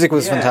 The music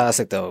was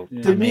fantastic, though.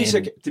 Yeah.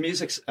 The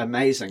music's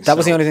amazing. That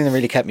was the only thing that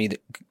really kept me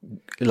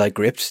like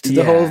gripped to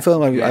the whole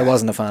film. I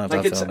wasn't a fan of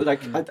like that film.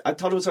 Like I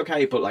thought it was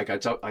okay, but like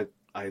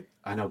I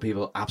know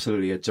people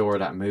absolutely adore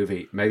that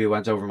movie. Maybe it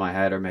went over my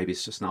head, or maybe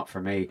it's just not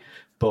for me.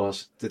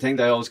 But the thing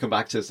that I always come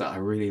back to is that I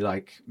really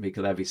like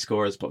Mika Levy's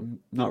scores, but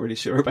I'm not really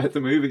sure about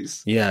the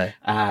movies. Yeah.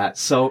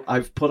 So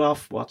I've put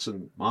off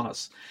watching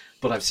Monos,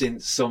 but I've seen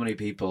so many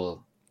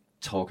people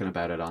talking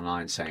about it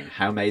online, saying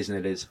how amazing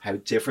it is, how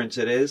different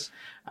it is.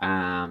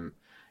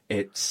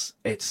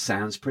 It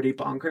sounds pretty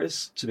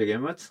bonkers to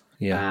begin with.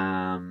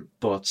 Yeah.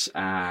 But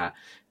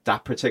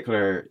that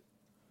particular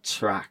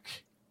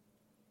track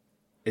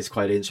is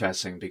quite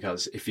interesting,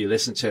 because if you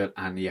listen to it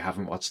and you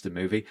haven't watched the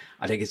movie,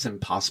 I think it's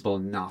impossible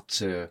not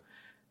to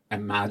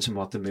imagine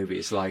what the movie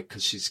is like,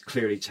 because she's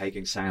clearly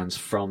taking sounds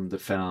from the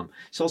film.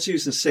 She's also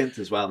using synth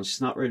as well, and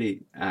she's not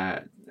really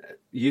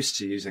used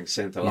to using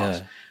synth a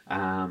lot.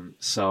 Yeah.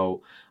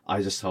 So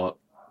I just thought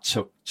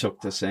chuck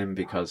this in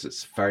because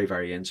it's very,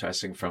 very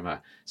interesting from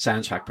a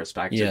soundtrack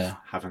perspective,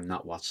 having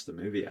not watched the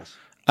movie yet.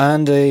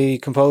 And a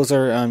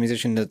composer and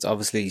musician that's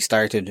obviously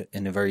started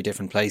in a very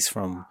different place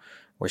from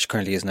where she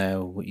currently is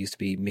now. What used to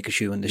be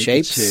Mikashu and the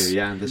Shapes.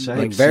 Yeah, and the Shapes.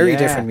 Like very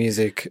different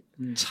music.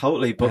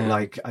 Totally, but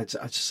like I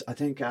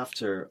think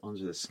after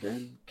Under the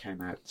Skin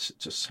came out,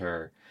 just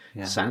her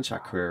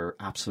soundtrack career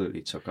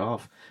absolutely took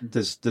off.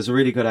 There's a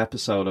really good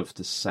episode of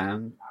the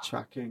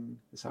soundtracking,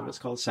 is that what it's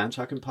called?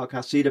 Soundtracking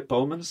podcast. Edith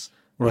Bowman's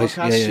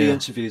podcast. She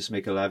interviews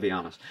Mika Levy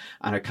on it,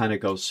 and it kind of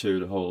goes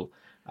through the whole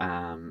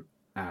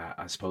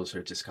I suppose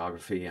her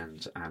discography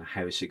and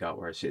how she got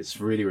where she is.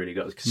 Really, really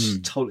good. Because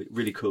she's totally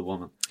really cool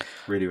woman.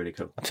 Really, really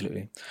cool.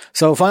 Absolutely.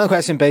 So, final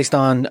question based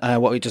on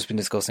what we've just been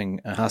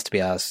discussing has to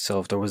be asked. So,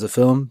 if there was a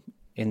film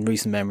in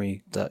recent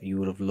memory that you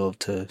would have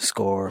loved to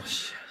score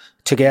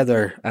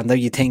together, and that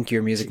you think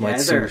your music might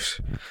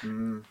suit.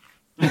 Okay,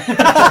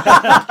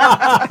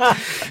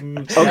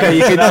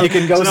 you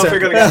can go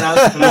separately.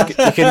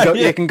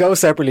 You can go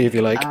separately if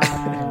you like.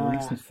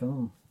 Recent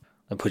film.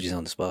 I'll put you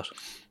on the spot.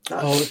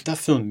 That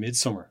film,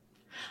 Midsummer.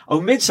 Oh,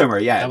 Midsummer,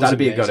 yeah, that'd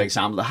be a good amazing.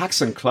 example. The Hacks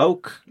and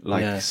Cloak,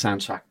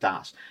 soundtrack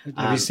that.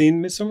 Have you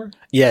seen Midsummer?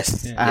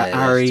 Yes.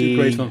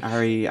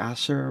 Ari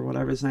Asher, or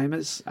whatever his name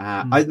is.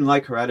 I didn't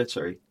like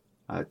Hereditary.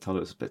 I thought it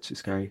was a bit too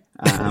scary.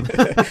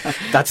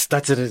 That's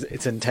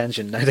its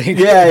intention, I think.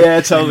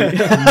 Yeah, totally.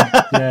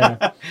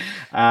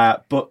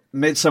 But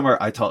Midsummer,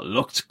 I thought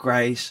looked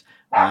great.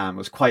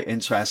 Was quite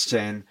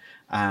interesting.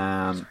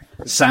 The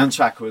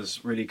soundtrack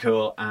was really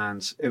cool,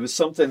 and it was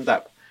something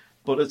that,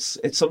 but it's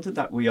something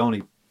that we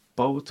only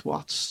both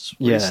watched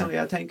recently,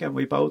 I think, and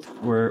we both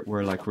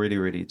were like really,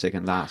 really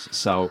digging that.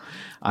 So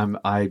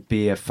I'd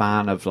be a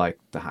fan of like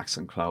the Hacks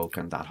and Cloak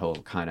and that whole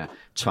kind of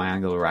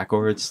Triangle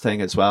Records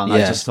thing as well. And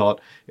I just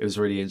thought it was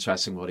really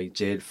interesting what he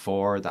did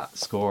for that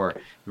score.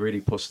 He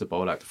really pushed the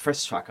boat out. The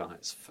first track on it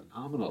is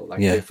phenomenal.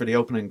 Like for the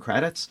opening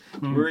credits,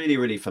 really,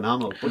 really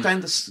phenomenal. But then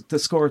the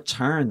score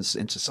turns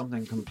into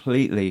something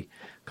completely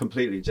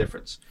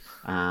different.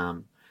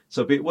 So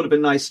it would have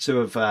been nice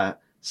to have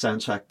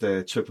soundtracked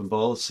the Trip and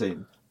Ball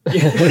scene.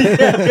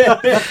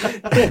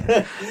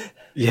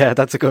 Yeah,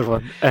 that's a good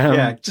one.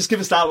 Just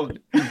give us that one.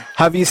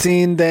 Have you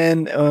seen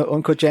then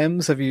Uncut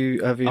Gems? Have you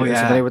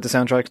familiar with the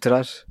soundtrack to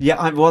that? Yeah,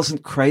 I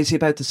wasn't crazy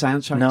about the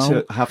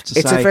soundtrack. I have to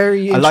say, it's a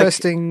very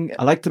interesting.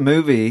 I like the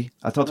movie.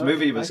 I thought the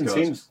movie was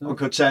good.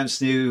 Uncut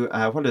Gems new.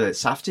 What are they?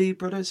 Safdie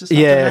brothers? Is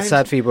that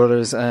Safdie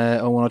brothers.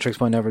 One Tricks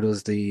Point never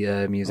does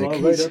the music.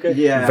 Oh, right, okay.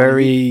 Yeah,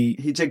 very.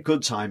 He did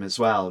Good Time as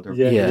well.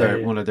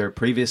 They're one of their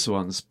previous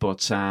ones,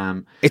 but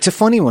it's a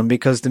funny one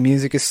because the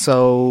music is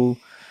so.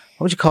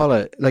 What would you call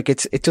it? Like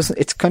it's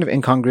kind of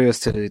incongruous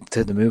to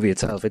the movie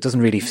itself. It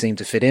doesn't really seem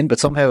to fit in, but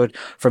somehow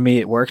for me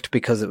it worked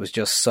because it was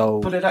just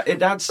so. But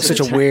it adds to such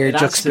a weird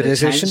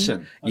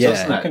juxtaposition.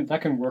 That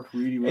can work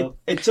really well.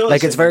 It does.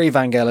 Like it's very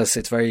Vangelis.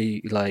 It's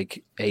very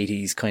like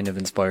 80s kind of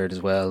inspired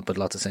as well, but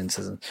lots of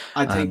synths.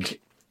 I think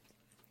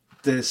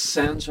the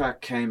soundtrack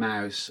came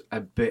out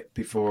a bit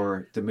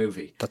before the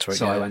movie. That's right.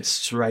 So I went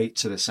straight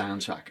to the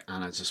soundtrack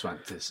and I just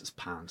went, this is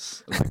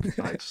pants. Like,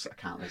 I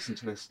can't listen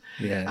to this.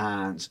 Yeah.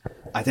 And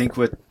I think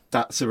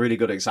that's a really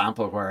good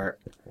example where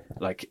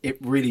like it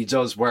really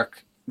does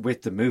work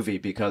with the movie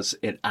because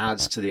it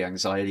adds to the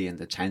anxiety and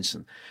the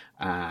tension.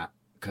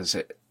 Because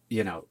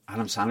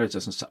Adam Sandler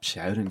doesn't stop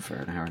shouting for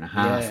an hour and a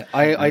half.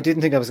 Yeah, I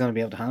didn't think I was going to be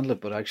able to handle it,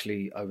 but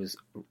actually I was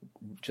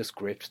just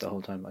gripped the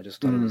whole time. I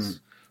just thought it was...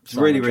 It's a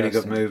really, really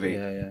good movie.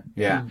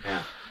 Yeah.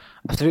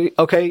 Absolutely.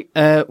 Okay,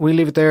 we'll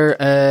leave it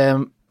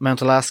there.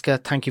 Mount Alaska,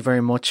 thank you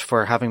very much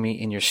for having me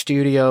in your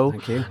studio.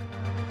 Thank you.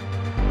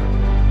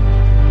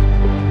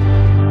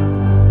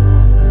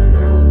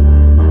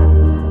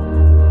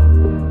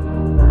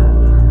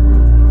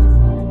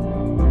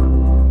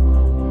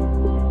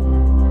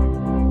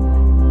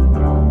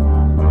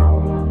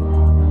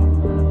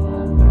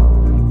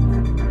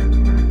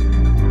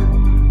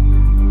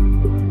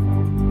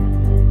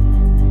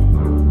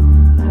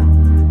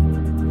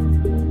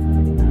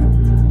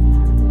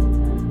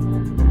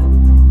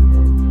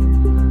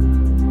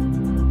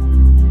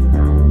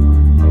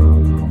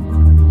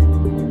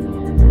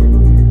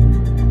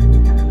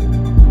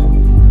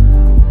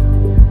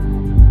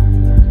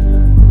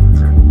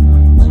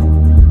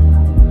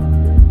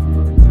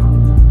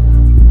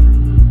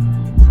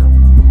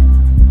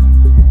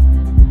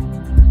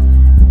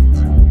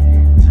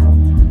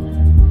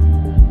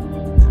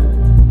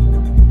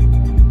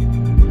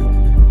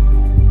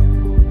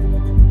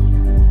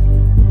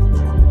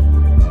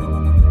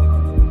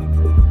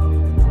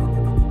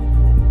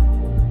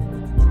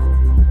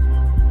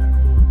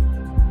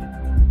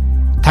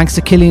 Thanks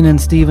to Killian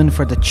and Stephen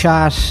for the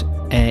chat.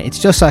 It's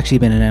just actually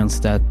been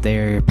announced that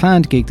their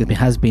planned gig that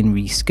has been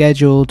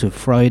rescheduled to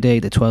Friday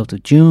the 12th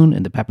of June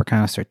in the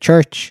Peppercaster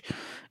Church.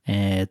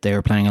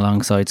 They're playing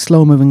alongside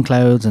Slow Moving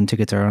Clouds, and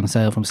tickets are on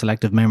sale from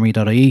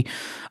selectivememory.ie.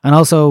 And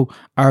also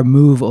our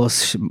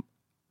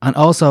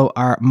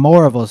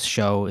More of Us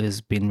show is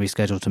been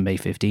rescheduled to May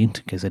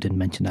 15th, because I didn't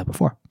mention that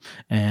before.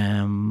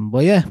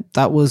 Well, yeah,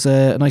 that was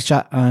a nice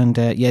chat. And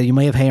yeah, you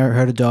may have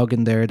heard a dog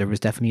in there. There was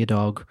definitely a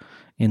dog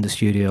in the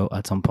studio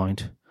at some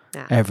point.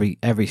 Yeah.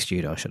 Every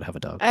studio should have a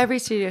dog. Every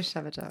studio should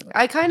have a dog.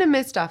 I kind of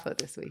missed Daffo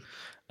this week.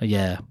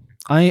 Yeah,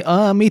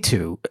 me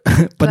too,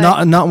 but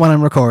not when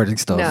I'm recording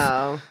stuff.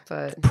 No,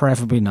 but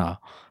preferably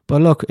not.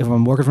 But look, if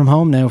I'm working from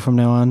home now, from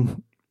now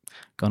on,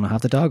 gonna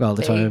have the dog all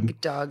the time.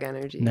 Big dog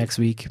energy. Next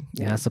week,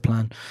 yeah, that's the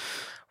plan.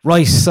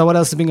 Right. So, what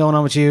else has been going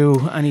on with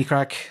you? Any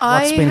crack?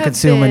 What's been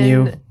consuming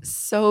you?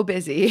 So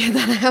busy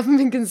that I haven't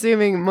been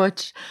consuming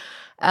much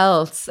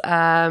else.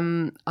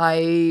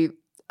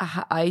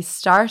 I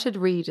started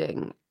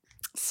reading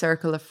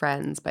Circle of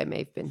Friends by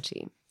Maeve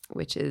Binchy,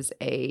 which is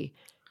a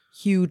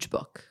huge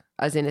book,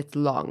 as in it's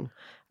long.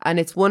 And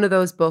it's one of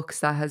those books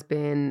that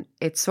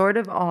it's sort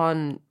of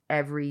on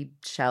every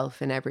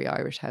shelf in every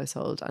Irish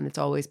household, and it's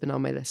always been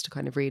on my list to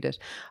kind of read it.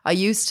 I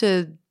used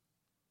to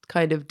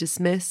kind of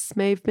dismiss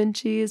Maeve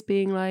Binchy as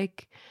being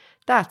like,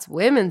 that's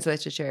women's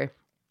literature.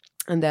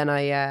 And then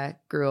I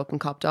grew up and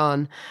copped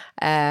on.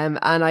 And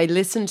I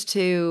listened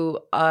to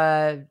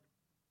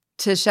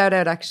shout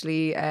out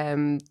actually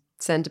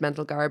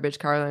Sentimental Garbage,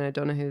 Caroline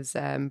O'Donoghue's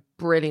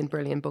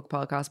brilliant book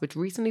podcast, which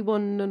recently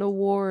won an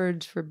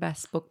award for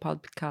best book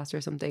podcast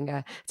or something.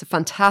 It's a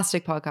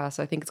fantastic podcast.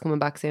 I think it's coming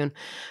back soon.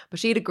 But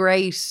she had a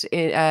great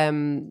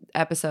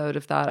episode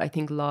of that, I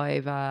think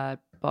live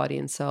Body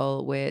and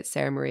Soul with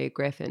Sarah Maria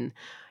Griffin,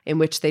 in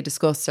which they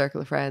discuss Circle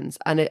of Friends.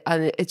 And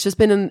it's just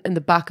been in the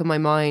back of my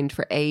mind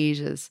for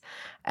ages.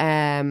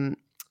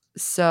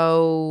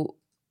 So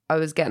I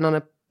was getting on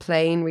a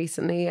plane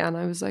recently and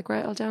I was like,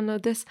 right, I'll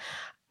download this,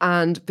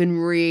 and been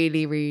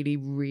really, really,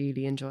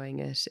 really enjoying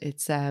it.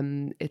 It's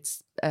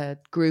a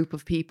group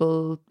of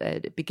people.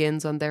 It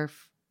begins on their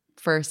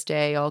first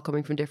day, all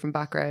coming from different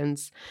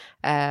backgrounds,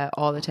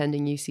 all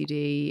attending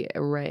UCD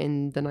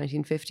in the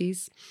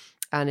 1950s,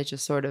 and it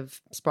just sort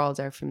of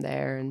sprawls out from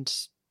there, and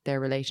their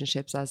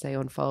relationships as they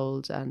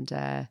unfold, and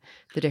the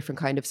different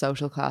kind of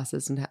social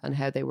classes and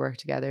how they work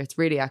together. It's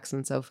really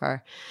excellent so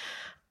far.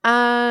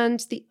 And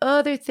the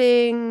other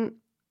thing,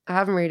 I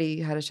haven't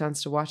really had a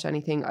chance to watch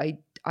anything.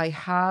 I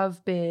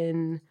have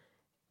been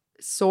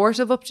sort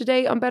of up to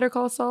date on Better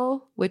Call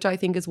Saul, which I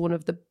think is one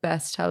of the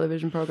best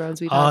television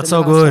programs we've had. Oh, it's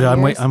so good.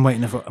 I'm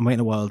waiting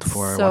a while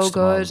before. So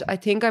good. I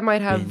think I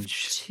might have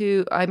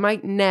I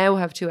might now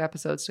have 2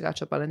 episodes to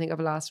catch up on. I think I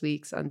have last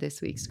week's and this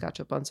week's to catch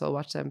up on, so I'll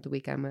watch them the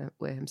weekend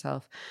with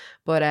himself.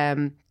 But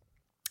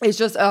it's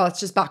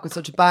just back with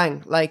such a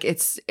bang. Like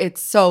it's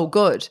so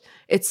good.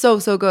 It's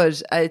so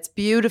good. It's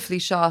beautifully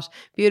shot,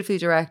 beautifully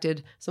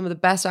directed. Some of the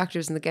best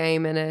actors in the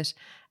game in it.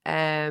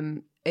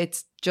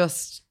 It's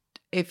just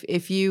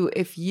if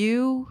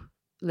you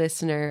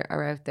listener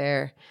are out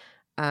there,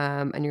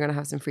 and you're gonna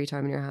have some free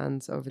time in your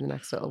hands over the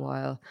next little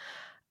while,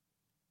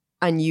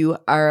 and you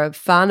are a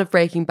fan of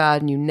Breaking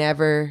Bad and you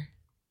never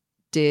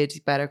did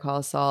Better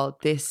Call Saul,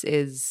 this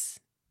is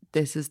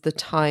the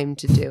time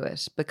to do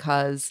it,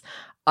 because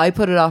I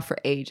put it off for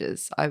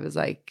ages. I was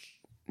like,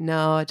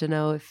 no, I don't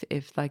know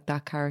if like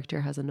that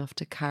character has enough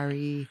to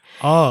carry.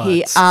 Oh,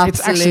 he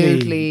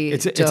absolutely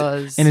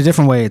does. In a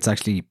different way, it's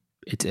actually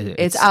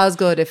it's as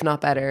good, if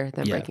not better,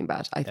 than Breaking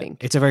Bad. I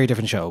think it's a very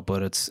different show, but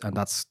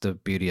that's the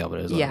beauty of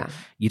it. Yeah,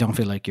 you don't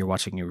feel like you're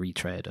watching a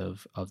retread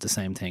of the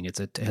same thing. It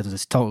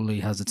totally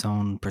has its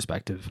own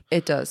perspective.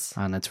 It does,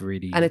 and it's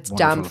really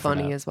damn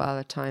funny as well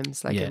at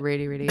times. Like it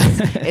really, really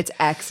is. It's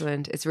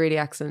excellent. It's really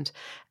excellent.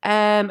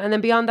 And then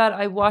beyond that,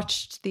 I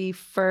watched the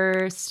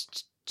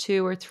first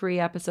 2 or 3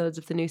 episodes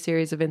of the new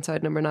series of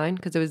Inside Number 9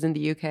 because it was in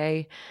the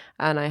UK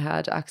and I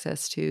had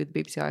access to the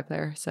BBC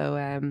iPlayer.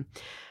 So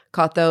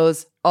caught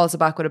those. Also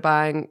back with a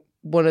bang.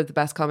 One of the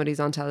best comedies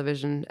on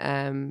television.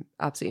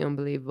 Absolutely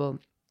unbelievable.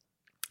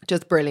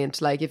 Just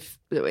brilliant. Like, if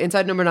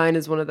Inside Number 9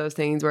 is one of those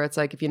things where it's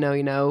like, if you know,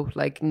 you know.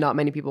 Like, not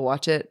many people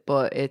watch it,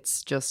 but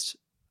it's just...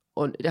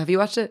 have you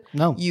watched it?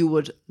 No. You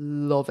would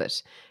love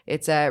it.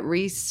 It's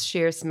Reese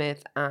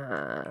Shearsmith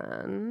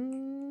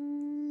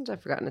and...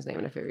 I've forgotten his name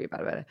and I feel really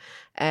bad about it.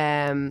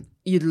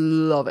 You'd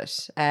love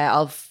it.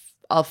 I'll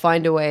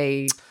find a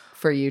way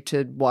for you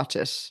to watch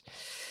it.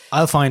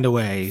 I'll find a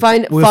way.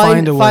 Find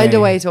a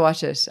way to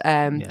watch it.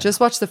 Just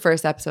watch the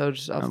first episode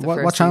of the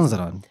first What channel is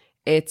season. it on?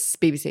 It's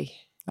BBC.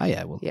 Oh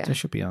yeah, well, there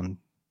should be on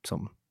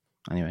something.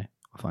 Anyway,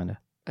 I'll find it.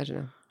 I don't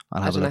know.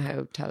 I don't know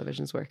how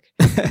televisions work.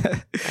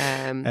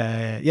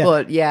 Yeah.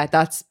 But yeah,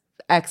 that's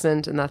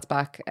excellent, and that's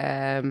back.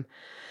 And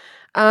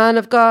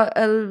I've got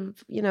a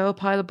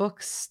pile of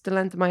books the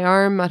length of my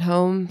arm at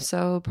home,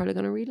 so probably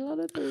going to read a lot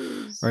of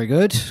those. Very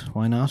good.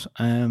 Why not?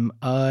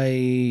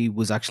 I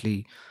was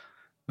actually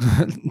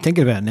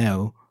thinking about it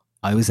now.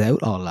 I was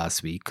out all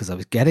last week because I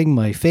was getting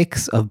my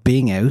fix of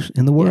being out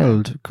in the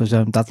world because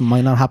that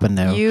might not happen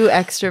now. You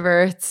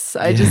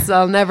extroverts,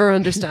 I'll never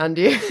understand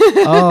you.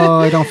 Oh,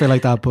 I don't feel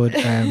like that, but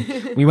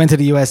we went to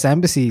the US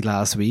Embassy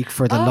last week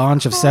for the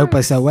launch of South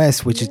by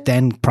Southwest, which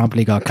then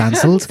promptly got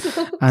cancelled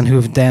and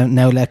who've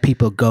now let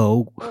people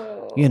go.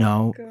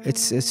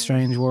 It's a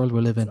strange world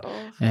we live in.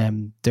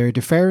 They're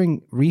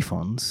deferring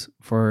refunds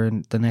for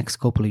the next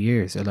couple of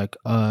years. They're like,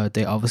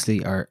 they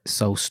obviously are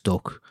so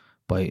stuck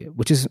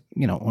which is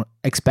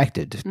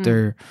expected.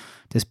 They're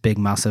this big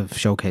massive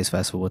showcase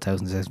festival with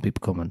thousands of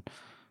people coming.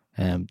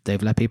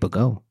 They've let people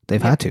go.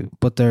 They've had to,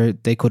 but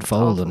they could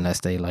fold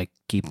unless they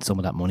keep some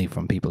of that money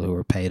from people who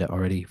were paid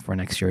already for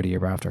next year or the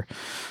year after.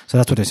 So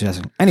that's what they're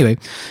suggesting. Anyway,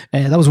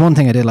 that was one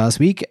thing I did last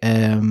week.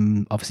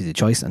 Obviously the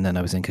choice, and then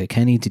I was in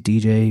Kilkenny to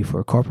DJ for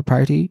a corporate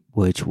party,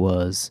 which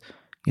was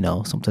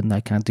something I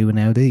can't do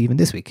now even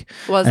this week.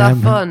 Was that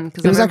fun?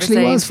 It was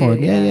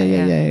fun. Yeah.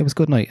 It was a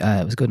good night.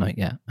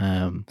 Yeah.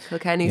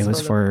 Kilkenny's it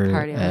was for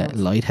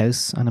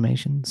Lighthouse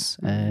Animations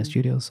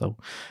Studios, so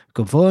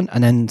good fun.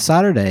 And then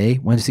Saturday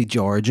went to see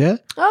Georgia.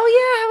 Oh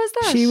yeah, how was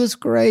that? She was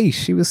great.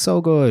 She was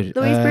so good.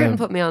 Louise Bruton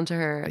put me onto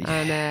her,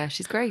 and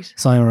she's great.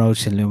 Simon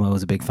Roach and Luma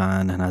was a big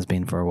fan and has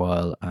been for a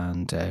while,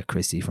 and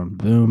Christy from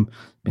Boom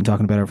been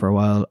talking about her for a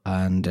while,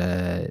 and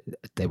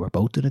they were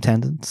both in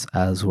attendance,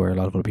 as were a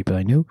lot of other people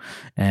I knew.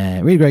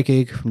 Really great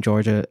gig from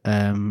Georgia.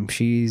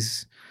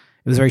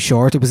 It was very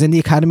short. It was in the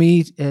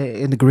Academy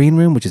in the green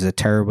room, which is a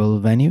terrible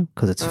venue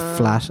because it's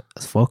flat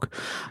as fuck.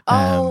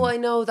 I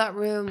know that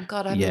room.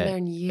 God, I've been there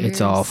in years. It's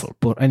awful.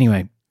 But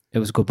anyway, it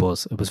was a good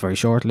buzz. It was very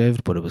short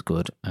lived, but it was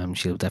good.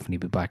 She'll definitely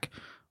be back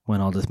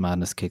when all this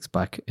madness kicks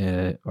back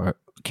or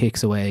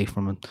kicks away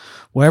from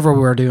wherever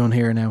we're doing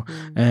here now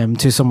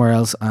to somewhere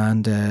else,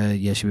 and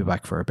she'll be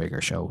back for a bigger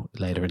show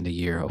later in the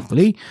year,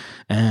 hopefully.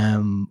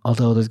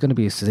 Although there's going to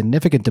be a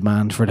significant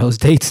demand for those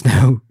dates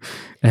now,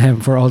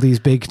 for all these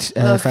big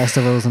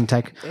festivals and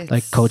tech,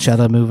 like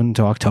Coachella moving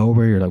to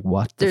October. You're like,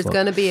 what? There's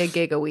going to be a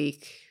gig a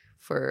week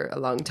for a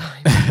long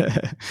time.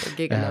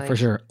 For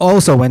sure.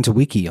 Also went to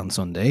Wiki on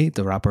Sunday,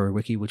 the rapper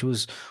Wiki, which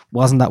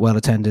wasn't that well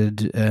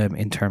attended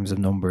in terms of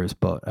numbers,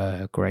 but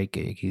a great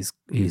gig. He's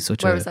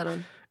such Where was that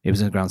on? It was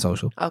in the Grand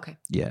Social. Okay.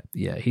 Yeah,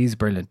 he's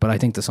brilliant. But I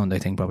think the Sunday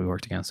thing probably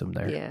worked against him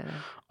there. Yeah.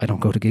 I don't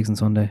go to gigs on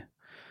Sunday.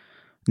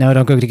 No, I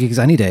don't go to gigs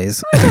any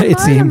days. I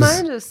seems.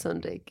 mind a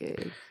Sunday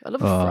gig. I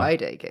love a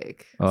Friday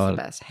gig. It's the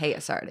best. Hate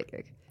a Saturday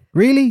gig.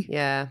 Really?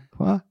 Yeah.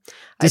 What?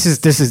 This is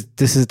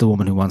the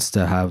woman who wants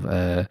to have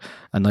a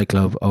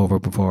nightclub over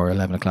before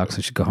 11 o'clock, so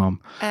she should go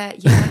home.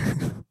 Yeah.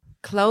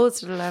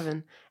 Closed at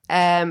 11.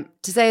 To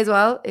say as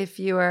well, if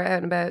you are out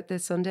and about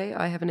this Sunday,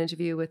 I have an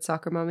interview with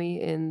Soccer Mommy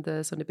in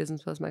the Sunday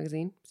Business Plus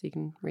magazine, so you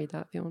can read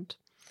that if you want.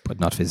 But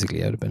not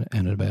physically out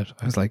and about.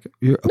 I was like,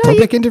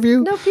 public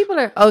interview? No, people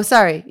are... Oh,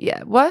 sorry.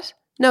 Yeah. What?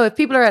 No, if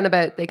people are out and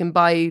about, they can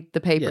buy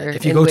the paper. Yeah,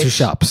 if you go to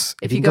shops.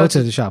 If you go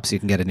to the shops, you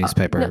can get a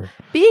newspaper. No,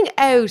 being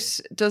out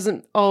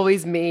doesn't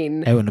always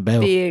mean out and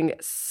about. Being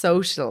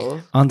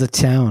social. On the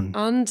town.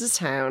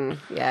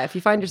 Yeah, if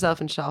you find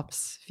yourself in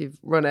shops, if you've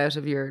run out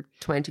of your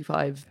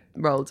 25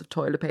 rolls of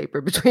toilet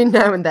paper between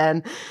now and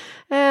then.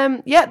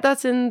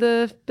 That's in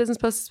the Business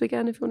Plus this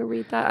weekend if you want to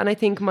read that. And I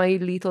think my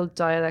Lethal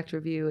Dialect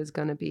review is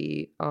going to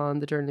be on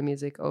the Journal of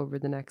Music over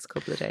the next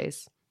couple of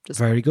days. Just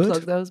very good.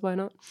 Plug those, why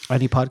not?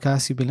 Any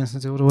podcasts you've been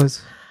listening to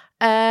otherwise?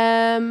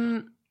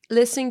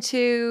 Listening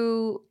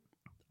to...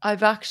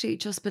 I've actually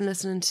just been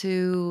listening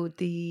to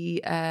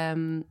the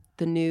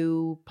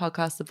new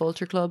podcast, The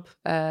Vulture Club,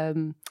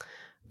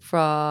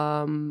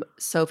 from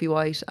Sophie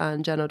White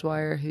and Jen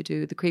O'Dwyer, who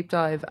do The Creep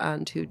Dive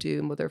and who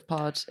do Mother of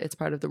Pod. It's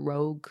part of the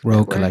Rogue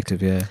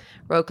Collective, yeah.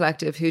 Rogue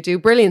Collective, who do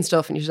brilliant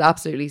stuff, and you should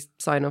absolutely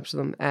sign up to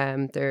them.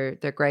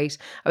 They're great.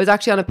 I was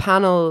actually on a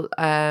panel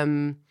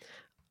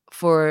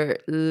for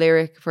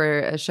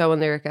a show on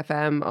Lyric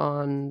FM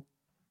on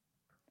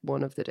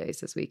one of the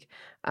days this week,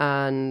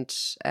 and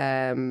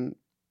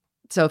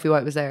Sophie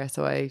White was there,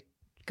 so I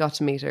got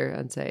to meet her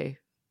and say,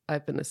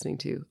 I've been listening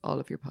to all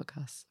of your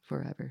podcasts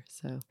forever.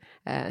 So,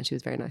 and she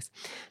was very nice.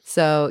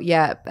 So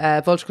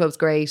yeah, Vulture Club's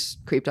great.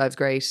 Creep Dive's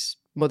great.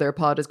 Mother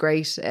Pod is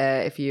great.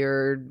 If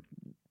you're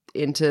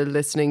into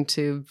listening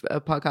to a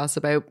podcast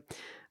about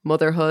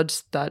motherhood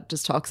that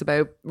just talks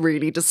about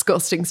really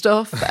disgusting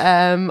stuff.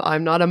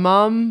 I'm not a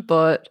mom,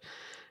 but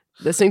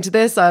listening to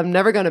this, I'm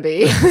never going to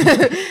be.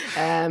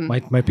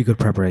 Might be good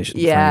preparation.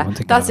 Yeah,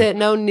 that's it.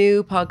 No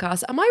new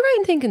podcast. Am I right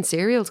in thinking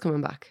Serial's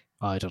coming back?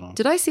 I don't know.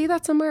 Did I see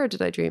that somewhere or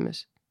did I dream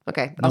it?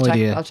 Okay, No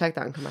idea. I'll check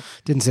that and come back.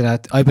 Didn't see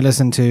that. I've been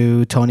listening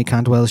to Tony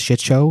Cantwell's Shit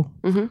Show,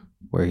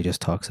 where he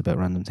just talks about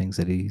random things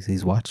that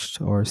he's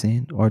watched or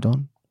seen or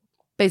done.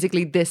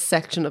 Basically this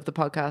section of the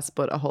podcast,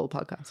 but a whole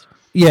podcast.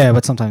 Yeah,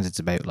 but sometimes it's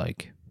about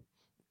like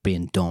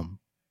being dumb,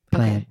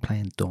 playing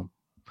dumb.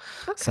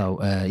 Okay. So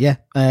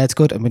it's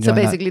good. I'm So enjoying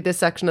basically this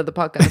section of the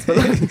podcast.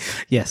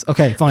 But yes.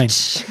 Okay. Fine.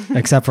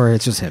 Except for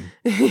it's just him,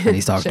 and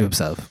he's talking to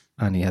himself,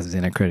 and he has his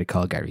inner critic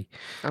called Gary,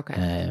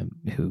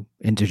 who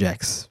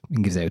interjects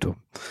and gives out to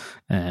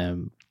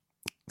him.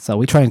 So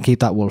we try and keep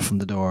that wolf from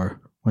the door.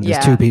 When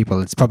there's two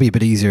people, it's probably a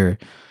bit easier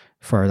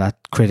for that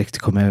critic to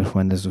come out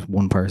when there's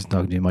one person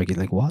talking to you. Mikey's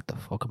like, what the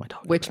fuck am I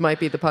talking which might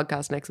be the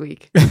podcast next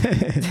week.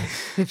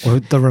 Or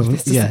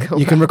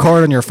you can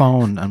record on your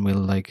phone and we'll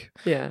like...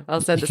 Yeah, I'll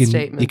send a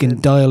statement. You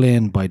can dial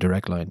in by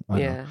direct line.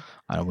 I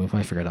don't know if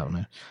I figure that out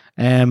now.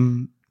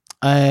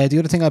 The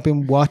other thing I've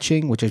been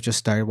watching, which I've just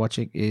started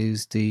watching,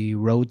 is The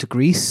Road to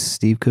Greece,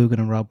 Steve Coogan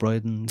and Rob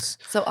Brydon's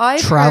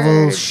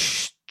travel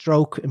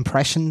stroke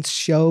impressions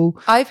show.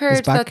 I've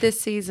heard that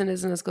this season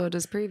isn't as good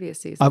as previous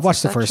seasons. I've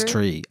watched the first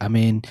three. I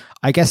mean,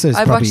 I guess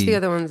I've watched the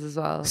other ones as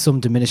well. Some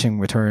diminishing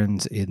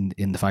returns in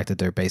the fact that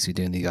they're basically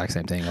doing the exact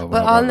same thing over and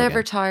over. But I'll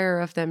never again.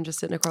 tire of them just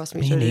sitting across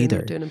me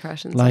doing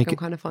impressions. Like I'm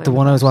kind of fine. The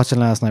one I was watching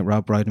last night,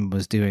 Rob Brydon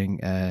was doing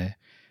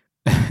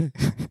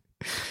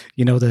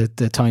you know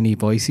the tiny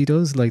voice he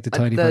does, like the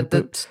tiny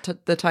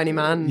the tiny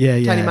man,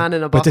 tiny man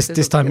in a box. But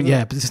this time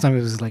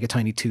it was like a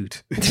tiny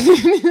toot.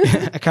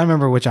 I can't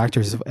remember which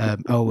actors. It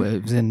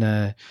was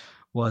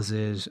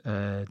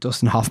in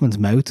Dustin Hoffman's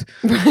mouth.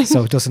 Right.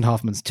 So Dustin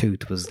Hoffman's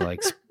toot was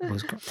like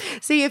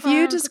See, if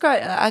you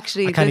describe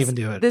actually, I can't even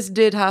do it. This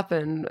did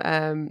happen.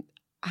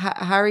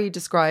 Harry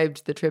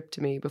described the trip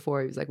to me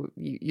before. He was like,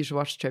 "You should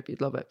watch the trip.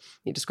 You'd love it."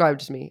 He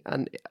described it to me,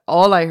 and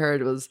all I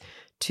heard was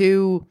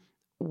two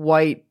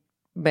white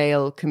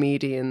male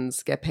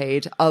comedians get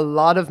paid a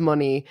lot of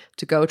money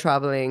to go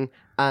traveling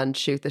and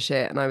shoot the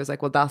shit, and I was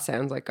like, well, that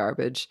sounds like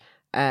garbage.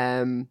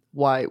 Why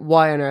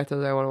on earth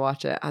would I want to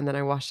watch it? And then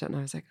I watched it and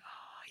I was like,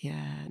 oh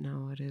yeah,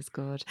 no, it is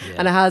good.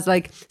 And it has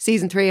like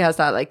season 3 has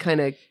that like kind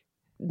of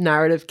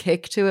narrative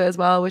kick to it as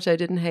well, which I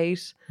didn't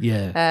hate.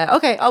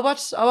 Okay, I'll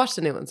watch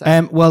the new ones.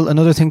 Well,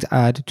 another thing to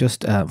add,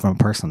 just from a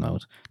personal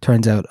note,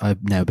 turns out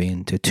I've now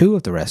been to 2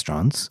 of the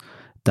restaurants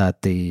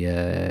that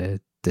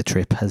the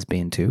trip has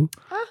been to.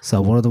 So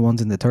one of the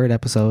ones in the 3rd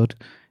episode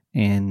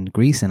in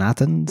Greece, in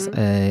Athens,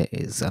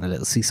 is in a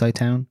little seaside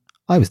town.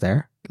 I was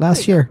there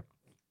last year.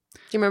 Do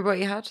you remember what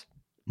you had?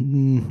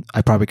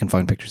 I probably can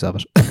find pictures of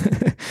it.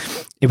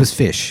 It was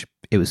fish.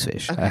 Okay.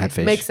 I had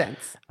fish. Makes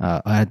sense.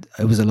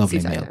 It was a lovely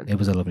Seaside meal. town. It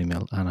was a lovely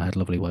meal, and I had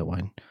lovely white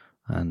wine.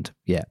 And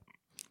yeah,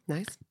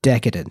 nice.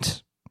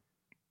 Decadent.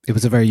 It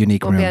was a very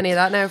unique Won't room. be any of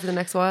that now for the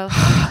next while.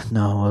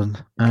 No.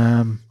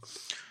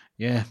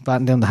 Yeah,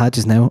 batten down the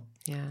hatches now.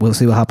 Yeah. We'll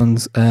see what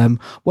happens.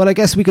 Well, I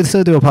guess we could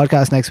still do a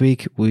podcast next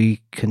week.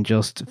 We can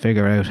just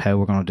figure out how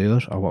we're going to do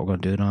it or what we're going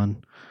to do it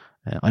on.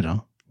 I don't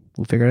know.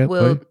 We'll figure it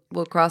out.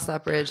 We'll cross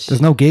that bridge.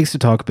 There's no gigs to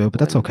talk about, but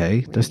that's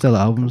okay. There's still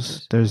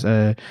albums. There's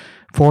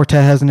Forte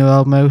has a new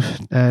album out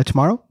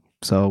tomorrow,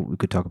 so we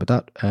could talk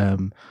about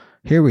that.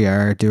 Here we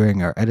are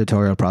doing our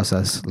editorial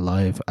process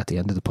live at the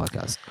end of the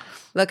podcast.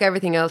 Look,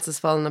 everything else is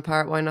falling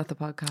apart. Why not the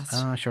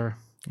podcast? Sure.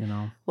 You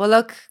know. Well,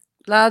 look,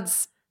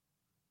 lads,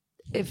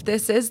 if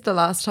this is the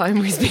last time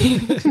we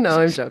speak, no,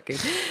 I'm joking.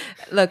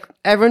 Look,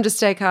 everyone just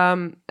stay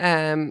calm.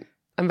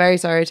 I'm very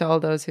sorry to all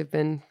those who've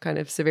been kind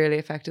of severely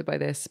affected by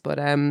this, but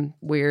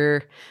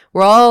we're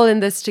all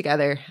in this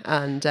together,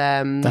 and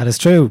that is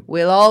true.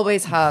 We'll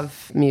always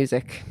have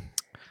music.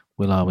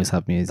 We'll always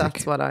have music.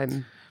 That's what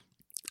I'm.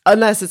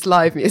 Unless it's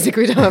live music,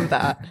 we don't have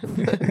that.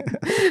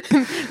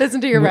 Listen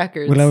to your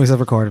records. We'll always have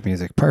recorded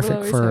music.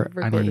 Perfect for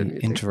any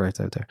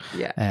introverts out there.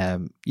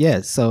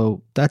 Yeah.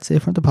 So that's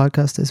it for the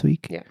podcast this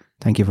week. Yeah.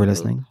 Thank you for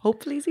listening. We'll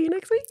hopefully see you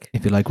next week.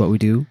 If you like what we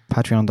do,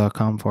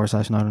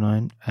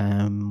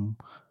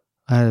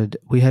 patreon.com/Nialler9.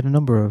 We had a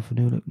number of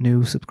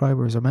new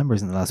subscribers or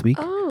members in the last week.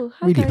 Oh,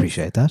 hi really guys.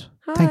 appreciate that.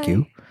 Hi. Thank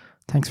you.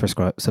 Thanks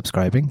for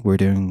subscribing. We're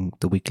doing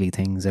the weekly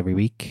things every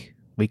week.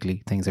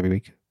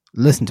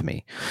 Listen to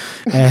me.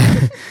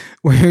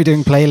 We're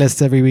doing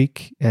playlists every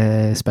week,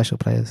 special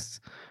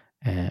playlists.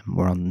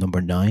 We're on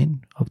number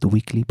 9 of the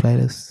weekly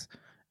playlists.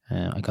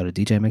 I got a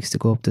DJ mix to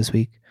go up this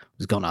week. I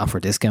was going to offer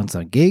discounts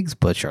on gigs,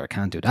 but sure, I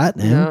can't do that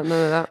now. No,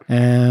 none of that.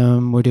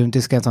 We're doing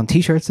discounts on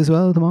t-shirts as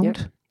well at the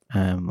moment.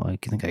 I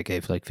think I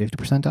gave like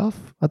 50%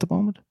 off at the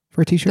moment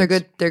for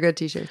t-shirts. They're good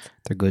t-shirts.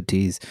 They're good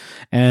tees.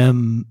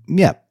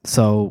 Yeah.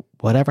 So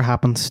whatever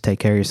happens, take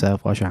care of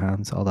yourself, wash your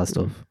hands, all that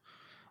stuff.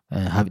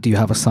 Do you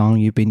have a song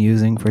you've been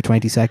using for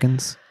 20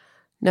 seconds?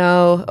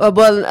 No.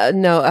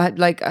 No.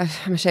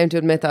 I'm ashamed to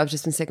admit that I've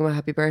just been singing my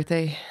happy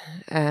birthday.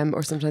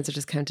 Or sometimes I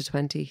just count to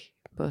 20.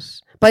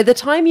 But by the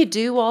time you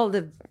do all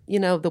the,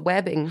 the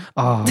webbing.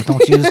 Oh,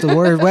 don't use the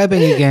word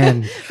webbing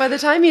again. By the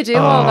time you do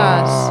all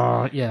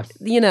that, yeah,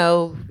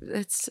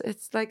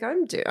 it's like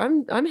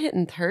I'm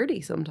hitting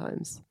 30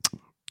 sometimes.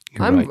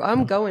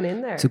 I'm going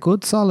in there. It's a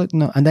good solid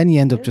and then you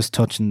end up just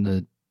touching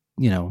the,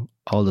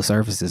 all the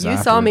surfaces. You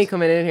saw me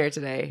coming in here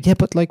today. Yeah,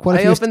 but like what?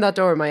 I opened that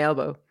door with my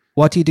elbow.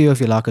 What do you do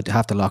if you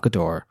have to lock a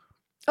door?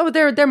 Oh,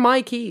 they're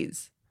my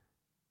keys.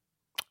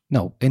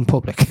 No, in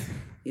public.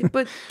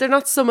 But they're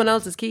not someone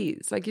else's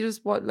keys. Like you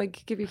just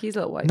give your keys a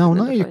little wipe. No,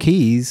 not your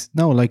keys.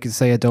 No, like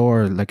say a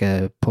door, like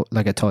a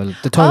toilet.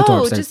 The toilet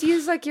door. Oh, just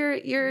use like your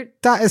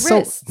that is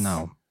wrists.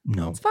 So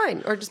no. It's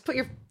fine. Or just put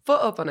your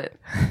foot up on it.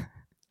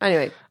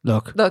 Anyway,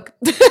 look,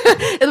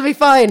 it'll be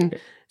fine.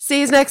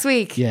 See you next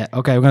week. Yeah.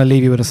 Okay, we're gonna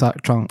leave you with a song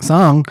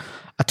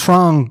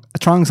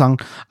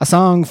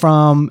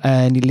from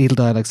Little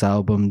Dialect's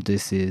album.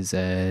 This is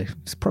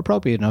it's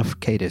appropriate enough.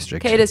 K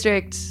District.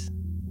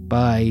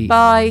 Bye.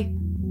 Bye.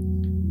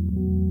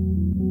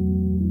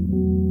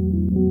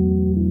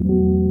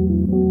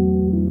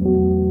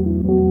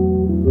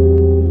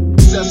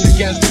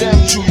 Against them,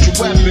 choose your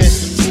weapon.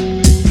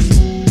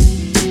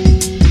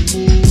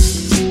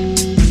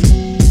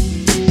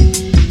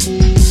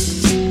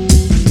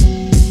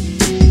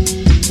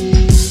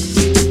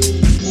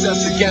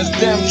 Against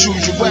them,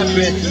 choose your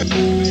weapon.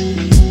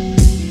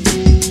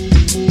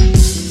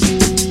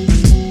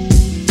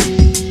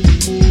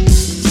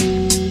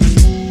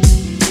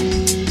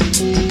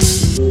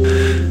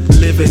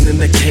 Living in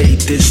the K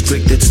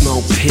district, it's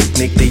no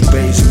picnic. They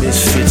raise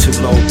misfits who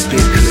load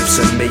big clips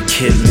and make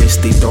hit lists.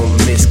 They don't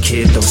miss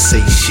kid, don't say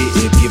shit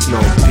if you've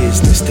no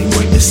business. They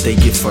might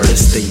mistake you for the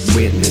state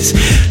witness.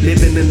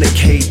 Living in the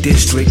K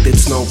district,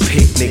 it's no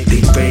picnic.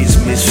 They raise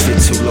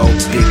misfits who load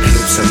big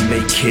clips and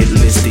make hit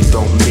lists. They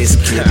don't miss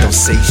kid, don't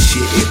say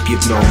shit if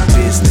you've no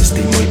business.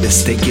 They might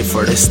mistake you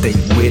for the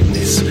state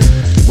witness.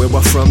 Where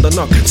we're from, they're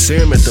not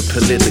concerned with the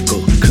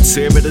political.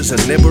 Conservatives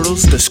and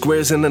liberals, the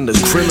squares and then the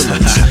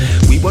criminals.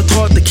 We were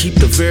taught to keep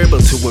the verbal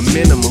to a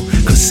minimal,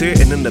 cause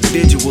certain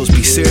individuals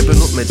be serving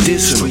up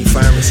medicinal.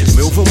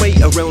 Moving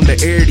weight around the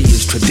area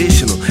is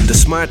traditional. The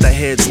smarter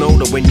heads know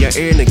that when you're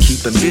earning,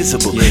 keep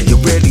invisible. You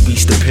rarely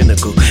reach the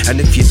pinnacle,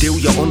 and if you do,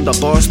 your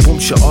underboss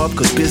bumps you off,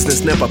 cause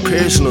business never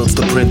personal's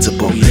the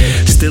principle.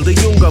 Still the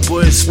younger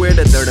boys swear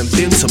that they're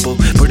invincible,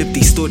 but if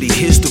they study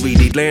history,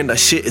 they learn that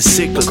shit is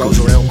cyclical. What goes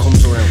around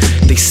comes around.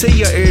 They say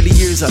your early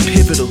years are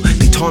pivotal.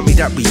 They taught me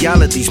that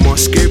reality's more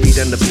scary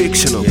than the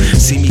fictional.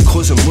 See me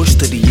cousin rush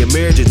to the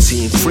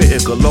emergency and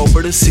critical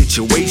over the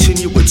situation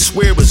you would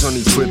swear was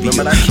only trivial.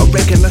 I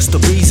reckon that's the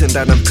reason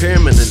that I'm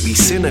permanently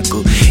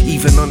cynical.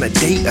 Even on a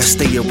date I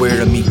stay aware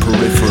of me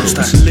peripherals.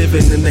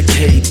 Living in the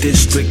K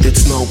district,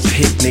 it's no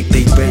picnic.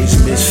 They raise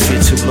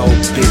misfits who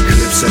load big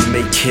clips and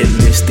make hit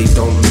lists. They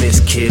don't miss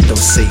kid, don't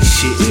say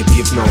shit if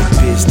you've no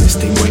business.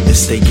 They might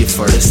mistake you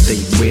for the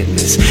state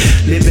witness.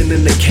 Living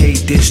in the K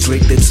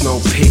district, it's no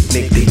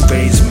picnic. They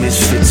raise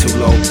misfits who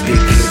load big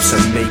clips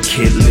and make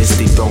hit lists.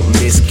 They don't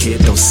miss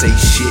kid, don't say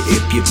shit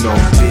if you've no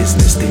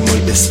business. They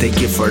might mistake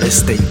you for the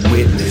state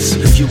witness.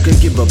 If you can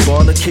give a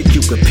ball a kick,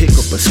 you could pick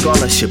up a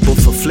scholarship. But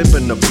for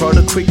flipping the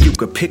product quick, you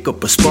could pick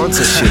up a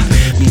sponsorship.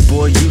 Me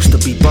boy used to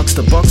be box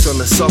to box on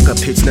the soccer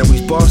pitch. Now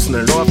he's bossing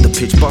it off the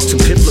pitch, boxing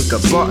pit like a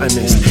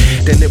botanist.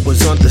 Then it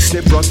was on the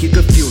snip rock, you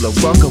could feel a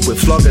rocker with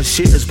flogging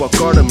shit is what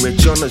got him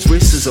rich. On his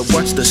wrist is a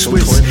watch the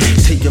Swiss.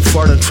 Taking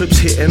foreign trips,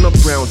 hitting up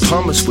round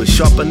Thomas with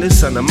shopping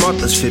this and the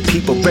mothers fit.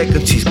 People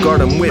reckon she's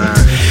got him whipped.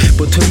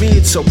 But to me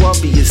it's so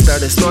obvious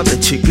that it's not the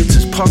chick, it's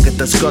his pocket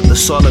that's got the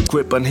solid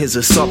grip on his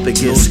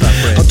esophagus.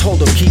 I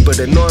told him keep it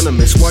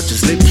anonymous, watch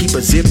his lip, keep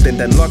it zipped and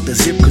then lock the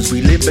zip, cause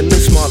we live in the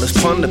smallest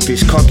pond of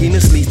fish.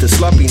 Cockiness leads to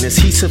sloppiness.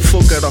 He said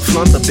fuck it, I'll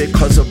flaunt a bit,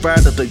 cause I'd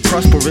rather be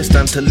prosperous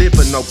than to live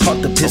and no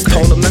pot to piss.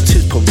 Told him that's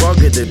his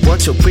prerogative,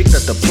 watch how quick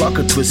that the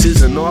blocker twist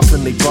isn't off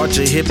and they bought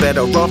your hip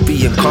better off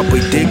being copy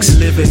dicks.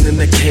 Living in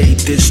the K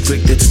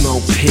district, it's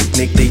no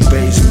picnic. They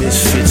raise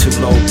misfits who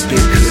load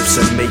big clips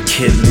and make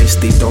hit lists.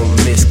 They don't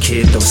miss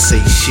kid, don't say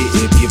shit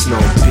if you've no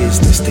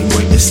business. They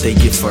might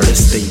mistake you for the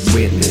state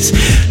witness.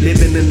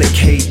 Living in the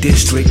K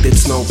district,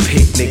 it's no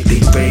picnic.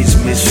 They raise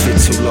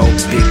misfits who load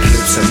big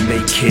clips and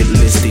make hit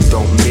lists. They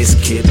don't miss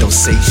kid, don't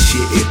say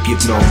shit if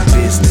you've no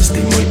business.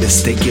 They might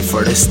mistake you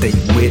for the state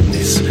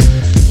witness.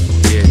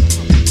 Yeah.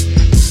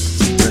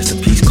 Rest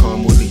in peace,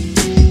 Calm Willie.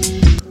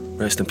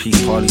 Rest in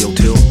peace, Party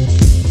O'Till.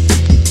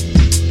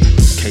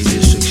 K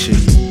district shit.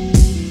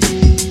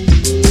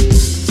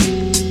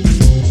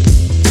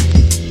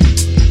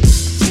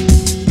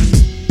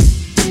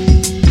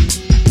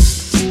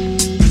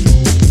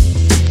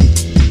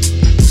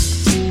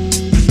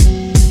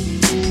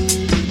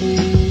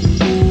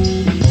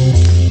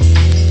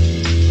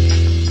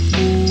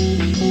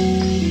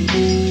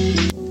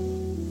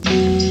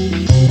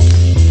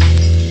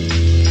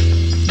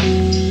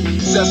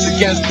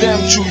 against them,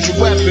 choose your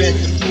weapon.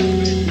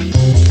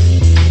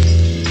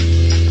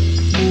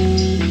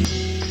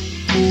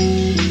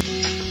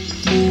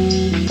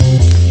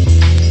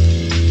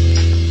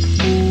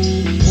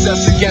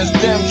 That's against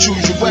them,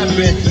 choose your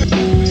weapon.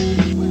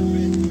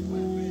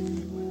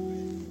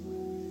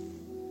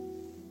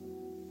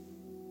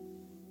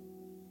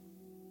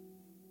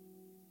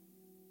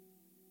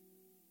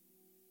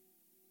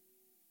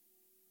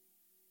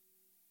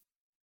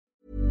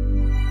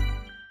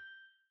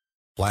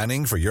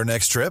 Planning for your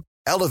next trip?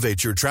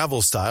 Elevate your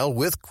travel style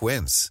with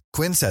Quince.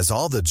 Quince has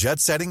all the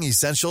jet-setting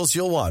essentials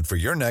you'll want for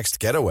your next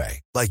getaway,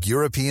 like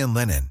European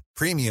linen,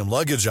 premium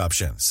luggage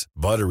options,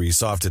 buttery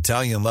soft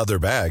Italian leather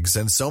bags,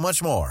 and so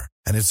much more.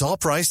 And it's all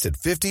priced at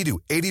 50 to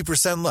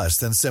 80% less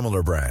than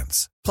similar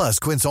brands. Plus,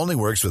 Quince only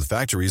works with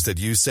factories that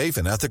use safe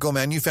and ethical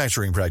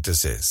manufacturing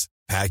practices.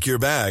 Pack your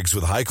bags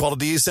with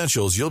high-quality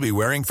essentials you'll be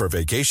wearing for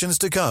vacations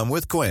to come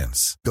with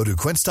Quince. Go to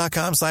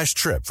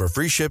quince.com/trip for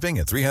free shipping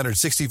and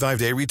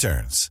 365-day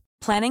returns.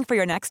 Planning for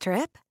your next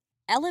trip?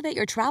 Elevate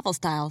your travel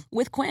style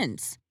with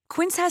Quince.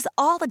 Quince has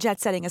all the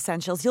jet-setting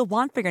essentials you'll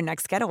want for your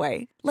next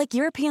getaway, like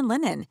European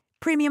linen,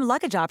 premium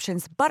luggage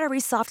options, buttery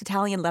soft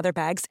Italian leather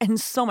bags,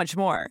 and so much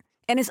more.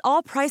 And is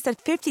all priced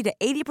at 50 to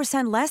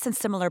 80% less than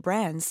similar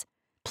brands.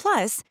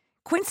 Plus,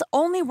 Quince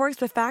only works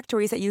with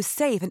factories that use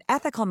safe and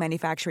ethical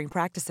manufacturing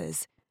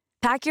practices.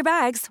 Pack your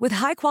bags with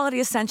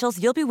high-quality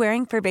essentials you'll be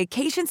wearing for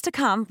vacations to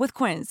come with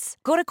Quince.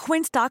 Go to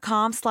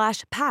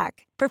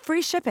quince.com/pack for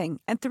free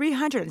shipping and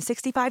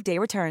 365-day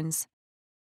returns.